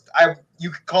 This was,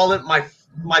 you could call it my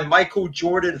Michael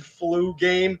Jordan flu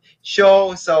game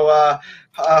show. So I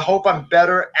hope I'm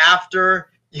better after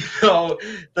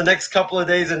the next couple of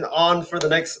days and on for the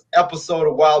next episode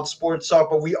of Wild Sports Talk.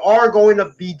 But we are going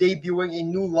to be debuting a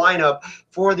new lineup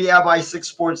for the MI6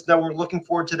 Sports Network. Looking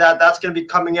forward to that. That's going to be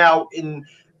coming out in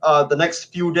the next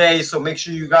few days. So make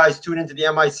sure you guys tune into the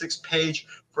MI6 page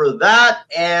for that.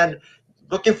 And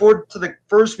looking forward to the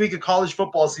first week of college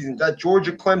football season. That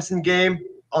Georgia Clemson game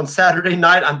on Saturday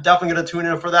night, I'm definitely going to tune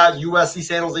in for that. USC,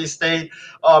 San Jose State,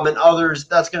 and others.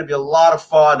 That's going to be a lot of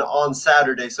fun on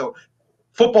Saturday. So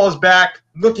football is back.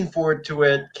 Looking forward to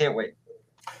it. Can't wait.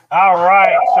 All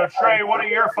right. So, Trey, what are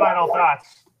your final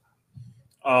thoughts?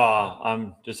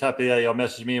 I'm just happy that y'all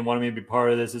messaged me and wanted me to be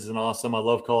part of this. This is awesome. I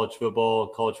love college football.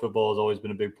 College football has always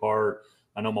been a big part.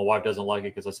 I know my wife doesn't like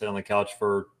it because I sit on the couch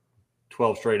for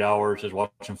 12 straight hours just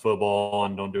watching football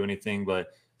and don't do anything. But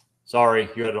sorry,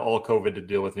 you had all COVID to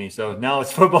deal with me. So now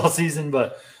it's football season.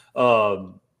 But,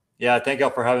 yeah, thank y'all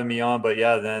for having me on. But,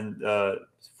 yeah, then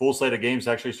full slate of games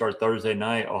actually start Thursday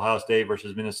night, Ohio State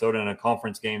versus Minnesota in a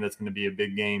conference game. That's going to be a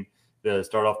big game to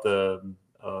start off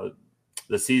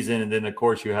the season. And then, of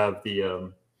course, you have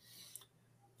the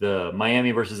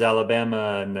Miami versus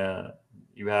Alabama, and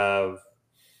you have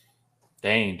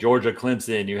Georgia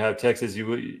Clemson. You have Texas,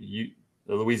 the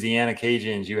Louisiana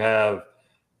Cajuns. You have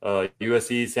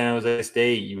USC San Jose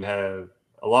State. You have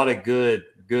a lot of good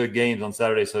games on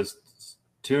Saturday. So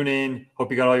tune in. Hope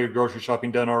you got all your grocery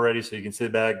shopping done already, so you can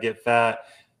sit back, get fat,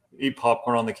 eat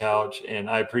popcorn on the couch. And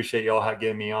I appreciate y'all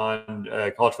getting me on.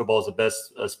 College football is the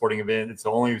best sporting event. It's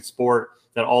the only sport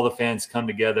that all the fans come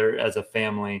together as a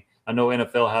family. I know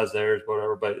NFL has theirs,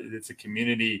 whatever, but it's a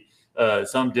community.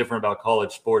 Something different about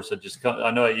college sports.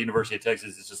 I know at University of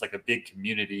Texas, it's just like a big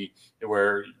community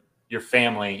where you're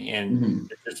family, and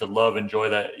it's just a love and joy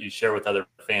that you share with other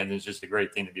fans. It's just a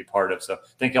great thing to be a part of. So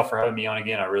thank y'all for having me on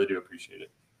again. I really do appreciate it.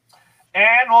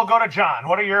 And we'll go to John.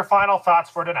 What are your final thoughts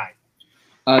for tonight?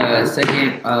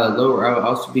 Second, I'll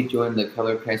also be joining the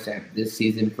color cast this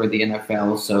season for the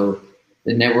NFL. So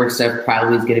the network stuff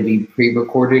probably is going to be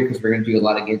pre-recorded because we're going to do a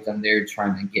lot of games on there,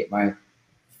 trying to get my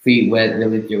feet wet,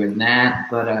 really doing that.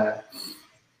 But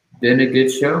been a good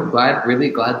show.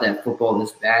 Really glad that football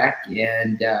is back.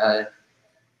 And I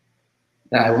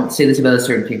won't say this about a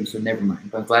certain team, so never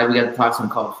mind. But I'm glad we got to talk some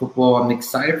college football. I'm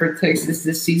excited for Texas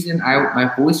this season.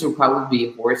 My voice will probably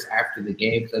be hoarse after the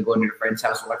game because I'm going to a friend's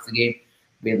house to watch the game.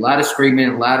 There'll be a lot of screaming,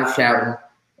 a lot of shouting,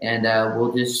 and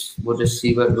we'll just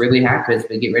see what really happens.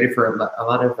 But get ready for a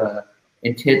lot of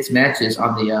intense matches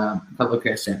on the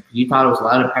Publicast app. You thought it was a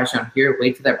lot of passion on here.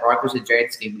 Wait till that Broncos and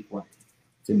Giants game week 1.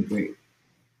 It's going to be great.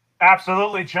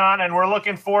 Absolutely, John, and we're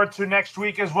looking forward to next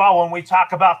week as well when we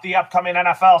talk about the upcoming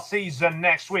NFL season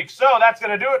next week. So that's going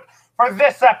to do it for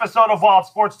this episode of Wild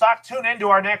Sports Talk. Tune in to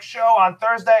our next show on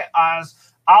Thursday, as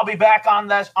I'll be back on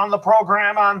the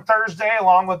program on Thursday,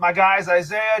 along with my guys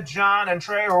Isaiah, John, and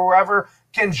Trey, or whoever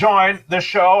can join the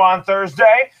show on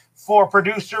Thursday. For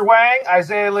producer Wang,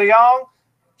 Isaiah Leong,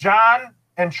 John,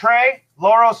 and Trey,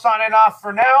 Lauro signing off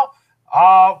for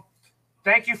now.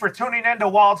 Thank you for tuning in to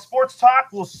Wild Sports Talk.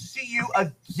 We'll see you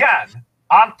again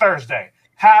on Thursday.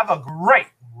 Have a great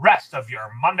rest of your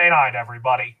Monday night,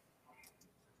 everybody.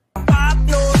 Pop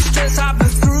your stress, I've been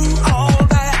through all